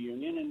join the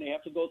union and they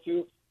have to go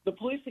through the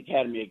police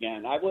academy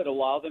again. I would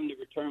allow them to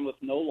return with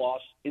no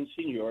loss in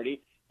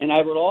seniority, and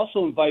I would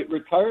also invite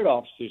retired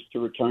officers to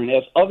return,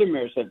 as other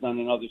mayors have done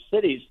in other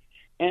cities.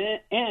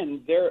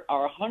 And there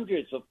are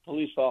hundreds of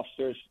police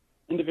officers,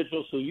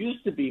 individuals who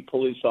used to be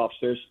police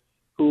officers,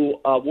 who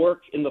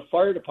work in the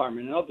fire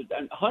department,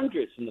 and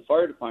hundreds in the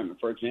fire department,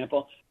 for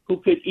example, who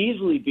could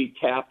easily be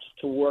tapped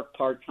to work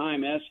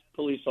part-time as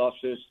police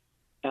officers,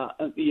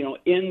 with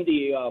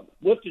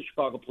the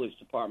Chicago Police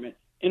Department,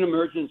 in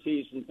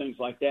emergencies and things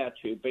like that,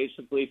 to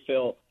basically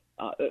fill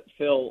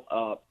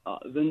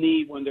the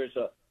need when there's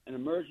an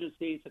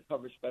emergency, to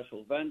cover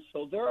special events.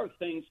 So there are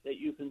things that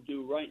you can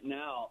do right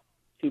now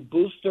to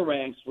boost the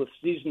ranks with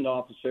seasoned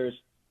officers.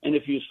 And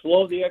if you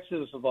slow the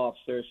exodus of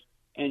officers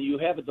and you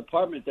have a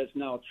department that's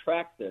now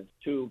attractive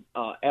to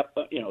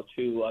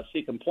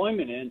seek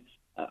employment in,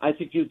 I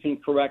think you can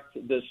correct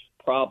this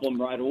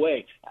problem right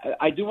away.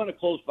 I do want to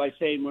close by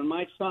saying when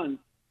my son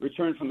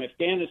returned from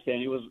Afghanistan,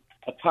 he was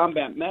a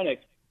combat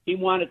medic. He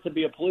wanted to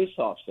be a police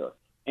officer,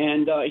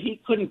 and he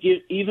couldn't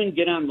even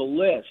get on the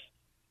list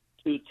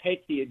to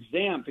take the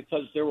exam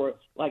because there were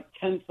like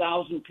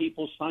 10,000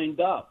 people signed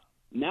up.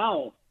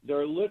 Now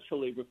they're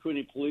literally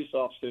recruiting police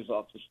officers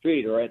off the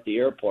street or at the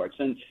airports,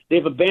 and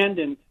they've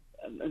abandoned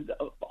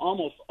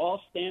almost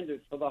all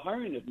standards for the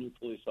hiring of new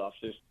police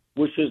officers,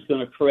 which is going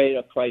to create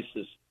a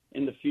crisis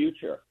in the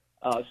future.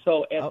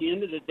 So at the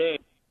end of the day,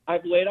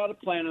 I've laid out a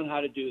plan on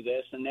how to do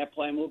this, and that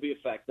plan will be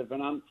effective.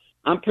 And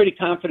I'm pretty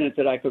confident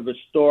that I could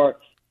restore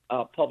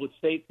public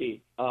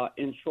safety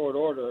in short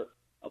order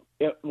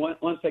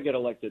once I get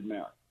elected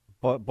mayor.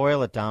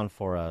 Boil it down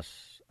for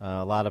us.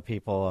 A lot of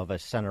people of a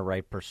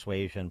center-right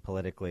persuasion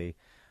politically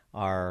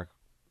are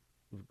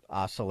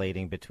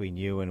oscillating between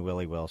you and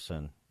Willie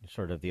Wilson,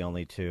 sort of the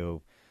only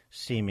two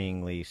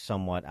seemingly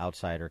somewhat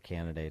outsider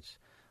candidates.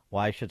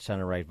 Why should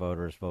center-right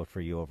voters vote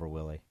for you over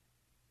Willie?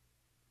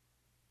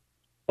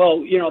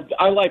 Well,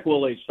 I like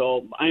Willie,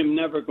 so I'm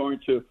never going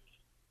to,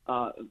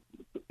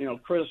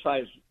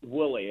 criticize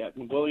Willie.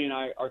 Willie and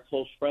I are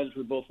close friends.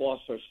 We both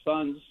lost our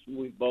sons.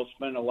 We both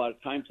spent a lot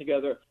of time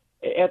together.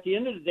 At the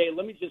end of the day,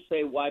 let me just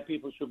say why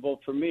people should vote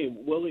for me.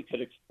 Willie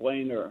could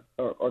explain or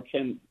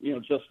can,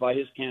 justify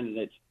his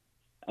candidacy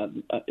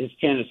on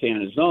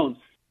his own.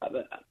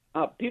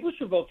 People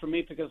should vote for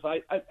me because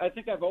I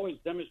think I've always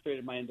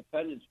demonstrated my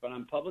independence, but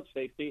on public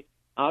safety,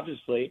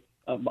 obviously,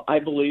 I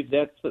believe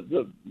that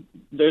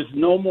there's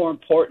no more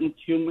important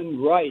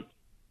human right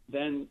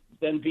than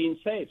being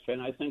safe,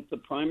 and I think the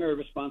primary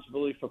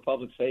responsibility for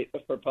public safety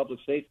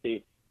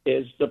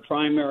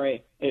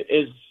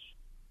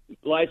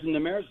lies in the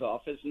mayor's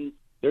office, and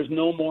there's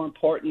no more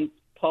important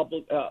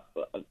public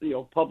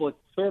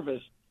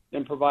service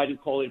than providing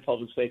quality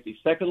public safety.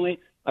 Secondly,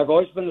 I've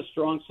always been a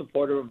strong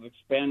supporter of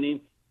expanding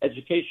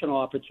educational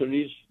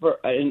opportunities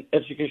and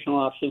educational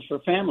options for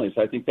families.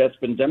 I think that's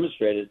been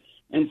demonstrated.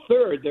 And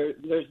third,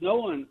 there's no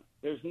one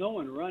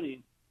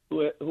running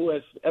who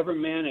has ever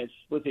managed,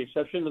 with the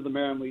exception of the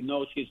mayor, and we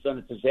know she's done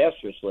it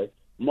disastrously,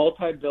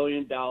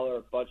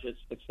 multi-billion-dollar budgets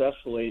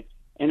successfully.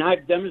 And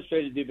I've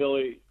demonstrated the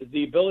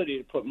ability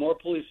to put more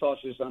police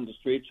officers on the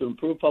street to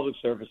improve public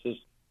services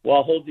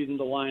while holding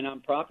the line on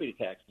property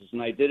taxes.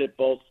 And I did it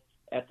both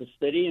at the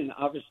city and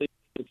obviously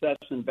success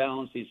in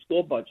balancing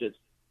school budgets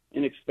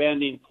and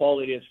expanding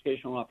quality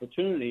educational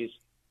opportunities,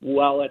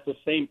 while at the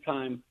same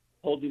time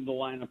holding the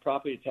line on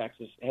property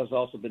taxes has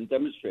also been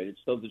demonstrated.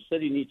 So the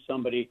city needs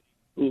somebody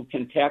who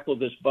can tackle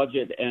this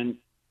budget and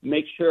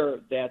make sure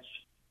that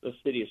the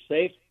city is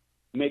safe,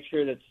 make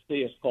sure that the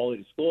city has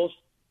quality schools,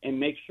 and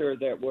make sure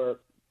that we're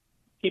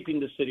keeping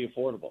the city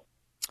affordable.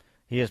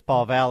 He is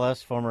Paul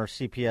Vallas, former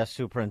CPS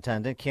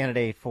superintendent,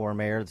 candidate for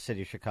mayor of the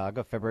city of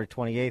Chicago. February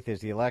 28th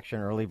is the election.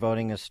 Early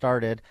voting has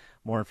started.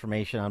 More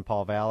information on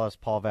Paul Vallas,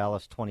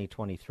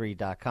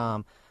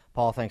 paulvallas2023.com.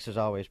 Paul, thanks as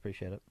always.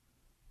 Appreciate it.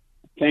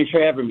 Thanks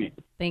for having me.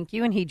 Thank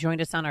you. And he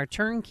joined us on our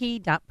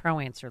turnkey.pro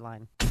answer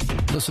line.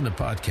 Listen to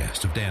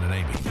podcast of Dan and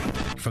Amy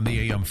from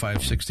the AM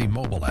 560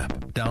 mobile app.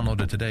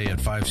 Download it today at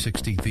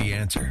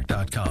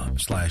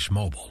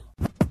 560theanswer.com/mobile.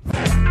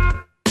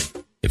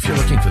 If you're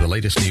looking for the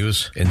latest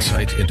news,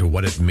 insight into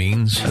what it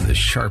means, and the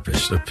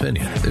sharpest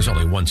opinion, there's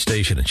only one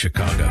station in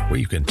Chicago where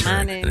you can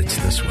turn, and it's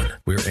this one.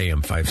 We're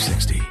AM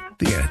 560,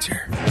 The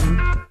Answer.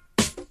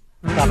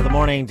 Top of the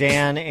morning,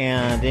 Dan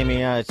and Amy.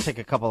 Let's take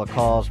a couple of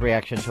calls.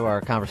 Reaction to our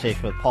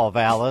conversation with Paul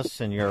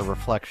Vallas and your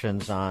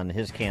reflections on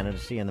his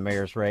candidacy in the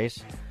mayor's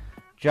race.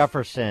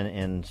 Jefferson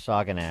in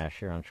Saguenash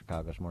here on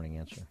Chicago's Morning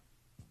Answer.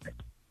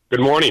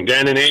 Good morning,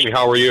 Dan and Amy.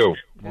 How are you?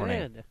 Morning.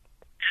 Good.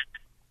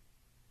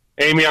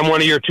 Amy, I'm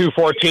one of your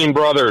 214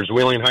 brothers,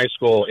 Wheeling High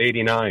School,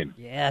 89.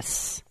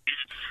 Yes.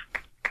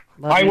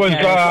 I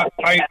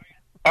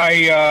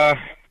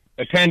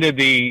attended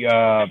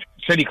the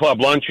City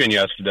Club luncheon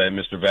yesterday.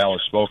 Mr.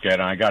 Vallas spoke at,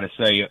 and I got to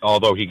say,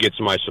 although he gets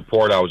my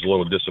support, I was a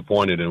little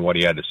disappointed in what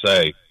he had to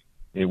say.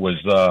 It was,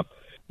 the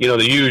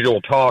usual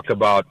talk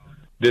about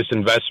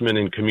disinvestment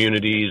in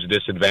communities,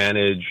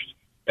 disadvantaged,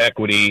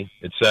 equity,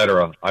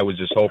 etc. I was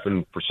just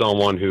hoping for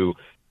someone who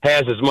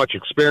has as much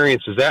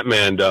experience as that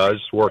man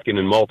does, working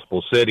in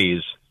multiple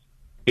cities,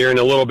 hearing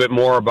a little bit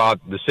more about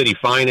the city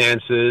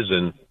finances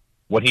and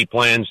what he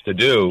plans to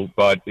do,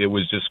 but it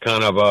was just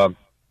kind of a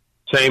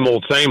same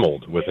old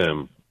with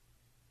him.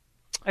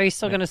 Are you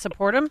still going to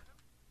support him?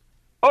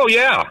 Oh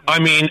yeah. I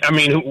mean,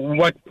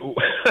 what,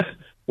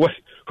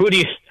 who do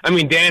you,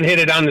 Dan hit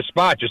it on the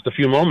spot just a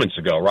few moments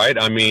ago,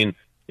 right? I mean,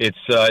 it's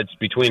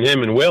between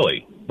him and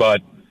Willie,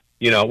 but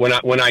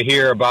when I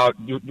hear about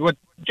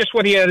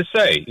what he had to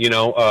say,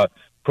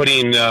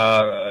 putting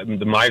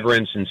the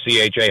migrants in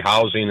CHA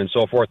housing and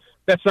so forth,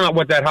 that's not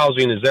what that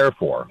housing is there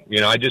for.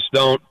 I just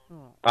don't,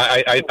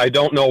 I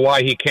don't know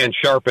why he can't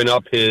sharpen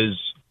up his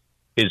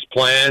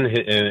plan,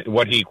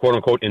 what he quote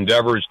unquote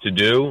endeavors to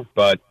do,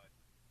 but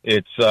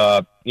it's,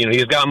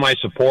 he's got my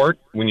support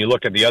when you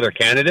look at the other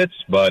candidates,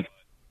 but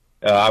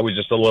I was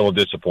just a little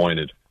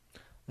disappointed.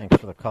 Thanks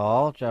for the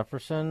call,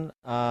 Jefferson.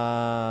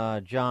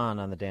 John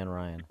on the Dan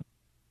Ryan.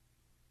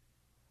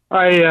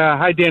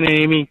 Hi, Dan and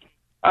Amy.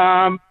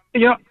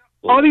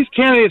 All these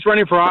candidates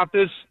running for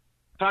office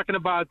talking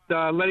about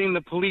letting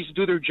the police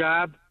do their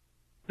job.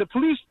 the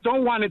police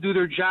don't want to do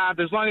their job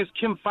as long as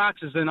Kim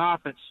Foxx is in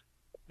office.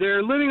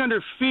 They're living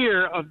under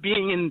fear of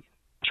being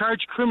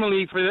charged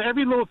criminally for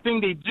every little thing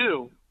they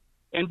do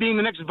and being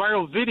the next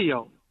viral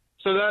video.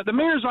 So the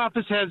mayor's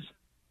office has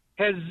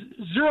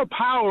zero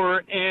power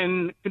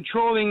in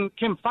controlling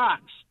Kim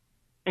Foxx,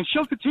 and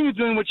she'll continue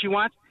doing what she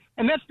wants.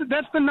 And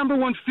that's the number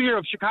one fear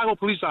of Chicago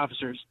police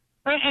officers,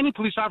 or any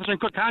police officer in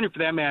Cook County for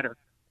that matter.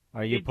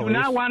 Are you They police? do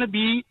not want to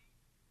be.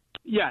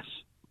 Yes.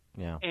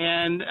 Yeah.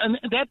 And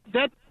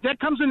that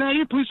comes in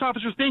any police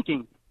officer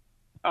thinking,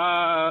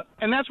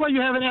 and that's why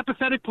you have an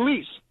apathetic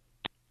police.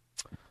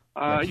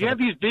 You have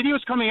these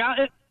videos coming out,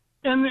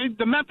 and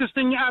the Memphis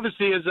thing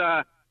obviously is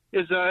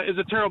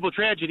a terrible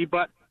tragedy.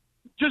 But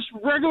just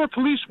regular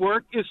police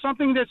work is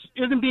something that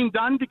isn't being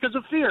done because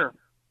of fear.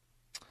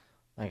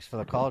 Thanks for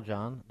the call,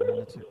 John. I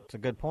mean, it's a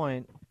good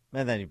point.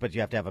 And then, but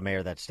you have to have a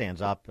mayor that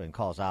stands up and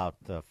calls out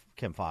the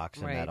Kim Foxx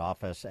in that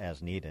office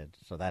as needed.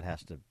 So that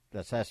has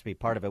to be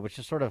part of it, which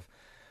is sort of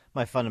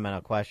my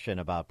fundamental question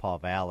about Paul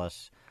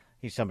Vallis.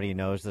 He's somebody who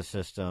knows the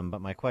system,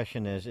 but my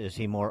question is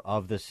he more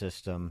of the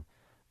system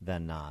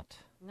than not?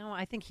 No,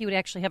 I think he would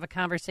actually have a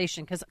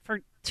conversation, because for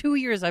 2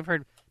 years I've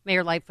heard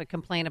Mayor Lightfoot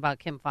complain about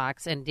Kim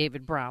Foxx and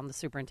David Brown, the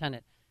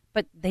superintendent,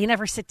 but they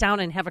never sit down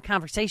and have a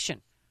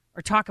conversation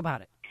or talk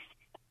about it,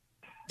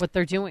 what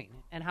they're doing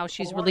and how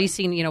she's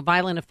releasing,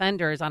 violent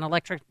offenders on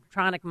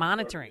electronic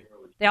monitoring.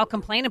 They all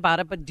complain about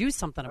it, but do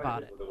something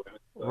about it.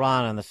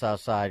 Ron on the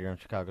South Side, you're on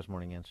Chicago's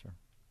Morning Answer.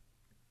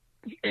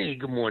 Hey,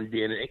 good morning,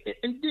 Dan.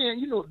 And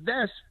Dan,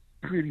 that's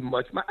pretty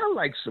much I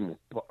like some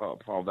of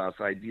Paul Vallis'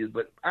 ideas,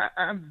 but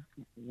I'm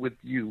with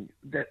you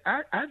that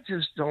I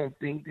just don't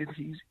think that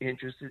he's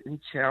interested in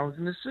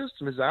challenging the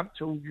system. As I've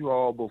told you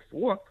all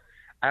before,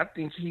 I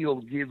think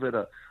he'll give it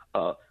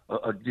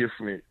a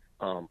different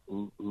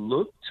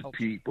look to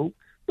people,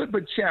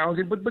 but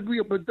challenging. But let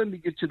me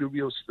get to the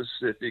real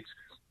specifics.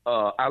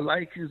 I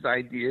like his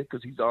idea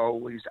because he's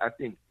always, I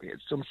think, had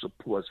some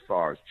support as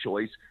far as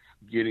choice,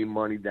 getting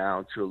money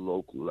down to a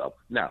local level.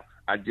 Now,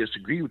 I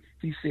disagree with.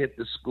 He said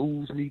the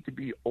schools need to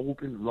be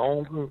open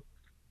longer.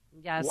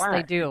 Yes, Why?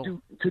 they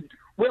do.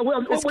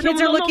 Well, because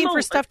kids are looking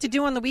for stuff to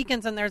do on the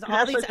weekends, and there's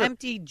all these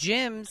empty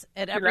gyms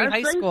at every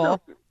high school.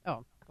 Something?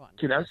 Oh, go on.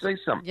 Can I say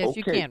something? Yes, okay.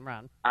 you can,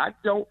 Ron. I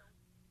don't.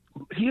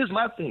 Here's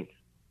my thing.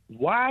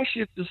 Why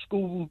should the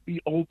schools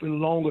be open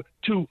longer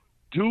to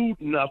do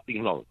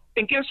nothing longer?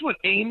 And guess what,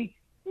 Amy?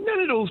 None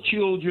of those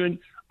children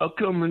are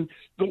going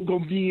to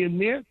be in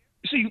there.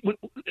 See,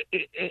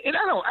 and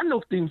I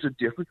know things are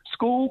different.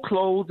 School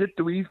closed at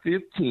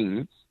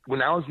 3:15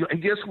 when I was young.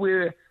 And guess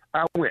where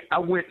I went? I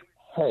went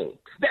home.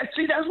 That's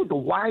what the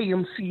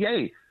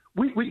YMCA.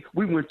 We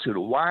went to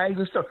the Ys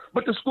and stuff,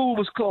 but the school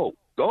was closed.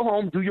 Go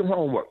home, do your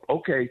homework.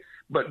 Okay,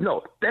 but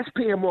no, that's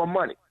paying more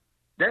money.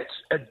 That's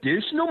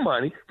additional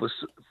money for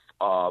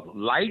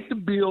light the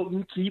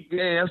building, keep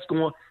gas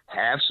going,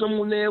 have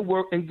someone there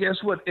work. And guess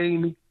what,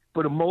 Amy?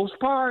 For the most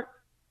part,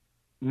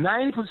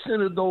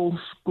 90% of those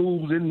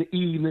schools in the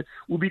evening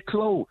will be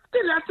closed.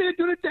 They're not there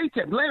during the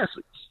daytime.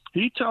 Lastly,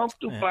 he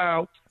talked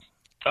about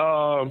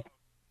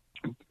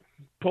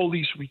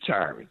police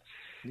retiring.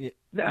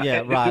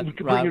 Ron,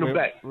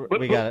 back.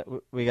 we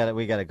got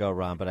to go,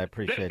 Ron. But I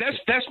appreciate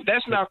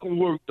that's not going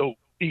to work though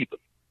either.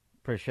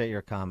 Appreciate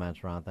your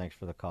comments, Ron. Thanks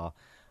for the call.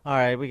 All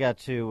right, we got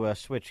to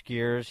switch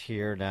gears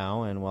here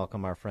now and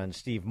welcome our friend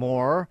Steve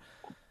Moore,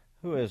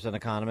 who is an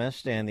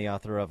economist and the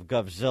author of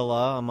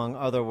Govzilla, among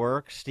other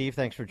works. Steve,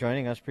 thanks for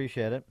joining us.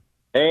 Appreciate it.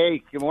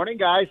 Hey, good morning,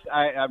 guys.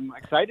 I'm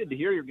excited to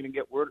hear you're going to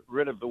get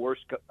rid of the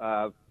worst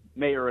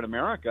mayor in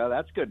America.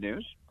 That's good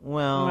news.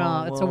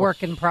 Well, it's a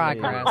work in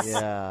progress.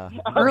 Yeah.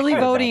 Early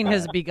voting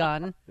has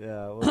begun.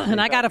 Yeah.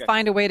 And I got to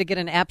find a way to get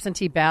an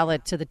absentee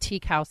ballot to the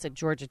Teak House at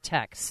Georgia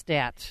Tech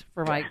stat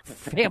for my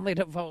family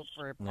to vote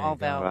for Paul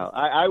Vallis. Well,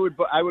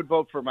 I would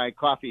vote for my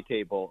coffee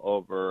table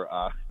over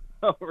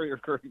your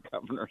current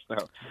governor. So,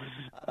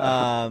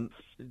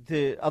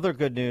 the other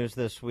good news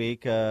this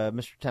week,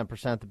 Mr.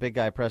 10%, the big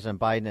guy, President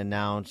Biden,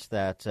 announced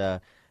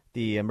that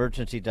the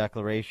emergency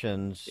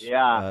declarations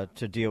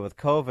to deal with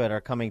COVID are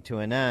coming to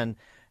an end.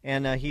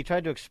 And he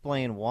tried to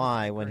explain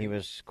why when he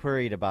was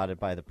queried about it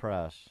by the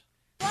press.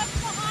 What's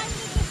behind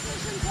the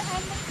decision to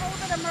end the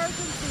COVID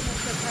emergency,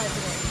 Mr.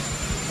 President?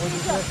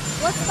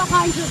 What's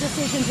behind your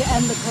decision to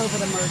end the COVID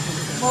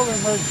emergency? COVID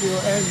emergency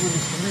will end when the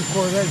Supreme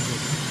Court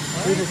exits.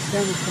 We've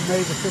extended to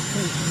May the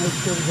 15th to make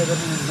sure we get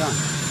everything done.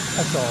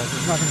 That's all.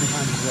 There's nothing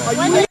behind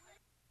the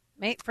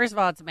wall. First of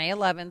all, it's May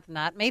 11th,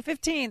 not May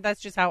 15th. That's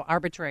just how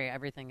arbitrary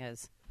everything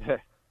is.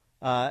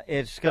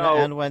 It's going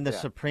to end when the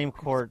Supreme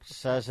Court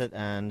says it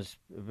ends,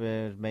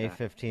 May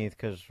 15th,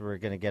 because we're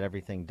going to get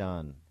everything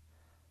done.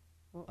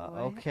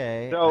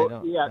 Okay.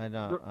 So,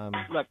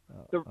 look,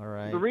 all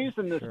right, the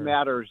reason this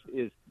matters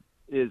is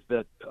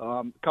that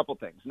a couple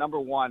things. Number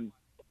one,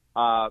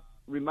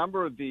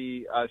 remember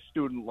the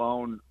student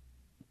loan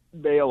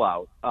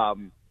bailout,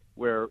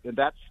 where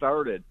that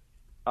started,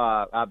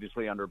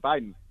 obviously, under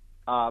Biden.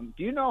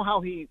 Do you know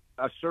how he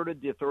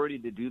asserted the authority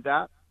to do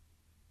that?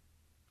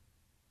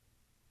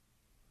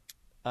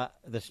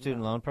 The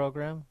student loan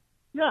program?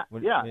 Yeah,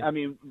 yeah. I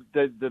mean,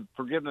 the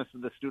forgiveness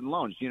of the student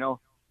loans.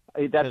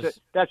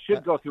 That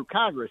should go through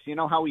Congress. You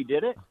know how he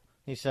did it?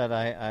 He said,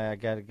 "I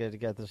got to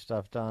get this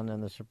stuff done,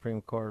 and the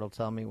Supreme Court will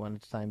tell me when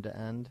it's time to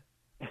end."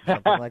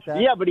 Something like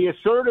that. Yeah, but he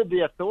asserted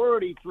the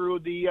authority through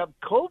the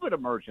COVID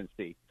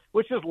emergency,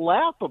 which is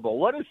laughable.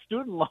 What does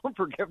student loan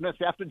forgiveness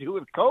have to do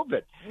with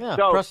COVID? Yeah,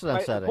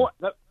 precedent setting.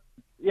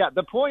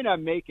 The point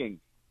I'm making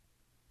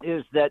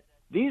is that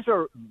these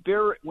are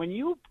when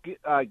you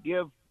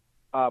give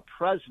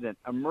president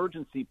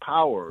emergency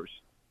powers,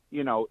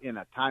 in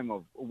a time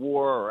of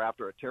war or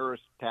after a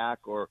terrorist attack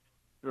or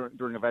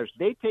during a virus,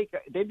 they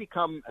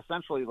become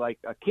essentially like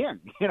a king.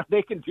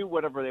 They can do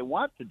whatever they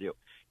want to do.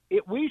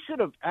 We should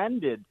have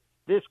ended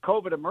this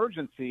COVID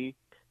emergency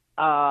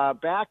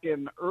back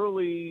in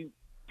early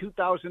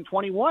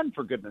 2021,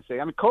 for goodness sake.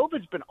 I mean,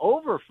 COVID's been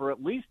over for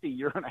at least a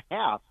year and a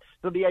half.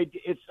 So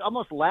it's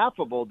almost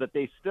laughable that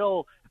they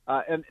still,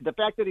 and the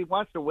fact that he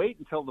wants to wait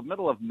until the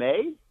middle of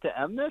May to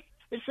end this,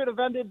 it should have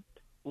ended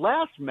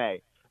last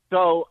May.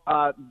 So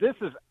this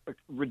is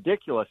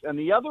ridiculous. And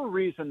the other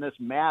reason this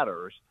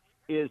matters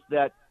is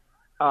that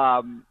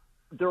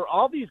there are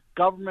all these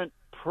government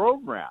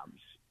programs,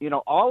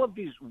 all of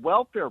these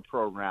welfare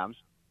programs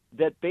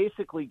that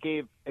basically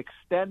gave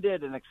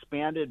extended and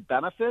expanded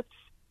benefits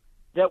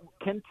that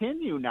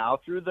continue now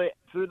through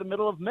the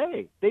middle of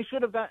May. They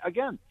should have,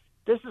 again,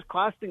 this is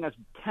costing us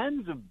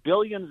tens of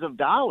billions of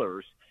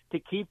dollars to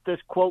keep this,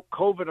 quote,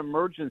 COVID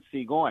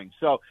emergency going.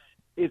 So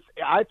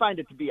I find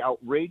it to be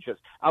outrageous.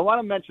 I want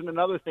to mention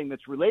another thing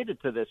that's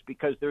related to this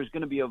because there's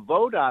going to be a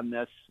vote on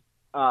this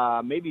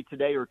maybe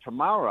today or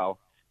tomorrow.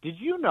 Did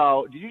you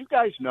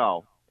guys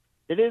know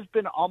it has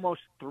been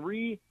almost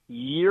 3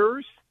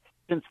 years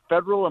since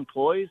federal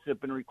employees have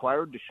been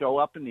required to show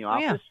up in the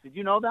office? Yeah. Did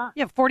you know that?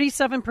 Yeah,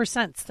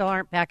 47% still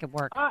aren't back at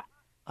work.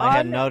 I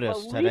hadn't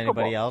noticed. Had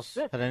anybody else?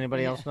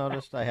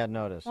 Noticed? I had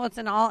noticed. Well, it's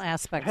in all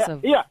aspects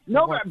of by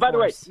the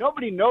way,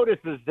 nobody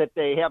notices that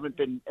they haven't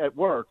been at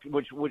work,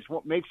 which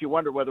makes you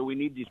wonder whether we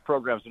need these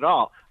programs at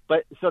all.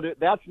 But so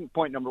that's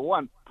point number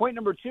one. Point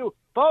number two,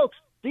 folks,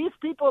 these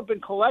people have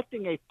been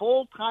collecting a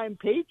full-time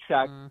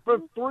paycheck for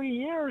 3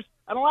 years,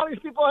 and a lot of these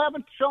people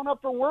haven't shown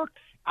up for work.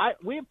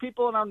 We have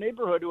people in our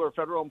neighborhood who are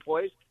federal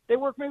employees. They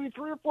work maybe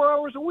 3 or 4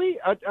 hours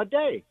a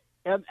day,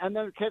 and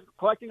then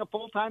collecting a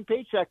full-time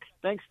paycheck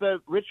thanks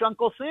to rich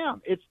Uncle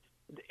Sam.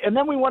 And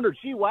then we wonder,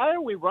 gee, why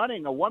are we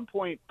running a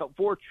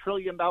 $1.4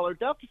 trillion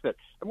deficit?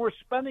 And we're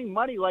spending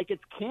money like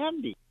it's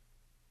candy.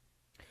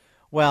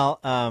 Well,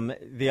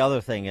 the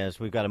other thing is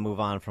we've got to move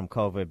on from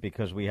COVID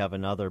because we have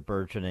another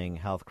burgeoning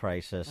health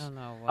crisis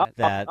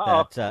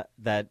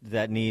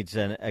that needs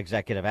an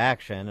executive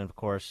action. And, of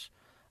course,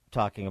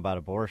 talking about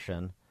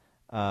abortion,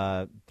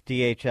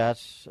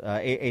 HHS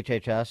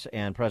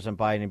and President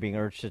Biden are being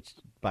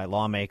urged by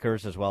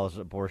lawmakers as well as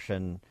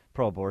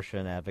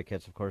pro-abortion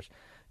advocates, of course,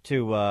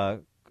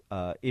 to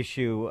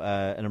issue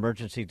an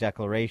emergency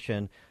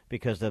declaration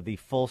because of the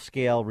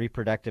full-scale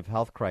reproductive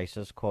health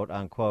crisis, quote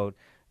unquote,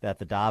 that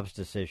the Dobbs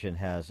decision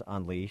has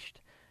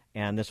unleashed.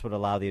 And this would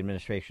allow the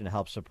administration to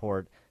help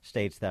support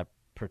states that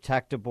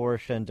protect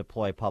abortion,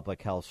 deploy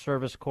public health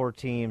service corps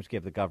teams,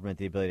 give the government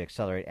the ability to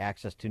accelerate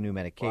access to new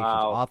medications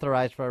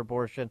authorized for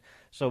abortion.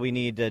 So we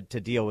need to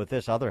deal with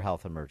this other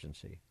health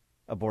emergency,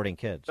 aborting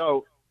kids.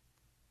 So,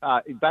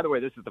 by the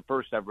way, this is the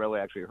first I've really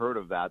actually heard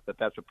of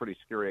that's a pretty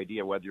scary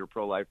idea, whether you're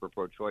pro-life or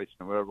pro-choice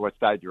and what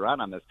side you're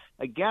on this.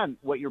 Again,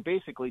 what you're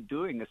basically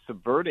doing is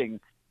subverting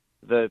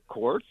the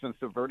courts and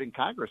subverting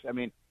Congress. I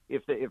mean,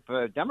 if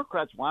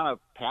Democrats want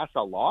to pass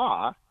a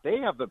law, they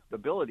have the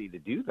ability to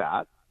do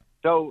that.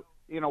 So,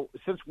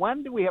 since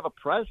when do we have a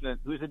president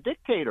who's a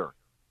dictator?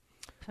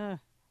 And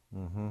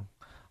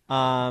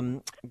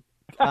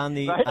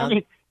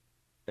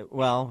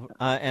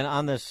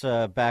on this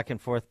back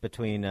and forth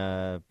between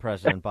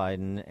President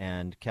Biden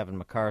and Kevin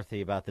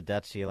McCarthy about the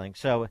debt ceiling.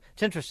 So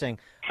it's interesting.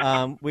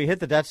 We hit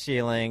the debt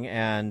ceiling,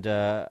 and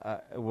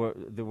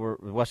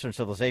Western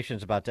civilization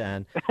is about to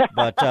end.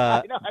 But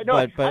I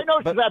noticed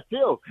that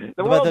too.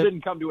 The world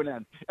didn't come to an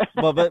end.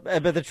 but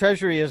the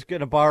Treasury is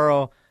going to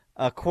borrow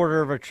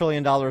 $250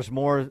 billion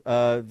more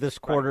this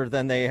quarter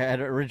than they had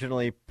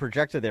originally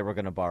projected they were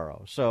going to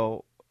borrow.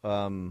 So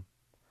I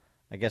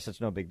guess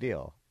it's no big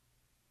deal.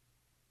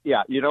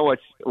 Yeah,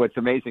 what's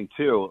amazing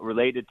too,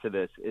 related to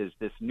this, is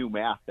this new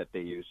math that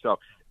they use. So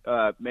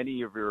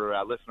many of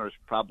your listeners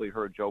probably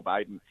heard Joe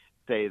Biden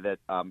say that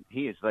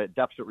he is the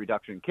deficit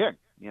reduction king.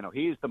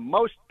 He's the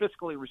most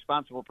fiscally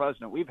responsible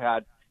president we've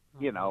had,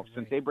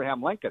 since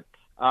Abraham Lincoln,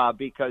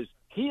 because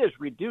he has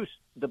reduced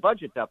the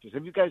budget deficit.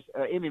 Have you guys,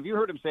 Amy, have you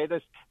heard him say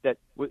this, that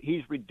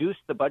he's reduced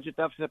the budget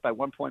deficit by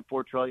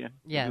 $1.4 trillion?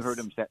 Yes. You heard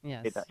him say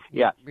that?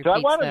 Yeah. He so I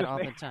want that to all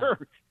make the time. sure.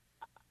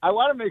 I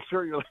want to make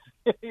sure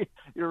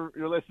your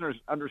listeners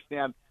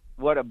understand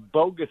what a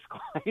bogus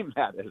claim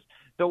that is.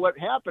 So what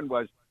happened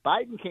was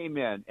Biden came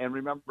in, and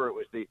remember, it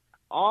was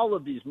all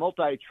of these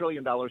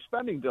multi-trillion-dollar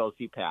spending bills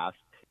he passed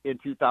in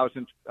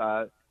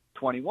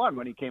 2021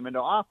 when he came into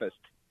office.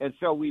 And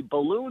so we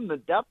ballooned the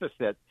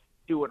deficit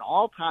to an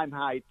all-time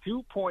high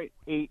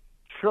 $2.8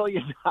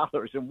 trillion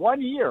in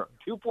 1 year,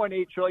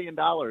 $2.8 trillion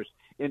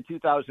in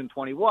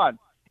 2021.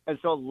 And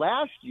so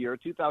last year,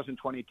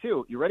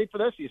 2022, you ready for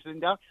this? You sitting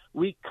down?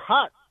 We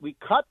cut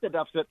the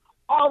deficit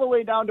all the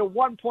way down to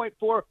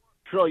 $1.4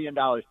 trillion.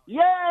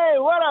 Yay!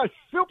 What a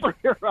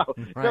superhero!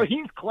 Right. So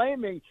he's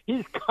claiming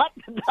he's cut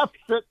the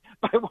deficit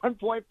by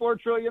 $1.4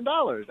 trillion.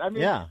 I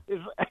mean, yeah.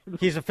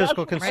 He's a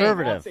fiscal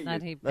conservative.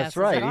 That's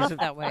right.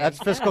 That's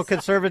fiscal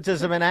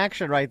conservatism in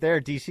action right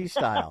there, DC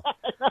style.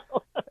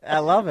 I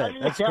love it.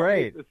 That's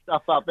great.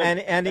 Stuff up.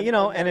 And you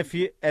know, and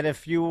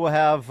if you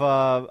have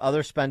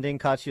other spending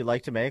cuts you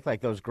like to make,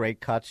 like those great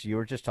cuts you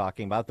were just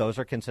talking about, those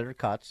are considered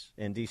cuts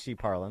in DC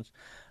parlance.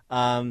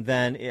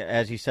 Then,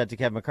 as he said to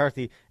Kevin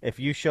McCarthy, if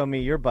you show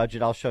me your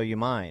budget, I'll show you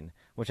mine,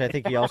 which I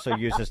think he also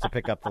uses to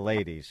pick up the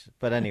ladies.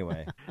 But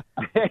anyway.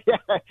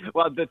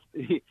 Well,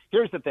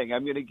 here's the thing.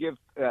 I'm going to give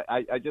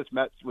I just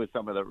met with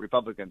some of the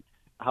Republican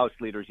House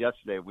leaders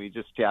yesterday. We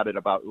just chatted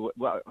about,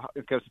 well,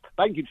 because if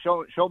I can keep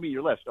show me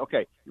your list.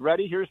 Okay, you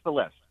ready? Here's the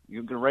list.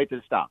 You can write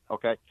this down,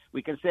 okay?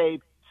 We can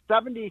save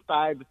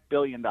 $75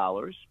 billion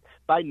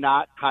by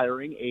not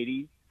hiring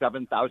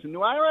 87,000 new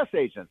IRS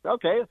agents.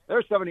 Okay,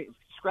 there's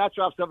scratch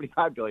off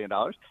 $75 billion.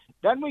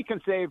 Then we can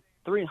save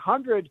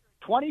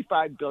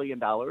 $325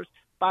 billion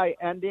by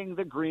ending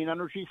the green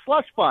energy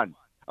slush fund.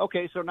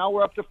 Okay, so now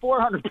we're up to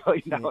 $400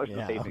 billion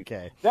in savings.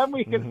 Okay. Then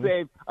we can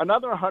save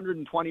another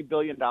 $120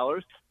 billion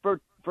for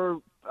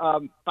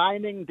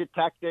finding,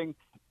 detecting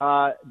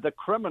the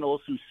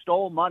criminals who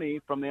stole money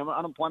from the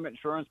unemployment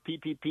insurance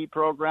PPP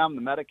program,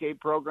 the Medicaid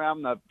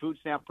program, the food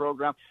stamp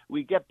program.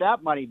 We get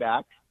that money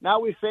back. Now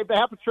we've saved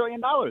 $500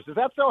 billion. Is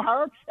that so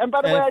hard? And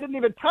by the way, I didn't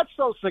even touch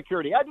Social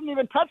Security. I didn't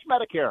even touch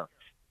Medicare.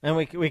 And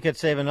we could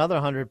save another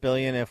 $100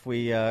 billion if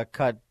we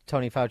cut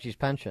Tony Fauci's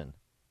pension.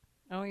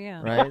 Oh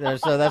yeah, right.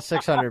 So that's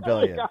 $600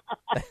 billion.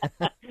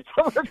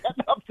 So we're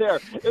getting up there.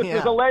 This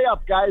is a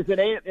layup, guys. It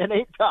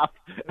ain't tough.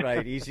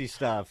 Right, easy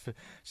stuff.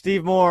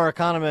 Steve Moore,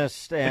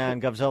 economist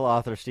and Govzilla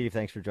author. Steve,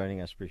 thanks for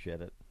joining us.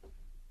 Appreciate it.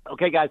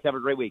 Okay, guys, have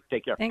a great week.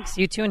 Take care. Thanks,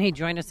 you too. And he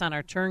joined us on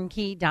our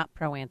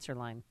turnkey.pro answer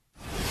line.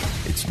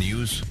 It's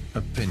news,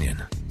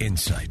 opinion,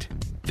 insight.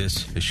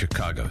 This is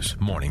Chicago's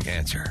Morning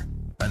Answer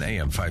on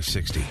AM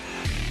 560.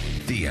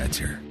 The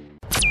Answer.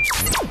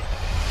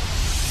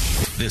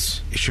 This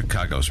is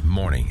Chicago's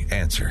Morning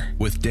Answer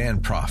with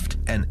Dan Proft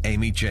and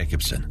Amy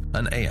Jacobson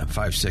on AM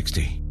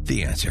 560.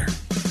 The Answer.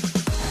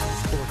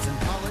 Sports and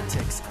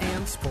politics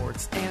and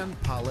sports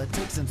and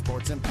politics and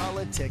sports and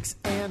politics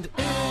and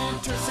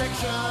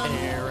intersection.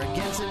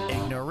 Arrogance and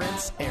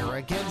ignorance.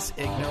 Arrogance,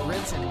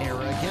 ignorance, and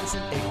arrogance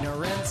and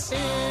ignorance.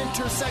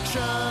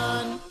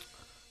 Intersection.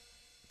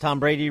 Tom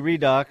Brady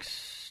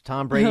redux.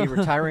 Tom Brady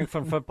retiring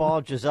from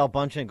football. Gisele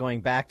Bundchen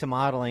going back to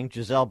modeling.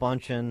 Gisele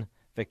Bundchen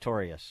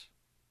victorious.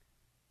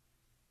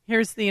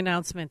 Here's the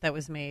announcement that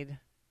was made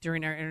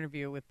during our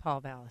interview with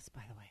Paul Vallis,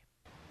 by the way.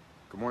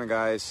 Good morning,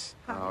 guys.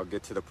 I'll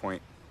get to the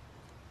point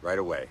right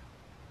away.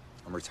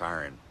 I'm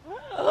retiring.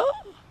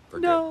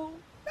 No.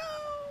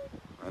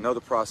 I know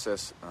the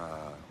process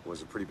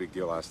was a pretty big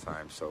deal last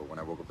time, so when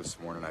I woke up this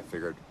morning, I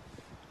figured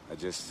I'd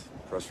just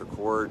press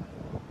record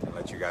and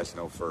let you guys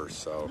know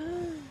first. So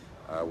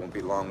I won't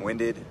be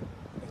long-winded.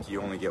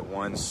 You only get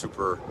one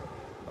super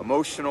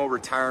emotional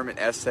retirement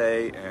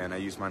essay, and I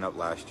used mine up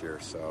last year,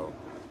 so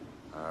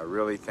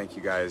really thank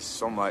you guys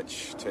so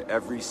much to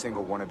every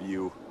single one of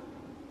you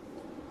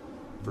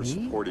for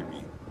supporting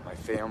me, my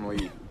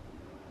family,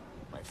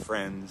 my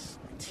friends,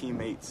 my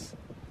teammates,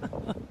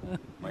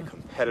 my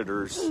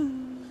competitors.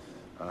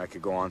 I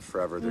could go on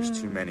forever. There's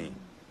too many.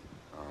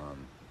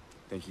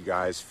 Thank you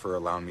guys for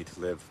allowing me to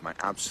live my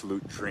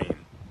absolute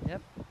dream.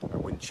 Yep. I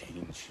wouldn't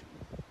change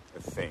a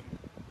thing.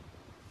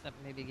 Except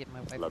maybe get my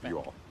wife Love back. you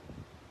all.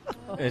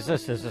 Is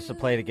this a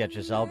play to get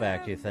Gisele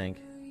back, do you think?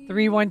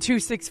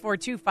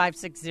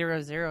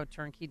 312-642-5600,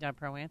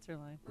 turnkey.pro answer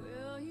line.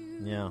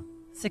 Yeah.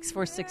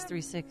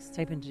 64636,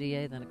 type in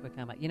GA, then a quick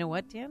comment. You know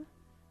what, Dan?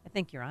 I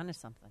think you're onto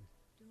something.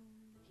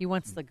 He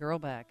wants the girl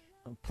back.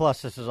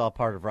 Plus, this is all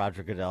part of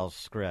Roger Goodell's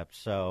script.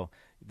 So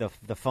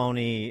the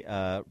phony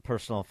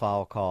personal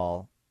foul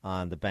call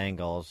on the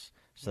Bengals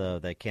so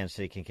that Kansas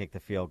City can kick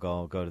the field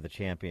goal and go to the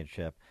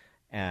championship.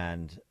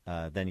 And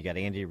then you got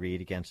Andy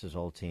Reid against his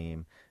old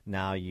team.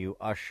 Now you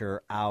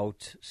usher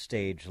out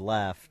stage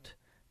left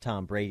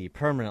Tom Brady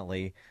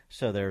permanently,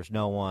 so there's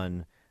no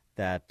one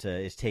that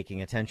is taking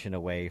attention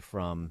away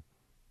from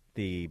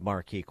the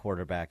marquee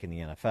quarterback in the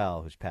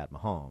NFL, who's Pat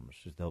Mahomes.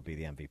 He'll be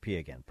the MVP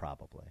again,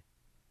 probably.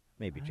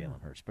 Maybe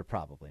Jalen Hurts, but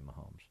probably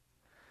Mahomes.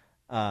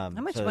 How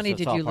much money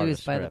did you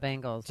lose by the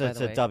Bengals, by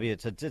the way?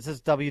 It's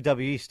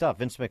WWE stuff.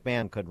 Vince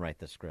McMahon couldn't write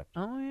the script.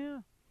 Oh, yeah.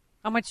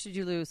 How much did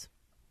you lose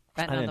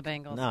betting on the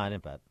Bengals? No, I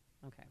didn't bet.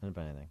 Okay. I didn't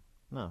bet anything.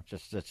 No,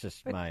 it's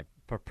just my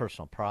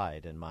personal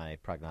pride and my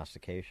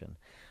prognostication.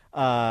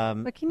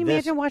 But can you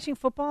imagine watching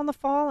football in the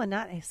fall and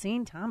not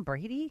seeing Tom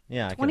Brady?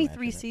 Yeah, I can 23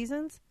 imagine it.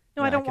 seasons?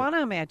 No, Yeah, I don't want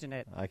to imagine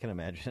it. I can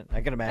imagine it.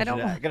 I can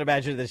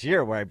imagine it this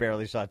year where I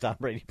barely saw Tom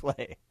Brady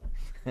play.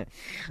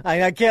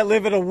 I can't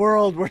live in a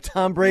world where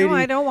Tom Brady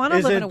I don't want to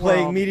live in a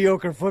playing world.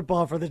 mediocre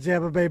football for the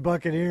Tampa Bay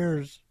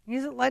Buccaneers.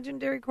 He's a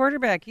legendary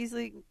quarterback. He's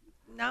like,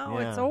 no,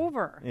 it's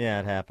over. Yeah,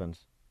 it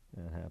happens.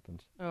 It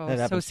happens. Oh, it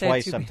happens so sad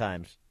twice to be-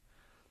 sometimes.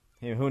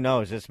 Who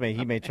knows?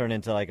 He may turn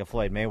into like a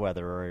Floyd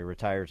Mayweather, or he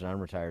retires and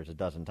unretires a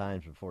dozen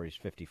times before he's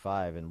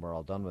 55, and we're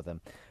all done with him.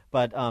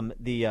 But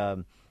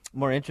the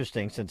more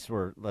interesting,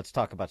 let's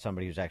talk about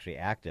somebody who's actually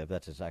active.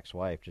 That's his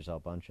ex-wife, Gisele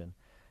Bündchen.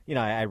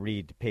 I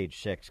read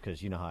Page Six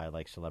because you know how I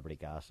like celebrity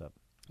gossip.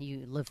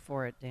 You live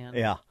for it, Dan.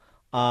 Yeah.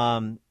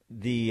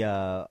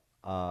 The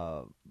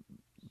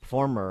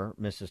former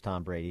Mrs.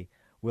 Tom Brady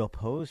will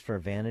pose for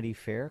a Vanity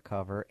Fair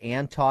cover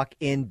and talk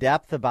in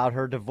depth about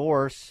her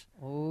divorce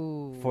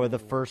for the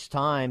first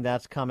time.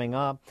 That's coming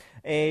up.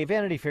 A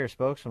Vanity Fair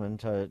spokeswoman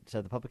said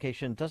the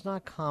publication does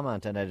not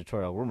comment on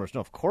editorial rumors.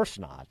 No, of course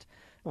not.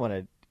 I want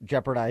to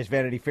jeopardize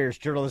Vanity Fair's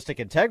journalistic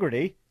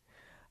integrity.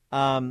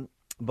 But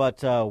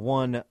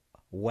one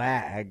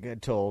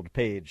wag told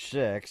Page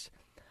Six,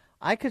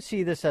 I could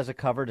see this as a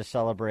cover to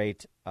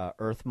celebrate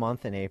Earth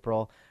Month in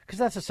April, because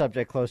that's a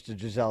subject close to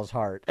Gisele's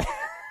heart.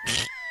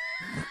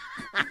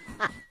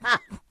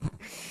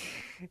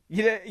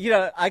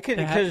 I could,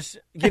 because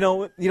you know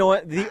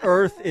what, the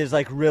Earth is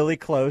like really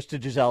close to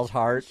Gisele's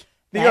heart.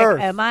 The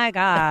Earth. Oh my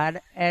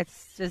God,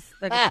 it's just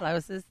the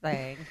closest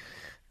thing.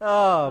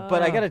 Oh,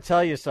 but I got to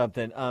tell you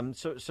something.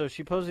 So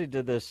she supposedly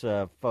did this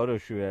photo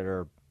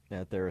shoot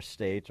at their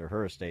estate, or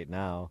her estate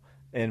now,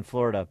 in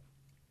Florida.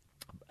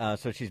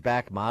 So she's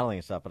back modeling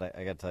and stuff, but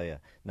I got to tell you,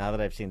 now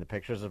that I've seen the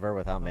pictures of her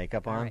without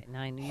makeup on, right,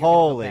 now I knew you were gonna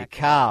holy go back.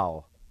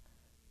 cow.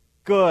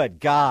 Good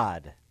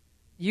God.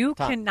 You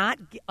cannot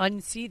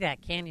unsee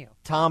that, can you?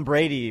 Tom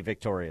Brady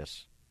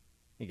victorious.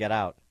 He got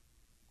out.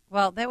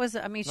 Well, that was,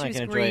 I mean, she Not was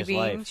gonna enjoy his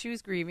grieving. life. She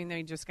was grieving.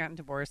 They just gotten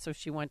divorced, so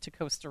she went to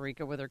Costa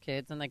Rica with her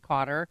kids, and they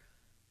caught her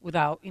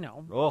without,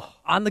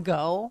 on the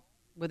go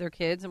with her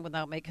kids and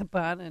without makeup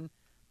on. And,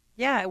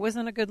 yeah, it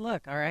wasn't a good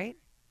look, all right?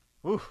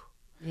 Oof.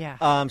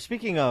 Yeah.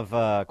 Speaking of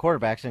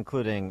quarterbacks,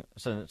 including,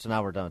 so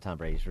now we're done with Tom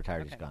Brady. He's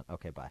retired. Okay. He's gone.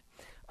 Okay, bye.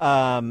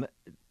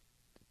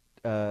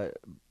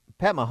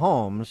 Pat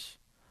Mahomes,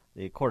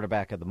 the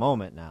quarterback of the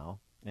moment now,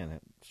 and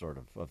sort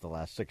of the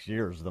last 6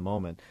 years of the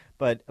moment.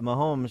 But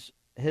Mahomes,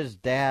 his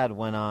dad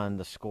went on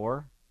The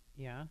Score.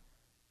 Yeah.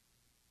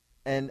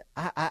 And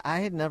I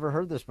had never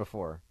heard this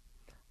before.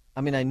 I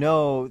mean, I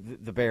know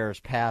the Bears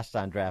passed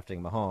on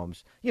drafting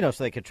Mahomes, so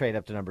they could trade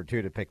up to number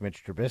 2 to pick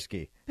Mitch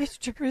Trubisky. Mitch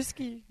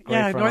Trubisky. Great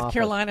Yeah, front North office.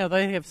 Carolina,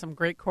 they have some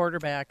great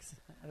quarterbacks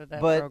out of that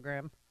But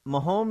program.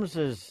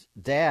 Mahomes'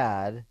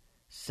 dad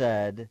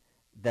said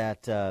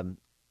that the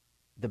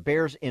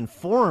Bears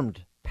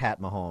informed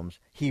Pat Mahomes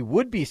he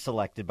would be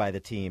selected by the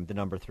team, the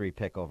number 3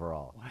 pick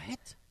overall.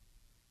 What?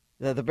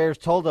 The Bears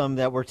told him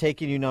that we're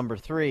taking you number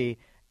 3,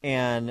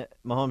 and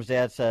Mahomes'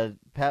 dad said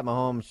Pat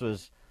Mahomes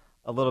was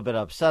a little bit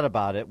upset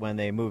about it when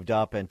they moved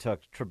up and took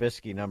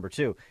Trubisky number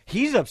 2.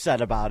 He's upset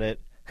about it.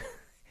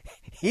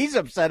 He's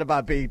upset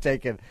about being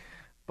taken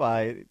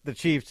by the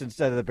Chiefs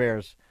instead of the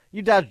Bears.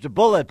 You dodged a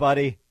bullet,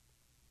 buddy.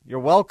 You're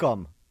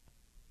welcome.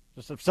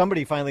 Just if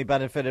somebody finally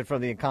benefited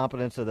from the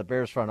incompetence of the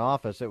Bears front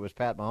office, it was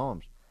Pat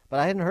Mahomes. But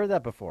I hadn't heard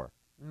that before.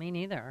 Me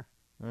neither.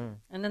 Mm.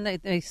 And then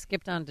they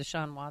skipped on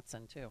Deshaun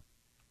Watson, too.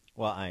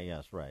 Well,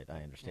 yes, right.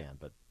 I understand.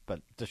 But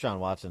Deshaun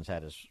Watson's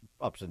had his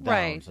ups and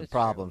Right, downs and that's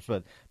problems.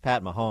 But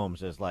Pat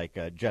Mahomes is like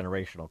a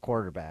generational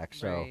quarterback.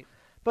 So, Right.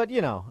 But,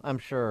 I'm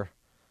sure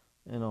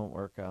it'll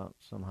work out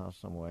somehow,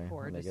 some way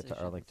Poor when they get to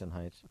decisions. Arlington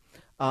Heights.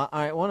 All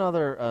right, one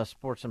other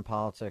sports and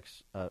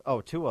politics.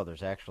 Two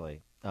others,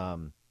 actually.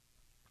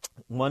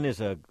 One is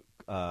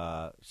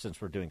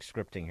since we're doing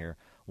scripting here,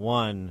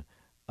 one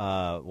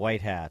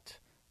white hat,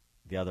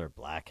 the other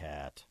black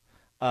hat.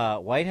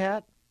 White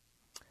hat,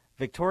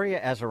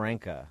 Victoria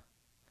Azarenka.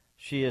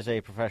 She is a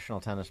professional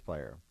tennis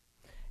player,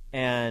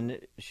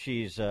 and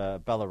she's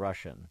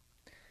Belarusian.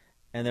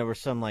 And there were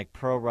some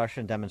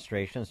pro-Russian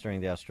demonstrations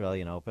during the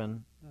Australian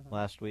Open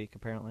last week,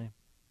 apparently.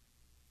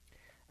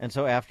 And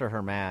so after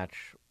her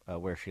match,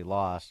 where she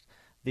lost,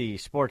 the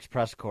sports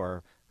press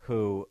corps,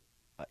 who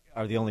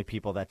are the only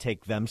people that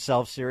take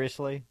themselves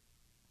seriously,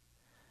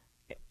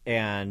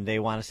 and they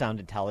want to sound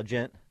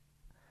intelligent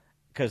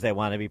because they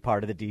want to be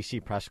part of the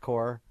DC press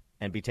corps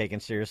and be taken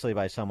seriously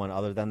by someone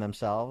other than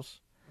themselves.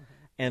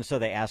 And so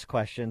they ask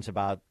questions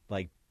about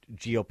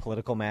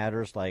geopolitical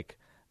matters like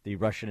the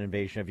Russian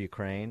invasion of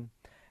Ukraine.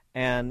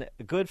 And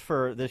good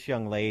for this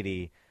young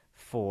lady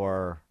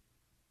for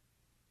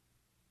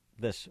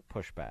this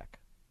pushback.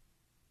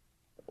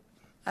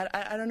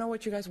 I don't know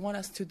what you guys want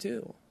us to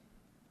do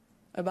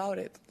about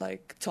it.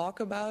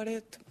 Talk about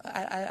it.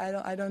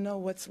 I don't know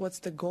what's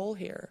the goal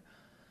here.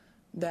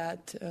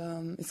 That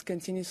is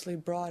continuously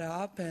brought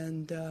up,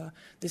 and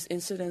these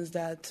incidents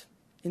that,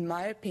 in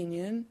my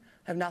opinion,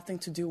 have nothing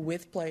to do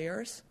with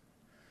players,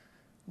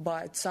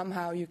 but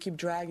somehow you keep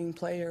dragging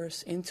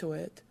players into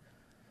it.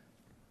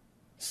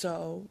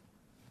 So,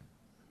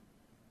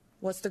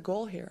 what's the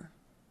goal here?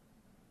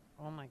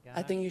 Oh, my God.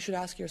 I think you should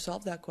ask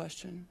yourself that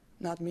question,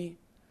 not me.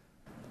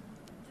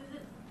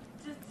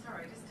 Just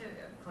to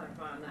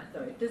clarify on that,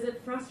 though. Does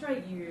it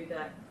frustrate you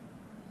that,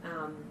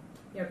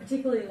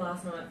 particularly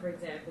last night, for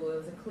example, there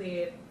was a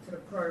clear sort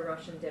of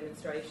pro-Russian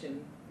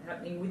demonstration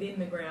happening within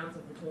the grounds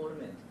of the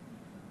tournament,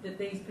 that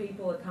these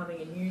people are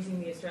coming and using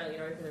the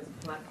Australian Open as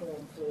a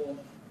platform for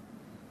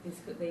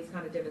these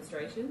kind of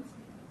demonstrations?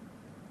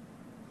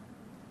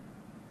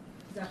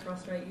 Does that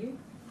frustrate you?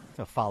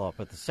 A follow-up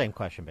with the same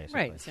question, basically.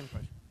 Right, same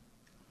question.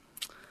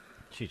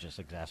 She's just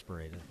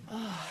exasperated,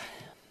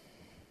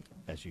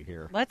 as you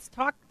hear. Let's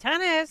talk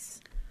tennis.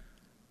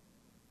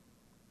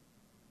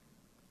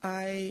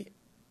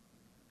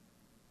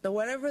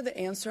 Whatever the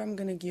answer I'm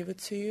going to give it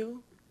to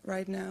you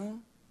right now,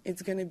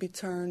 it's going to be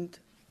turned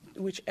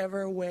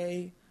whichever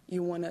way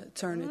you want to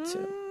turn it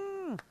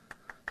to.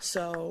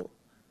 So,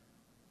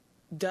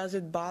 does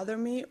it bother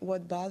me?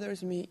 What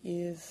bothers me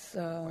is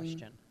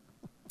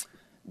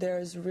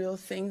there's real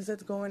things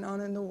that's going on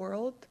in the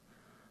world.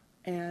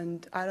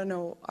 And I don't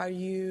know, are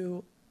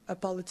you a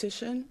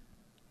politician?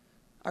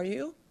 Are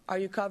you? Are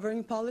you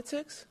covering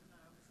politics?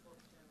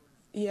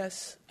 No, I'm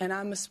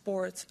a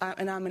sports journalist. Yes,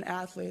 and I'm an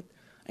athlete.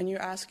 And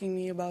you're asking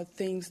me about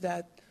things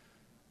that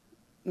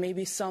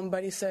maybe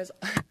somebody says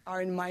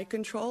are in my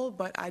control,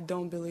 but I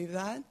don't believe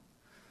that.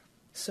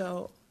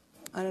 So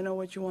I don't know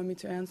what you want me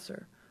to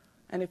answer.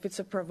 And if it's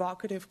a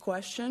provocative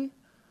question,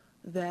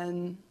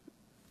 then,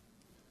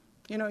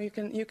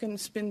 you can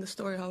spin the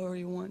story however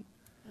you want.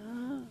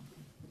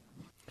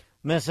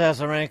 Miss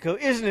Azarenka,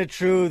 isn't it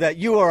true that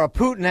you are a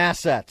Putin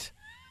asset?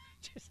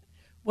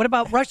 What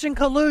about Russian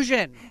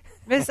collusion?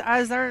 Miss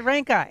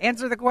Azarenka,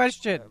 answer the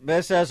question.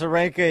 Miss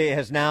Azarenka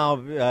has now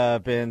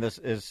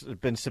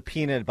been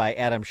subpoenaed by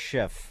Adam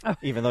Schiff,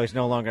 even though he's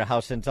no longer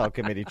House Intel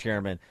Committee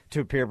chairman, to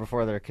appear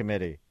before their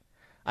committee.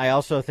 I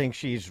also think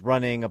she's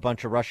running a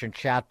bunch of Russian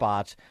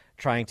chatbots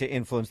trying to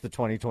influence the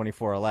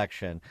 2024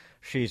 election.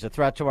 She's a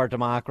threat to our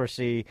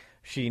democracy.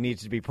 She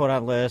needs to be put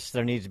on lists.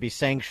 There needs to be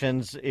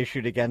sanctions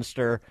issued against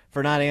her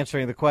for not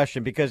answering the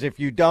question, because if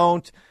you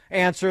don't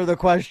answer the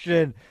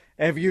question,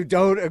 if you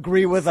don't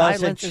agree with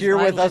us and cheer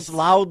with us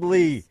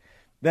loudly,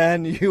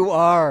 then you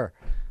are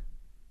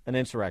an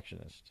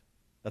insurrectionist,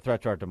 a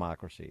threat to our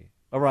democracy,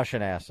 a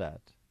Russian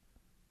asset.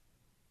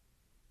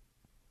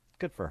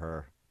 Good for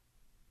her.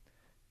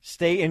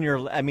 Stay in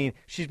your...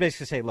 she's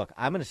basically saying, look,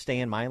 I'm going to stay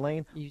in my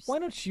lane. Why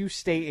don't you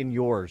stay in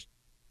yours,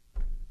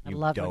 I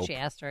love when she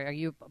asked her, are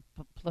you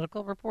a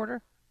political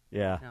reporter?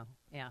 Yeah. No.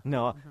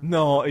 Yeah.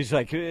 No. It's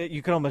like,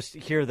 you can almost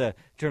hear the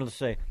journalist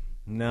say,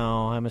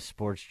 no, I'm a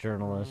sports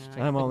journalist.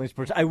 I'm only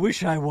sports. I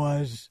wish I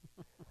was.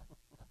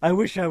 I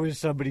wish I was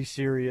somebody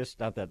serious.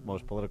 Not that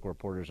most political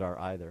reporters are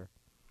either.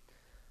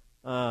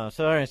 All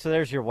right, so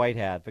there's your white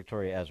hat,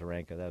 Victoria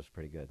Azarenka. That was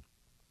pretty good.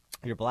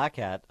 Your black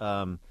hat,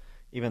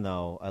 even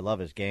though I love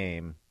his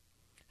game,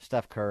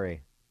 Steph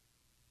Curry,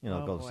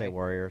 Golden State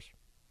Warriors.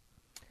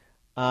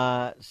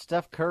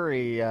 Steph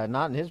Curry,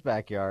 not in his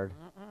backyard.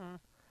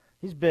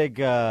 He's big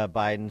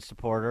Biden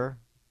supporter,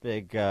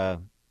 big,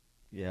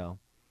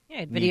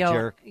 Yeah,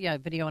 video. Yeah,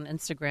 video on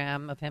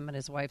Instagram of him and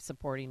his wife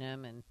supporting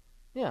him, and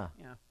yeah.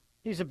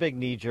 He's a big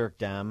knee-jerk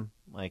Dem,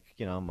 like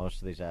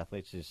most of these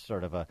athletes. He's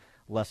sort of a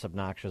less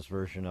obnoxious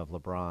version of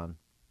LeBron.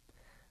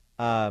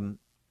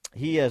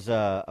 He is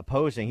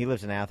opposing. He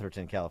lives in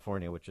Atherton,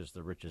 California, which is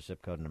the richest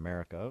zip code in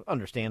America.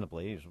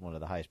 Understandably, he's one of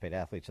the highest-paid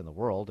athletes in the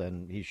world,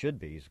 and he should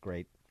be. He's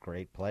a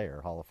great player,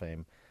 Hall of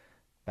Fame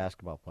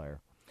basketball player,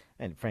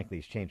 and frankly,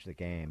 he's changed the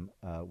game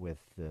with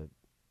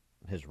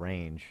his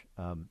range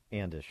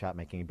and his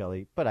shot-making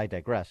ability, but I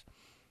digress.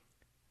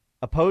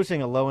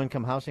 Opposing a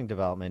low-income housing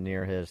development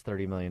near his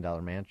 $30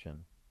 million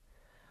mansion.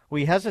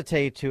 We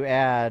hesitate to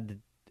add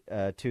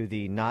to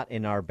the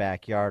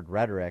not-in-our-backyard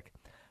rhetoric,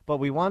 but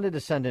we wanted to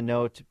send a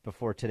note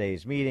before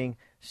today's meeting.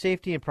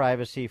 Safety and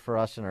privacy for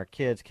us and our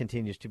kids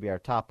continues to be our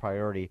top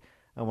priority,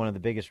 and one of the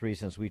biggest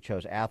reasons we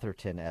chose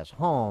Atherton as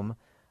home,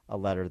 a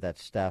letter that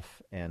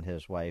Steph and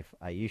his wife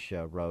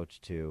Aisha wrote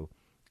to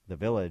the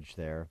village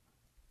there.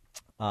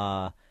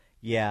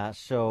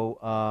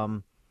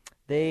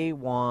 They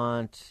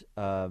want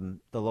the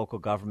local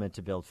government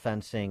to build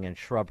fencing and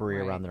shrubbery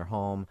around their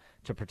home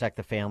to protect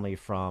the family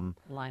from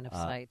line of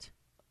sight.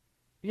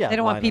 Yeah, they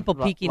don't want people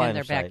peeking in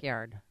their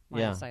backyard.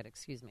 Line of sight,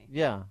 excuse me.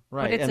 Yeah,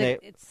 right. And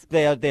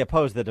they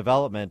oppose the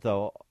development,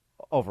 though,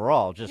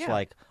 overall, just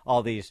like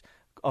all these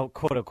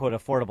quote-unquote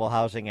affordable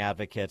housing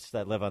advocates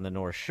that live on the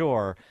North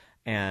Shore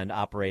and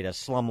operate as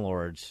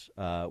slumlords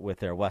with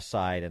their West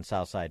Side and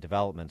South Side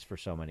developments for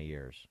so many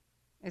years.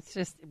 It's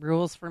just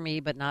rules for me,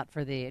 but not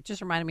for thee. It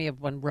just reminded me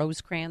of when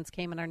Rosecrans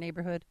came in our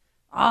neighborhood.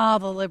 Oh,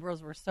 the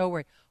liberals were so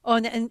worried. Oh,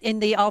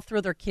 and they all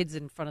throw their kids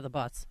in front of the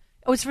bus.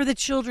 Oh, it's for the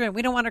children.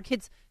 We don't want our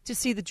kids to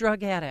see the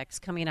drug addicts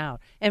coming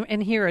out.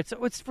 And here,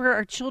 it's for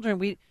our children.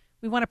 We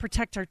want to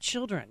protect our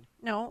children.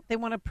 No, they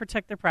want to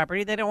protect their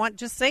property. They don't want,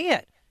 just say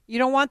it. You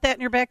don't want that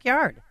in your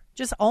backyard.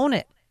 Just own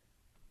it.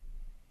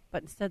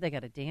 But instead, they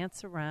got to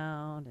dance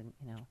around and,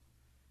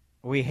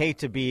 We hate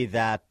to be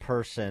that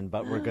person,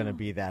 but we're going to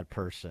be that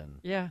person.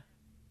 Yeah.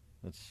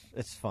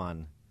 It's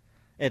fun.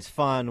 It's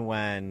fun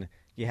when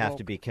you have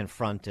to be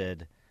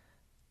confronted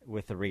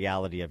with the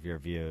reality of your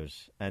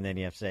views. And then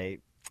you have to say,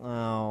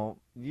 oh,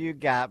 you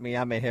got me.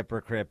 I'm a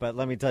hypocrite. But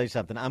let me tell you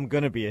something. I'm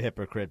going to be a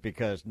hypocrite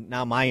because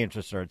now my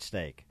interests are at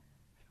stake.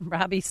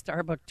 Robbie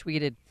Starbuck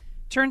tweeted,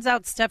 turns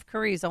out Steph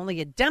Curry is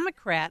only a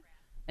Democrat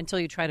until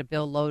you try to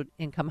build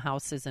low-income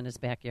houses in his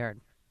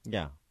backyard.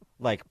 Yeah,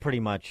 like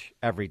pretty much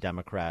every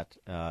Democrat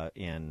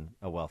in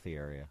a wealthy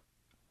area.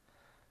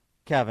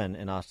 Kevin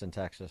in Austin,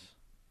 Texas.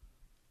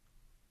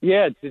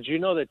 Yeah, did you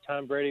know that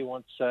Tom Brady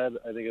once said,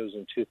 I think it was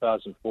in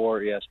 2004,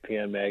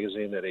 ESPN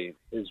magazine, that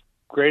his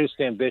greatest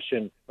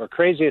ambition or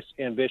craziest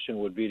ambition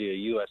would be to be a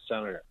U.S.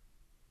 senator?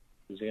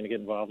 Is he going to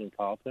get involved in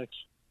politics?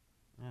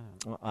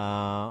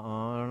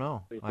 I don't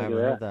know. I haven't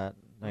heard that.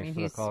 Thanks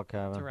for the call,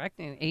 Kevin.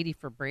 Directing 80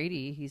 for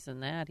Brady. He's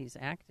in that. He's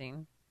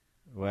acting.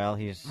 Well,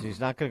 he's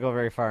not going to go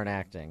very far in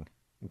acting.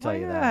 I can tell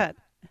you that.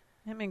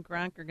 Him and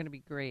Gronk are going to be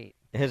great.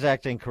 His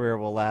acting career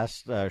will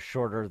last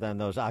shorter than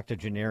those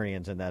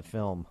octogenarians in that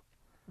film.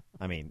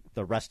 I mean,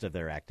 the rest of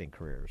their acting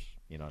careers.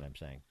 You know what I'm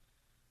saying?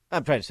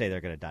 I'm trying to say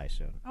they're going to die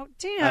soon. Oh,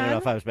 Dan. I don't know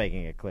if I was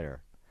making it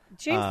clear.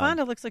 Jane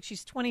Fonda looks like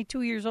she's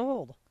 22 years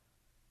old.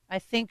 I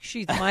think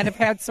she might have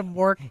had some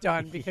work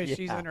done because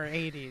she's in her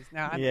 80s.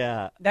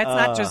 Now, that's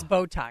not just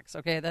Botox,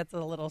 okay? That's a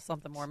little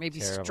something more.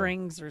 Maybe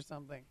strings or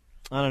something.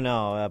 I don't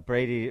know.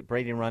 Brady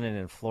running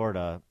in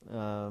Florida,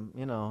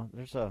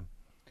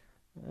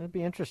 it'd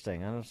be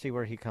interesting. I don't see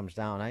where he comes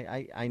down.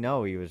 I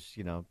know he was,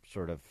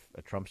 sort of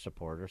a Trump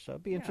supporter, so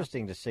it'd be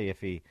interesting to see if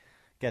he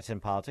gets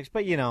in politics.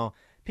 But,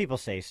 people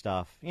say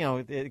stuff.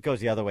 It goes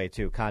the other way,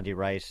 too. Condi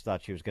Rice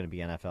thought she was going to be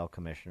NFL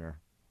commissioner.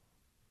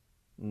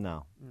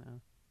 No.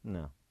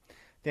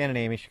 Dan and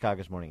Amy,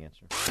 Chicago's Morning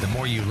Answer. The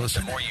more you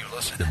listen,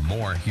 the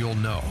more you'll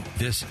know.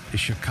 This is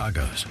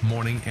Chicago's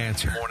Morning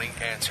Answer. Morning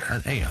Answer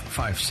on AM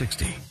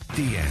 560.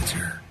 The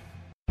Answer.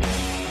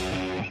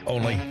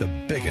 Only the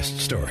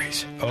biggest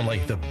stories, only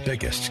the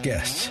biggest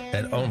guests,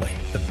 and only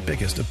the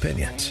biggest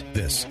opinions.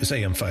 This is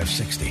AM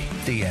 560.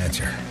 The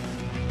Answer.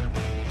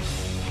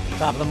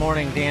 Top of the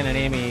morning, Dan and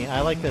Amy.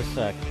 I like this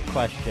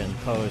question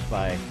posed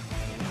by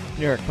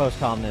New York Post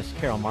columnist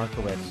Carol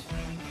Markowitz.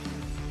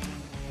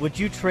 Would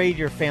you trade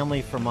your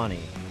family for money?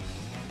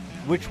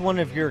 Which one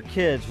of your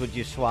kids would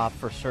you swap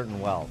for certain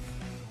wealth?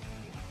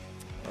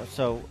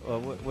 So,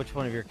 which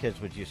one of your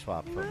kids would you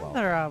swap for wealth?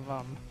 Neither of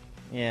them.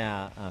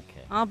 Yeah,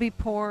 okay. I'll be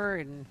poor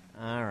and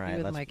all right,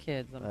 be with my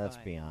kids. Let's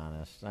be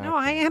honest. No,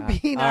 I am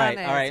being honest.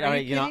 All right. Are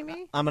you kidding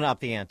me? I'm going to up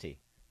the ante.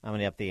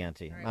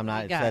 Right, I'm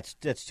not.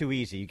 That's too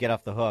easy. You get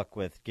off the hook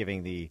with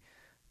giving the.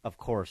 Of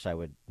course, I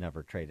would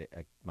never trade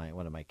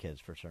one of my kids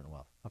for certain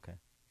wealth. Okay.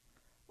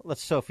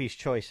 Let's Sophie's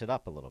choice it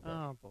up a little bit.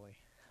 Oh, boy.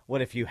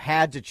 What if you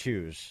had to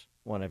choose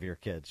one of your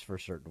kids for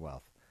certain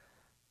wealth?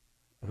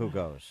 Who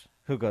goes?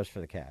 Who goes for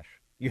the cash?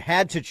 You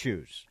had to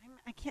choose.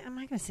 I'm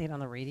not going to say it on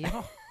the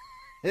radio.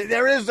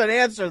 There is an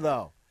answer,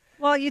 though.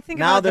 Well, you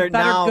think about the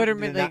better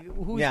gooderman,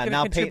 who's going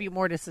to contribute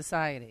more to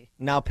society.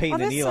 Now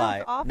Peyton and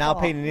Eli. Now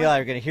Peyton and Eli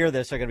are going to hear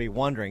this. They're going to be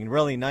wondering,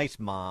 really nice,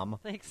 Mom.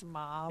 Thanks,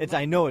 Mom.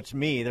 I know it's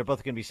me. They're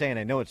both going to be saying,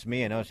 I know it's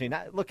me. I know it's me.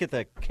 Now, look at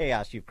the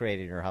chaos you've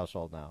created in your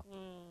household now.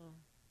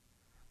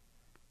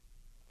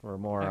 For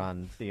more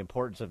on the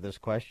importance of this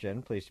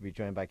question, pleased to be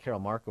joined by Carol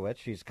Markowitz.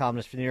 She's a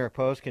columnist for the New York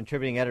Post,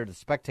 contributing editor to The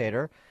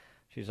Spectator.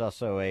 She's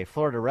also a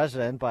Florida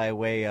resident by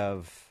way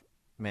of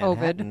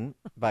Manhattan,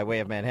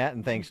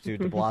 thanks to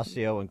de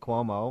Blasio and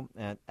Cuomo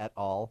et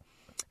al.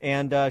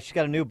 And she's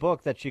got a new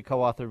book that she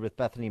co-authored with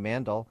Bethany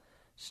Mandel,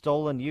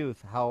 Stolen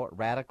Youth, How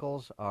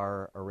Radicals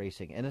Are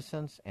Erasing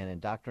Innocence and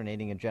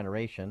Indoctrinating a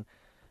Generation.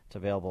 It's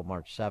available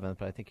March 7th,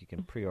 but I think you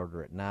can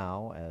pre-order it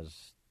now,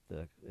 as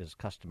is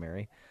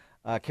customary.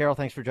 Carol,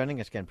 thanks for joining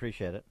us again.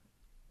 Appreciate it.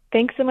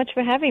 Thanks so much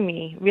for having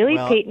me. Really?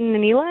 Peyton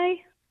and Eli?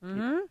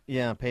 Mm-hmm.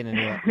 Yeah, Peyton and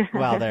Eli.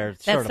 Well, they're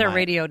that's sort of their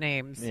radio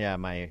names. Yeah,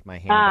 my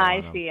handle.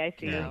 I see.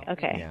 Yeah.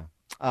 Okay.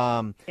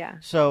 Yeah.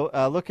 So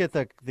look at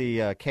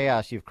the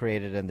chaos you've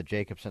created in the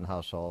Jacobson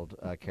household,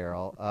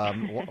 Carol.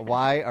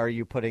 Why are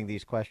you putting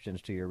these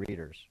questions to your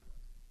readers?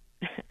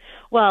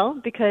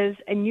 Well, because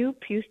a new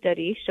Pew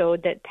study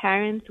showed that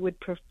parents would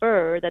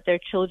prefer that their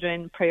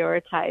children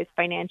prioritize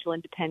financial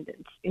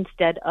independence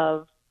instead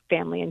of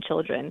family and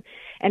children.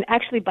 And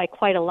actually by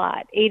quite a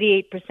lot.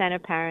 88%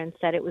 of parents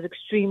said it was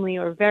extremely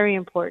or very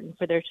important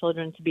for their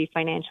children to be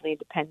financially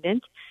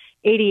independent.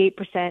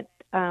 88%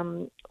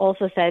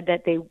 also said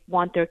that they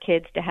want their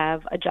kids to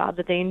have a job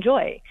that they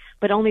enjoy.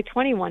 But only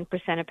 21%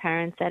 of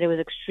parents said it was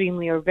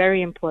extremely or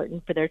very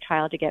important for their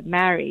child to get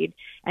married.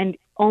 And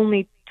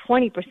only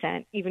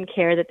 20% even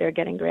care that they're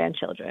getting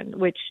grandchildren,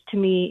 which to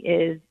me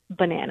is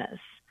bananas.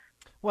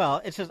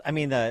 Well, it's just, I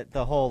mean, the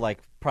whole,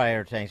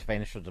 prioritizing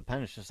financial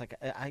dependence, just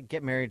I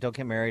get married, don't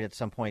get married at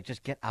some point.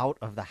 Just get out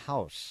of the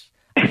house.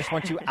 I just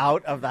want you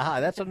out of the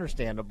house. That's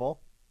understandable.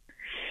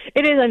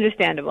 It is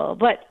understandable.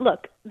 But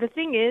look, the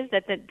thing is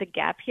that the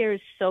gap here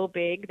is so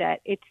big that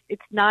it's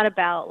not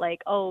about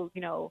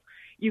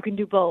you can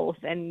do both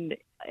and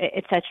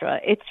et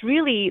cetera. It's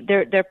really,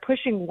 they're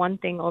pushing one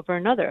thing over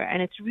another.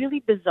 And it's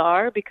really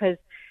bizarre because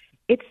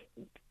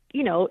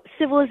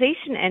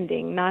civilization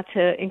ending not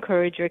to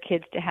encourage your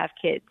kids to have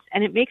kids.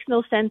 And it makes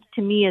no sense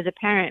to me as a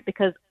parent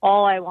because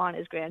all I want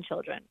is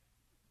grandchildren.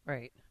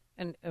 Right.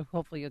 And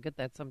hopefully you'll get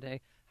that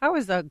someday. How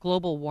is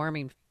global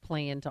warming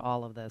play into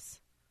all of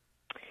this?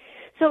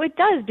 So it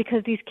does,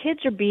 because these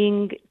kids are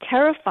being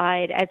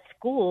terrified at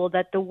school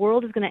that the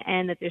world is going to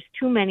end, that there's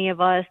too many of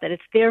us, that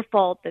it's their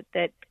fault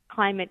that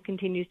climate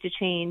continues to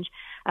change.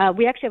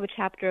 We actually have a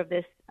chapter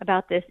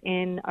about this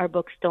in our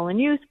book Stolen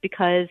Youth,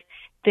 because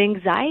the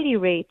anxiety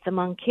rates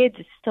among kids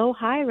is so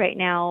high right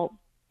now,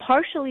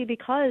 partially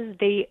because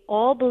they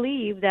all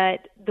believe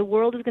that the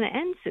world is going to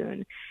end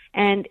soon.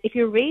 And if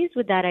you're raised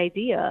with that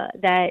idea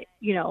that,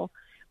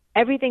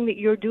 everything that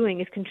you're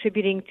doing is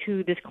contributing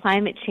to this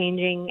climate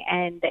changing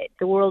and that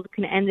the world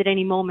can end at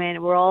any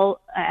moment, we're all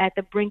at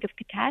the brink of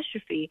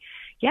catastrophe,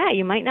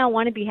 you might not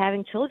want to be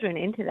having children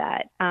into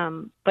that.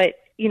 But,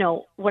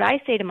 what I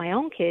say to my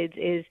own kids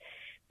is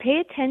pay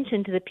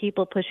attention to the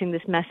people pushing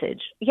this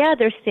message. Yeah,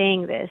 they're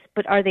saying this,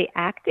 but are they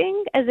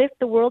acting as if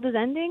the world is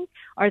ending?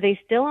 Are they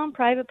still on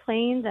private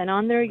planes and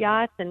on their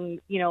yachts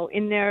and,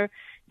 in their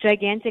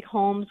gigantic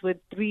homes with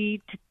 3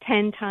 to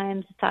 10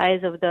 times the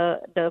size of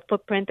the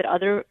footprint that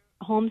other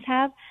homes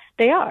have?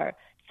 They are.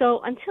 So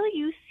until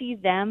you see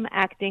them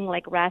acting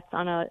like rats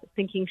on a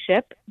sinking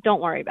ship,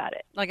 don't worry about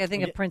it. Like I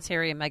think of Prince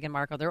Harry and Meghan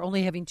Markle. They're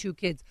only having 2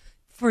 kids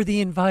for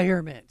the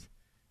environment.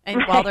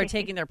 And while they're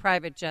taking their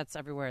private jets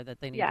everywhere that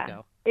they need to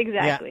go.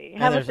 Exactly.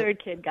 Have a third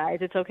kid, guys.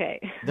 It's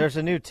okay. There's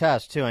a new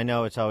test, too. I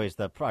know it's always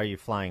are you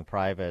flying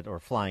private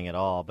or flying at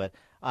all? But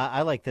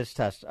I like this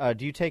test.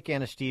 Do you take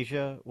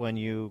anesthesia when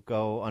you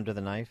go under the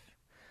knife?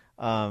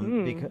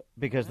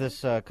 Because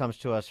this comes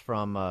to us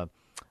from an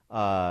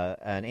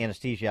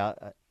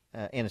anesthesist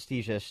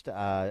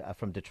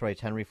from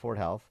Detroit's Henry Ford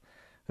Health,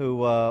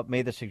 who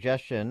made the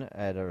suggestion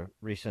at a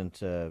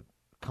recent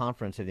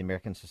conference of the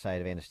American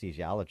Society of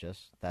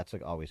Anesthesiologists. That's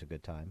always a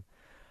good time.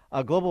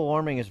 Global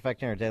warming is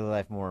affecting our daily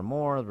life more and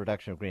more. The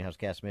reduction of greenhouse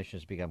gas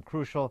emissions has become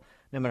crucial.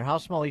 No matter how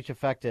small each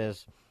effect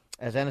is,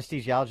 as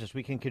anesthesiologists,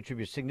 we can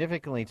contribute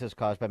significantly to this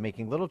cause by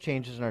making little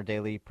changes in our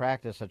daily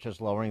practice, such as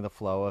lowering the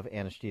flow of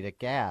anesthetic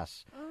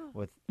gas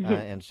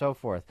and so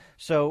forth.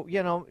 So,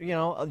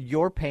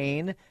 your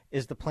pain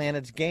is the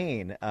planet's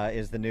gain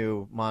is the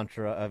new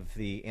mantra of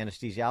the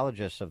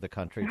anesthesiologists of the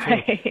country,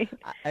 too.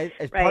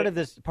 Right. Part of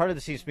this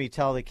seems to be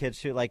tell the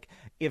kids, too, like,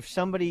 if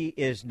somebody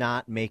is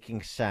not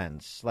making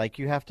sense, like,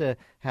 you have to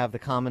have the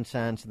common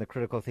sense and the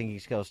critical thinking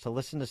skills to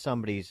listen to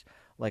somebody's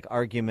like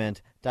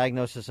argument,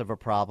 diagnosis of a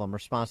problem,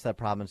 response to that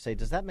problem, and say,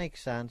 does that make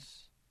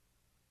sense?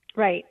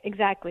 Right,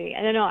 exactly.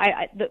 And I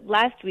know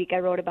last week I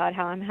wrote about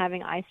how I'm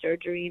having eye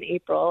surgery in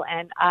April,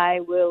 and I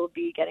will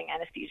be getting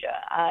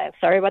anesthesia.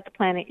 Sorry about the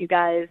planet, you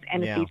guys.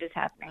 Anesthesia is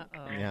happening.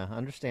 Yeah,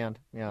 understand.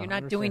 Yeah, you're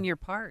not doing your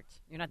part.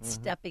 You're not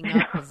stepping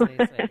up, as they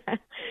say.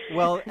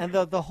 Well, and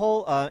the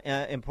whole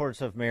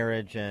importance of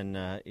marriage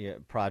and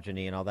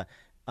progeny and all that.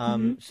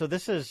 So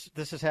this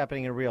is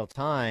happening in real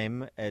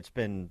time. It's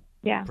been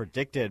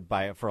predicted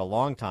for a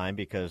long time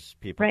because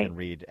people can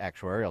read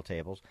actuarial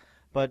tables.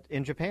 But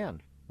in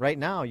Japan, right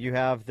now, you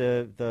have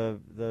the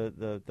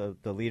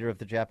leader of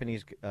the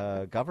Japanese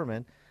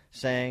government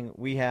saying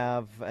we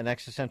have an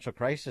existential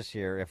crisis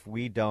here. If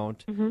we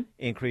don't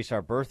increase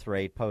our birth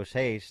rate post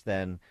haste,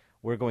 then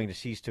we're going to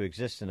cease to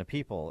exist in a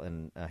people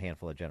in a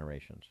handful of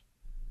generations.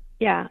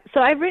 Yeah. So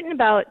I've written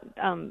about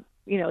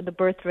the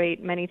birth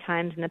rate many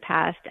times in the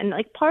past. And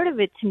like part of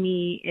it to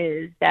me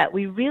is that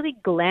we really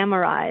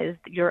glamorized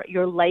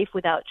your life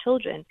without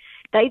children.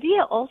 The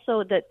idea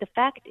also that the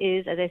fact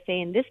is, as I say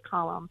in this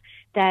column,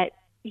 that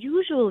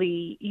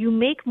usually you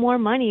make more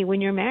money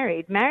when you're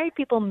married. Married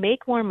people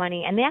make more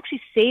money, and they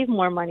actually save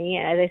more money,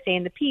 as I say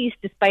in the piece,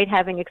 despite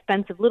having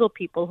expensive little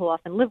people who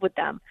often live with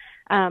them.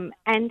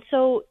 And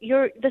so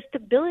the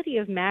stability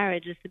of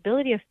marriage, the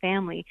stability of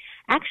family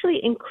actually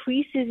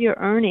increases your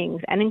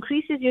earnings and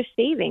increases your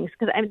savings,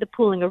 because the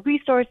pooling of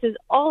resources,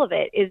 all of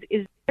it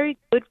is very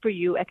good for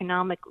you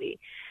economically.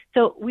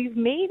 So we've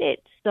made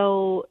it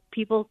so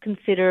people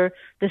consider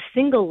the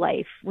single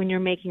life when you're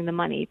making the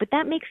money, but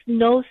that makes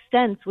no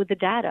sense with the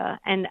data.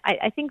 And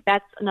I think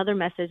that's another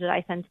message that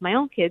I send to my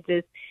own kids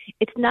is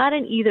it's not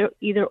an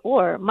either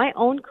or. My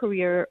own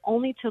career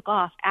only took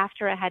off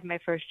after I had my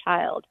first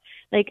child.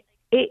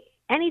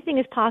 Anything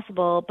is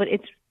possible, but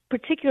it's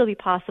particularly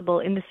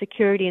possible in the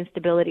security and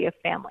stability of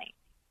family.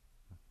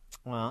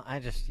 Well, I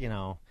just,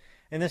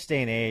 in this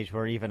day and age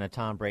where even a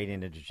Tom Brady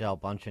and a Gisele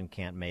Bündchen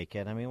can't make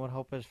it, I mean, what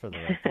hope is for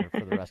the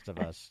rest of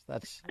us?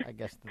 That's, I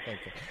guess, the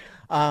thinking.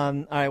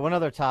 All right, one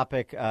other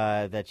topic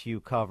that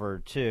you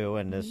covered, too,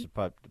 and this is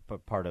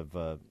part of,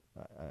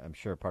 I'm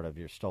sure, part of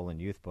your Stolen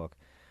Youth book,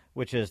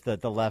 which is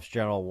the left's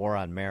general war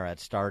on merit,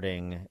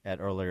 starting at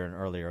earlier and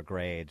earlier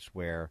grades,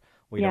 where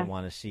we don't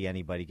want to see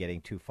anybody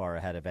getting too far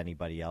ahead of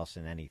anybody else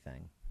in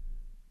anything.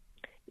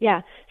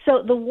 Yeah.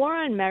 So the war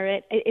on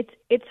merit,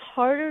 it's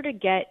harder to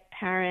get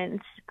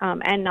parents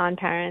and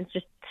non-parents,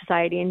 just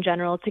society in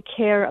general, to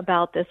care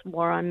about this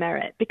war on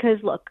merit. Because,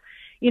 look,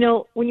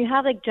 when you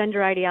have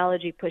gender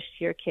ideology pushed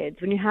to your kids,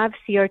 when you have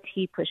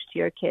CRT pushed to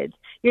your kids,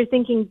 you're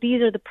thinking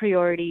these are the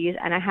priorities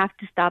and I have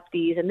to stop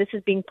these, and this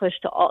is being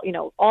pushed to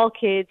all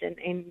kids and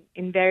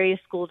in various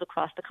schools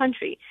across the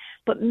country.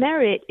 But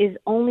merit is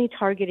only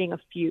targeting a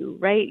few,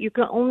 right? You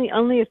can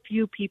only a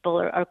few people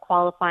are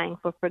qualifying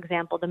for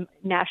example, the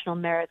National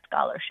Merit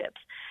Scholarships.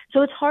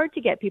 So it's hard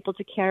to get people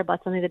to care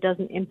about something that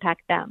doesn't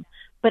impact them.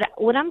 But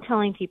what I'm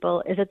telling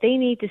people is that they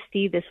need to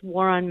see this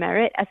war on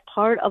merit as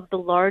part of the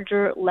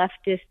larger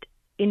leftist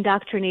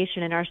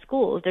indoctrination in our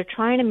schools. They're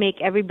trying to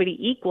make everybody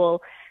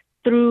equal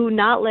through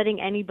not letting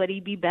anybody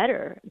be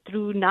better,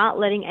 through not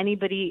letting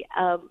anybody,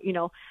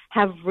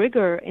 have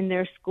rigor in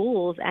their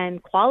schools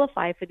and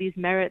qualify for these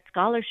merit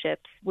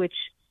scholarships, which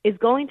is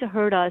going to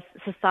hurt us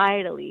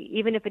societally,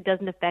 even if it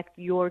doesn't affect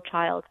your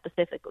child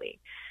specifically.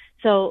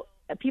 So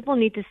people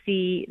need to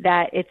see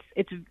that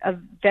it's a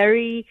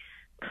very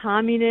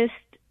communist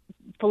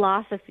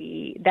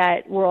philosophy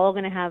that we're all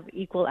going to have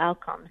equal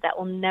outcomes. That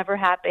will never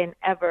happen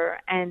ever,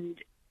 and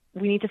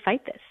we need to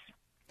fight this.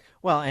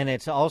 Well, and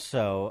it's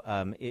also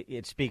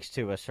it speaks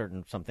to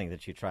something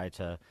that you try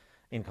to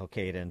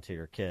inculcate into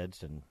your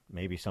kids and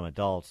maybe some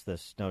adults,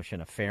 this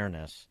notion of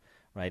fairness,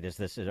 right?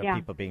 Are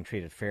people being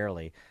treated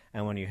fairly?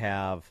 And when you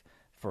have,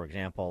 for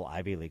example,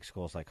 Ivy League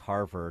schools like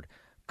Harvard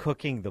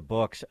cooking the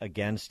books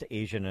against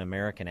Asian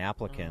American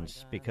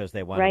applicants because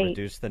they want to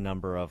reduce the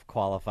number of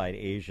qualified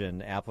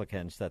Asian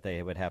applicants that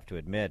they would have to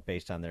admit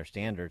based on their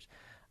standards.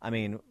 I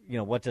mean,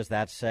 what does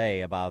that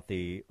say about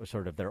the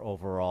sort of their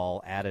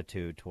overall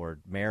attitude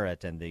toward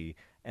merit and the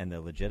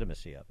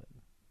legitimacy of it?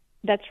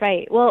 That's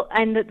right. Well,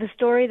 and the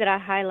story that I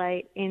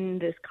highlight in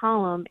this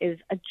column is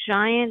a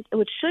giant,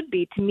 which should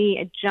be to me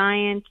a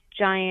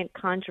giant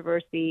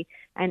controversy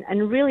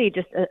and really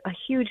just a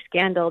huge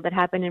scandal that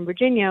happened in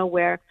Virginia,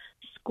 where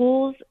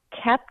schools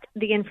kept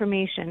the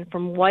information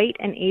from white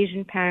and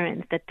Asian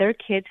parents that their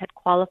kids had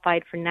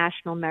qualified for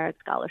National Merit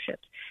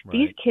Scholarships. Right.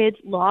 These kids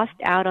lost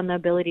out on the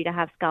ability to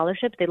have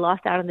scholarships. They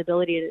lost out on the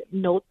ability to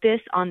note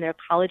this on their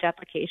college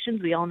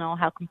applications. We all know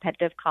how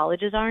competitive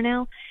colleges are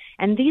now.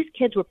 And these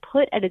kids were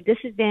put at a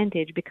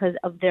disadvantage because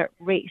of their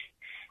race.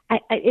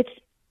 It's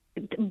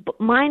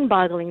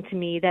mind-boggling to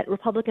me that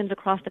Republicans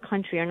across the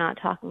country are not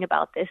talking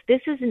about this.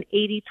 This is an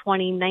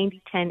 80-20,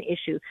 90-10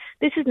 issue.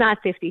 This is not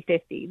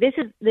 50-50.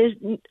 There's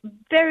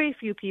very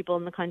few people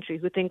in the country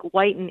who think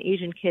white and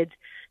Asian kids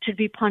should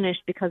be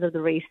punished because of the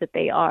race that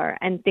they are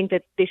and think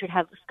that they should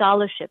have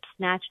scholarships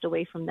snatched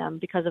away from them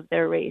because of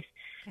their race.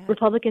 Okay.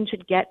 Republicans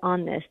should get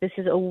on this. This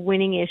is a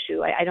winning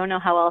issue. I don't know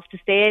how else to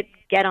say it.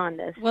 Get on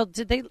this. Well,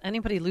 did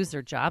anybody lose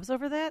their jobs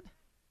over that?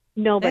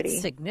 Nobody.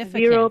 That's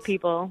significant. 0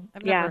 people.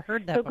 I've never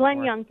heard that so before. Glenn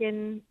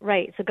Youngkin,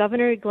 right. So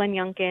Governor Glenn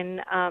Youngkin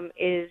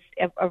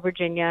of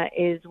Virginia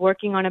is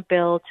working on a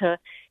bill to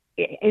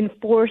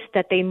enforce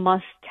that they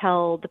must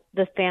tell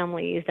the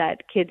families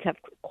that kids have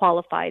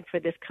qualified for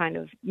this kind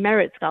of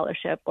merit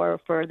scholarship or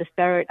for this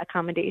merit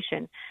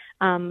accommodation.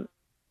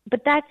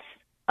 But that's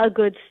a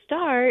good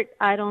start.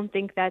 I don't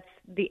think that's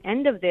the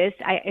end of this.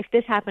 If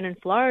this happened in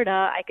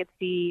Florida, I could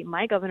see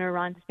my governor,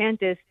 Ron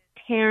DeSantis,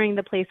 tearing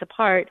the place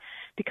apart,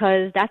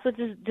 because that's what's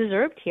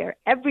deserved here.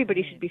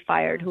 Everybody should be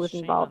fired who was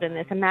involved in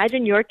this.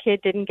 Imagine your kid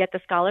didn't get the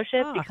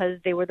scholarship because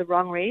they were the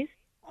wrong race.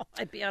 Oh,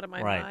 I'd be out of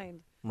my mind.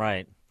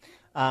 Right.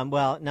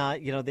 Well, now,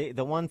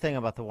 the one thing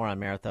about the war on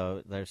merit,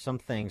 though, there's some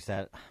things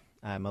that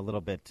I'm a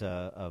little bit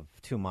of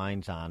two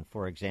minds on.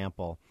 For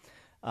example,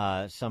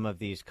 some of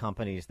these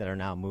companies that are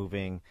now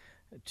moving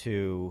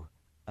to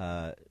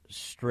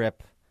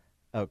strip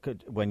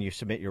when you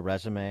submit your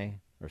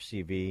resume or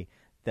CV,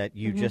 that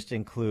you just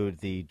include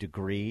the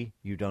degree,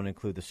 you don't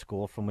include the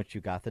school from which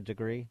you got the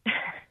degree,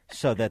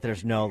 so that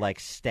there's no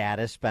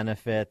status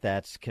benefit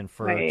that's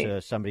conferred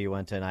to somebody who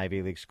went to an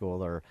Ivy League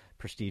school or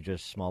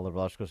prestigious small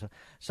liberal arts school.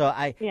 So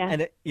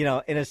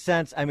in a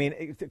sense, I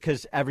mean,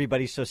 because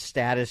everybody's so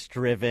status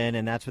driven,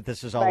 and that's what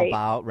this is all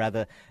about.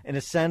 Rather, in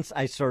a sense,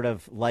 I sort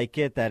of like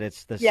it that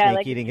it's the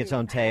snake eating its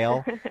own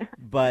tail,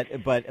 but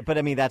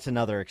I mean that's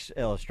another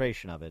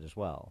illustration of it as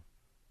well.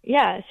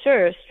 Yeah,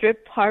 sure.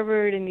 Strip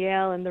Harvard and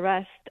Yale and the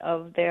rest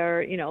of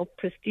their,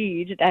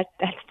 prestige. That's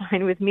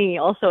fine with me.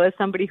 Also, as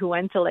somebody who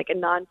went to a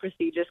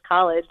non-prestigious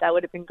college, that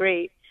would have been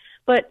great.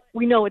 But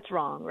we know it's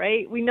wrong,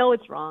 right? We know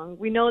it's wrong.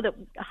 We know that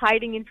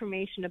hiding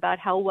information about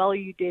how well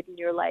you did in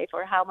your life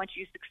or how much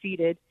you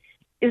succeeded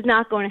is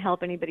not going to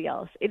help anybody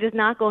else. It is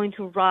not going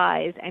to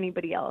rise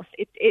anybody else.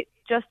 It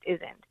just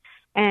isn't.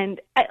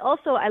 And I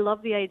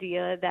love the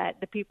idea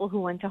that the people who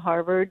went to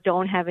Harvard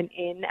don't have an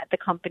in at the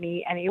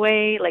company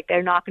anyway.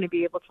 They're not going to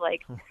be able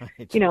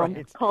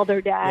to, call their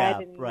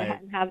dad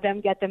and have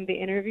them get them the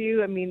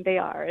interview. I mean, they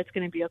are. It's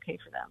going to be okay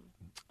for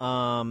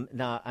them.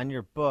 Now, on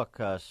your book,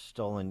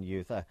 Stolen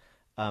Youth,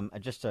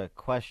 just a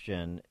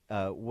question.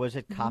 Was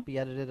it copy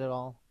edited at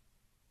all?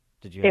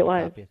 Did you have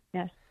a copy?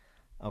 Yes.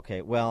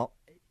 Okay, well,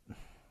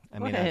 I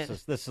mean,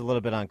 this is a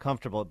little bit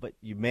uncomfortable, but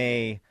you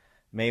may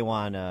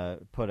want to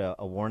put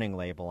a warning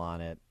label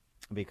on it,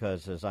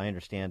 because as I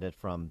understand it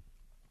from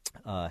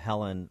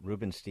Helen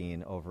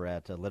Rubinstein over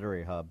at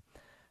Literary Hub,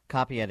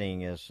 copy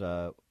editing is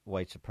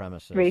white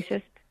supremacist.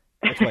 Racist.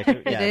 It's white,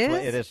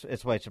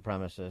 it's white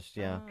supremacist.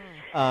 Yeah.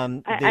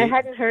 I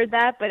hadn't heard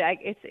that, but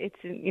it's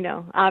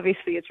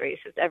obviously it's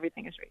racist.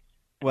 Everything is racist.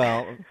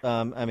 Well,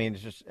 I mean,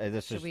 it's just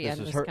this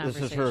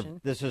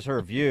is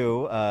her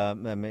view.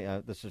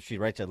 She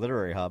writes at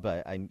Literary Hub.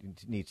 I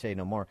need to say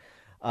no more.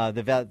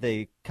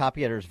 The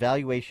copy editor's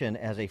valuation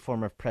as a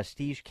form of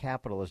prestige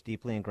capital is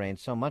deeply ingrained,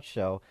 so much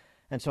so,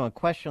 and so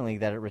unquestionably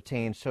that it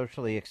remains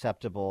socially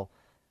acceptable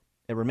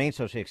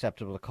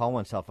to call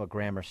oneself a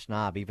grammar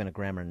snob, even a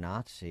grammar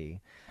Nazi.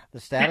 The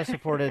status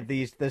afforded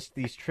these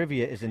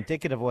trivia is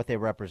indicative of what they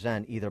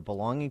represent, either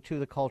belonging to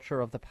the culture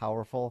of the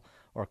powerful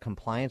or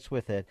compliance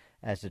with it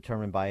as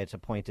determined by its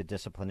appointed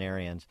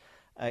disciplinarians.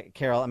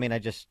 Carol, I mean, I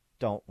just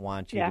don't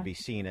want you to be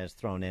seen as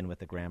thrown in with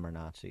the grammar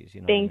Nazis.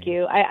 Thank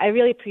you. I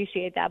really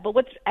appreciate that. But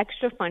what's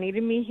extra funny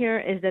to me here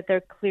is that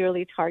they're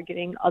clearly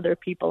targeting other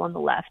people on the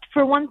left.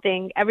 For one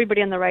thing,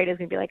 everybody on the right is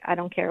going to be like, I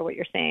don't care what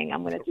you're saying.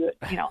 I'm going to do it.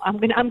 I'm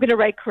going to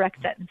write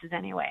correct sentences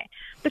anyway.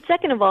 But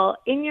second of all,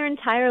 in your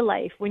entire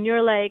life, when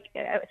you're like,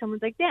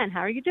 someone's like, Dan,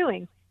 how are you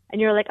doing? And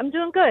you're like, I'm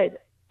doing good.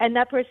 And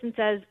that person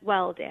says,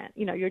 well, Dan,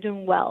 you're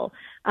doing well.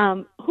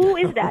 Who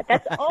is that?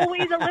 That's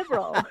always a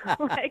liberal.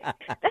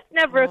 That's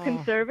never a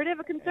conservative.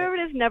 A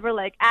conservative's never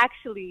like,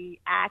 actually,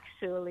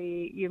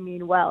 you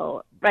mean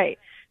well. Right.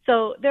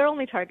 So they're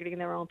only targeting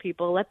their own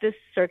people. Let this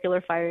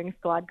circular firing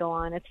squad go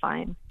on. It's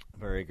fine.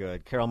 Very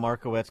good. Carol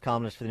Markowitz,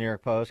 columnist for the New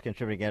York Post,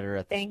 contributing editor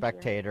at The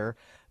Spectator.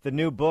 The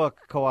new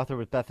book, co-authored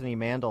with Bethany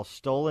Mandel,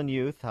 Stolen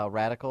Youth, How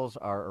Radicals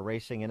Are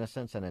Erasing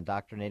Innocence and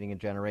Indoctrinating a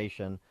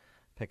Generation.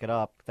 Pick it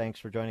up. Thanks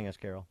for joining us,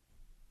 Carol.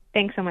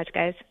 Thanks so much,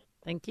 guys.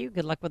 Thank you.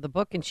 Good luck with the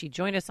book. And she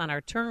joined us on our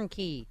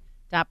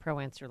turnkey.pro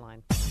answer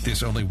line.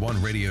 There's only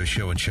one radio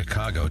show in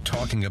Chicago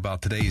talking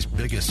about today's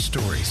biggest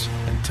stories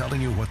and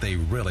telling you what they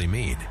really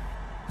mean.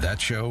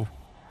 That show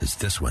is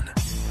this one,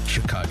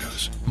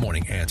 Chicago's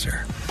Morning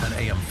Answer on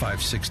AM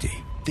 560,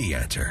 The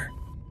Answer.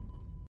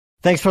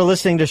 Thanks for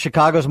listening to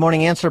Chicago's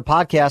Morning Answer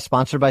podcast,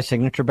 sponsored by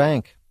Signature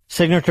Bank.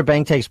 Signature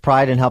Bank takes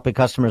pride in helping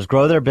customers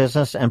grow their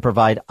business and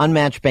provide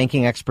unmatched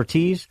banking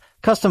expertise,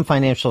 custom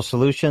financial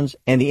solutions,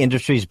 and the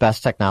industry's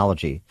best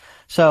technology.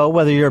 So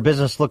whether you're a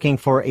business looking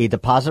for a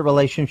deposit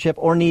relationship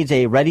or needs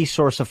a ready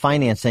source of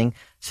financing,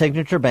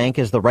 Signature Bank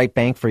is the right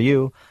bank for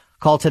you.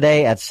 Call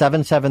today at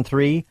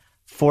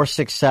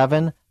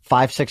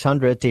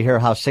 773-467-5600 to hear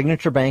how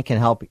Signature Bank can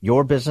help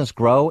your business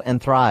grow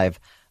and thrive.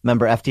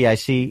 Member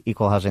FDIC,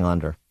 Equal Housing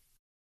Lender.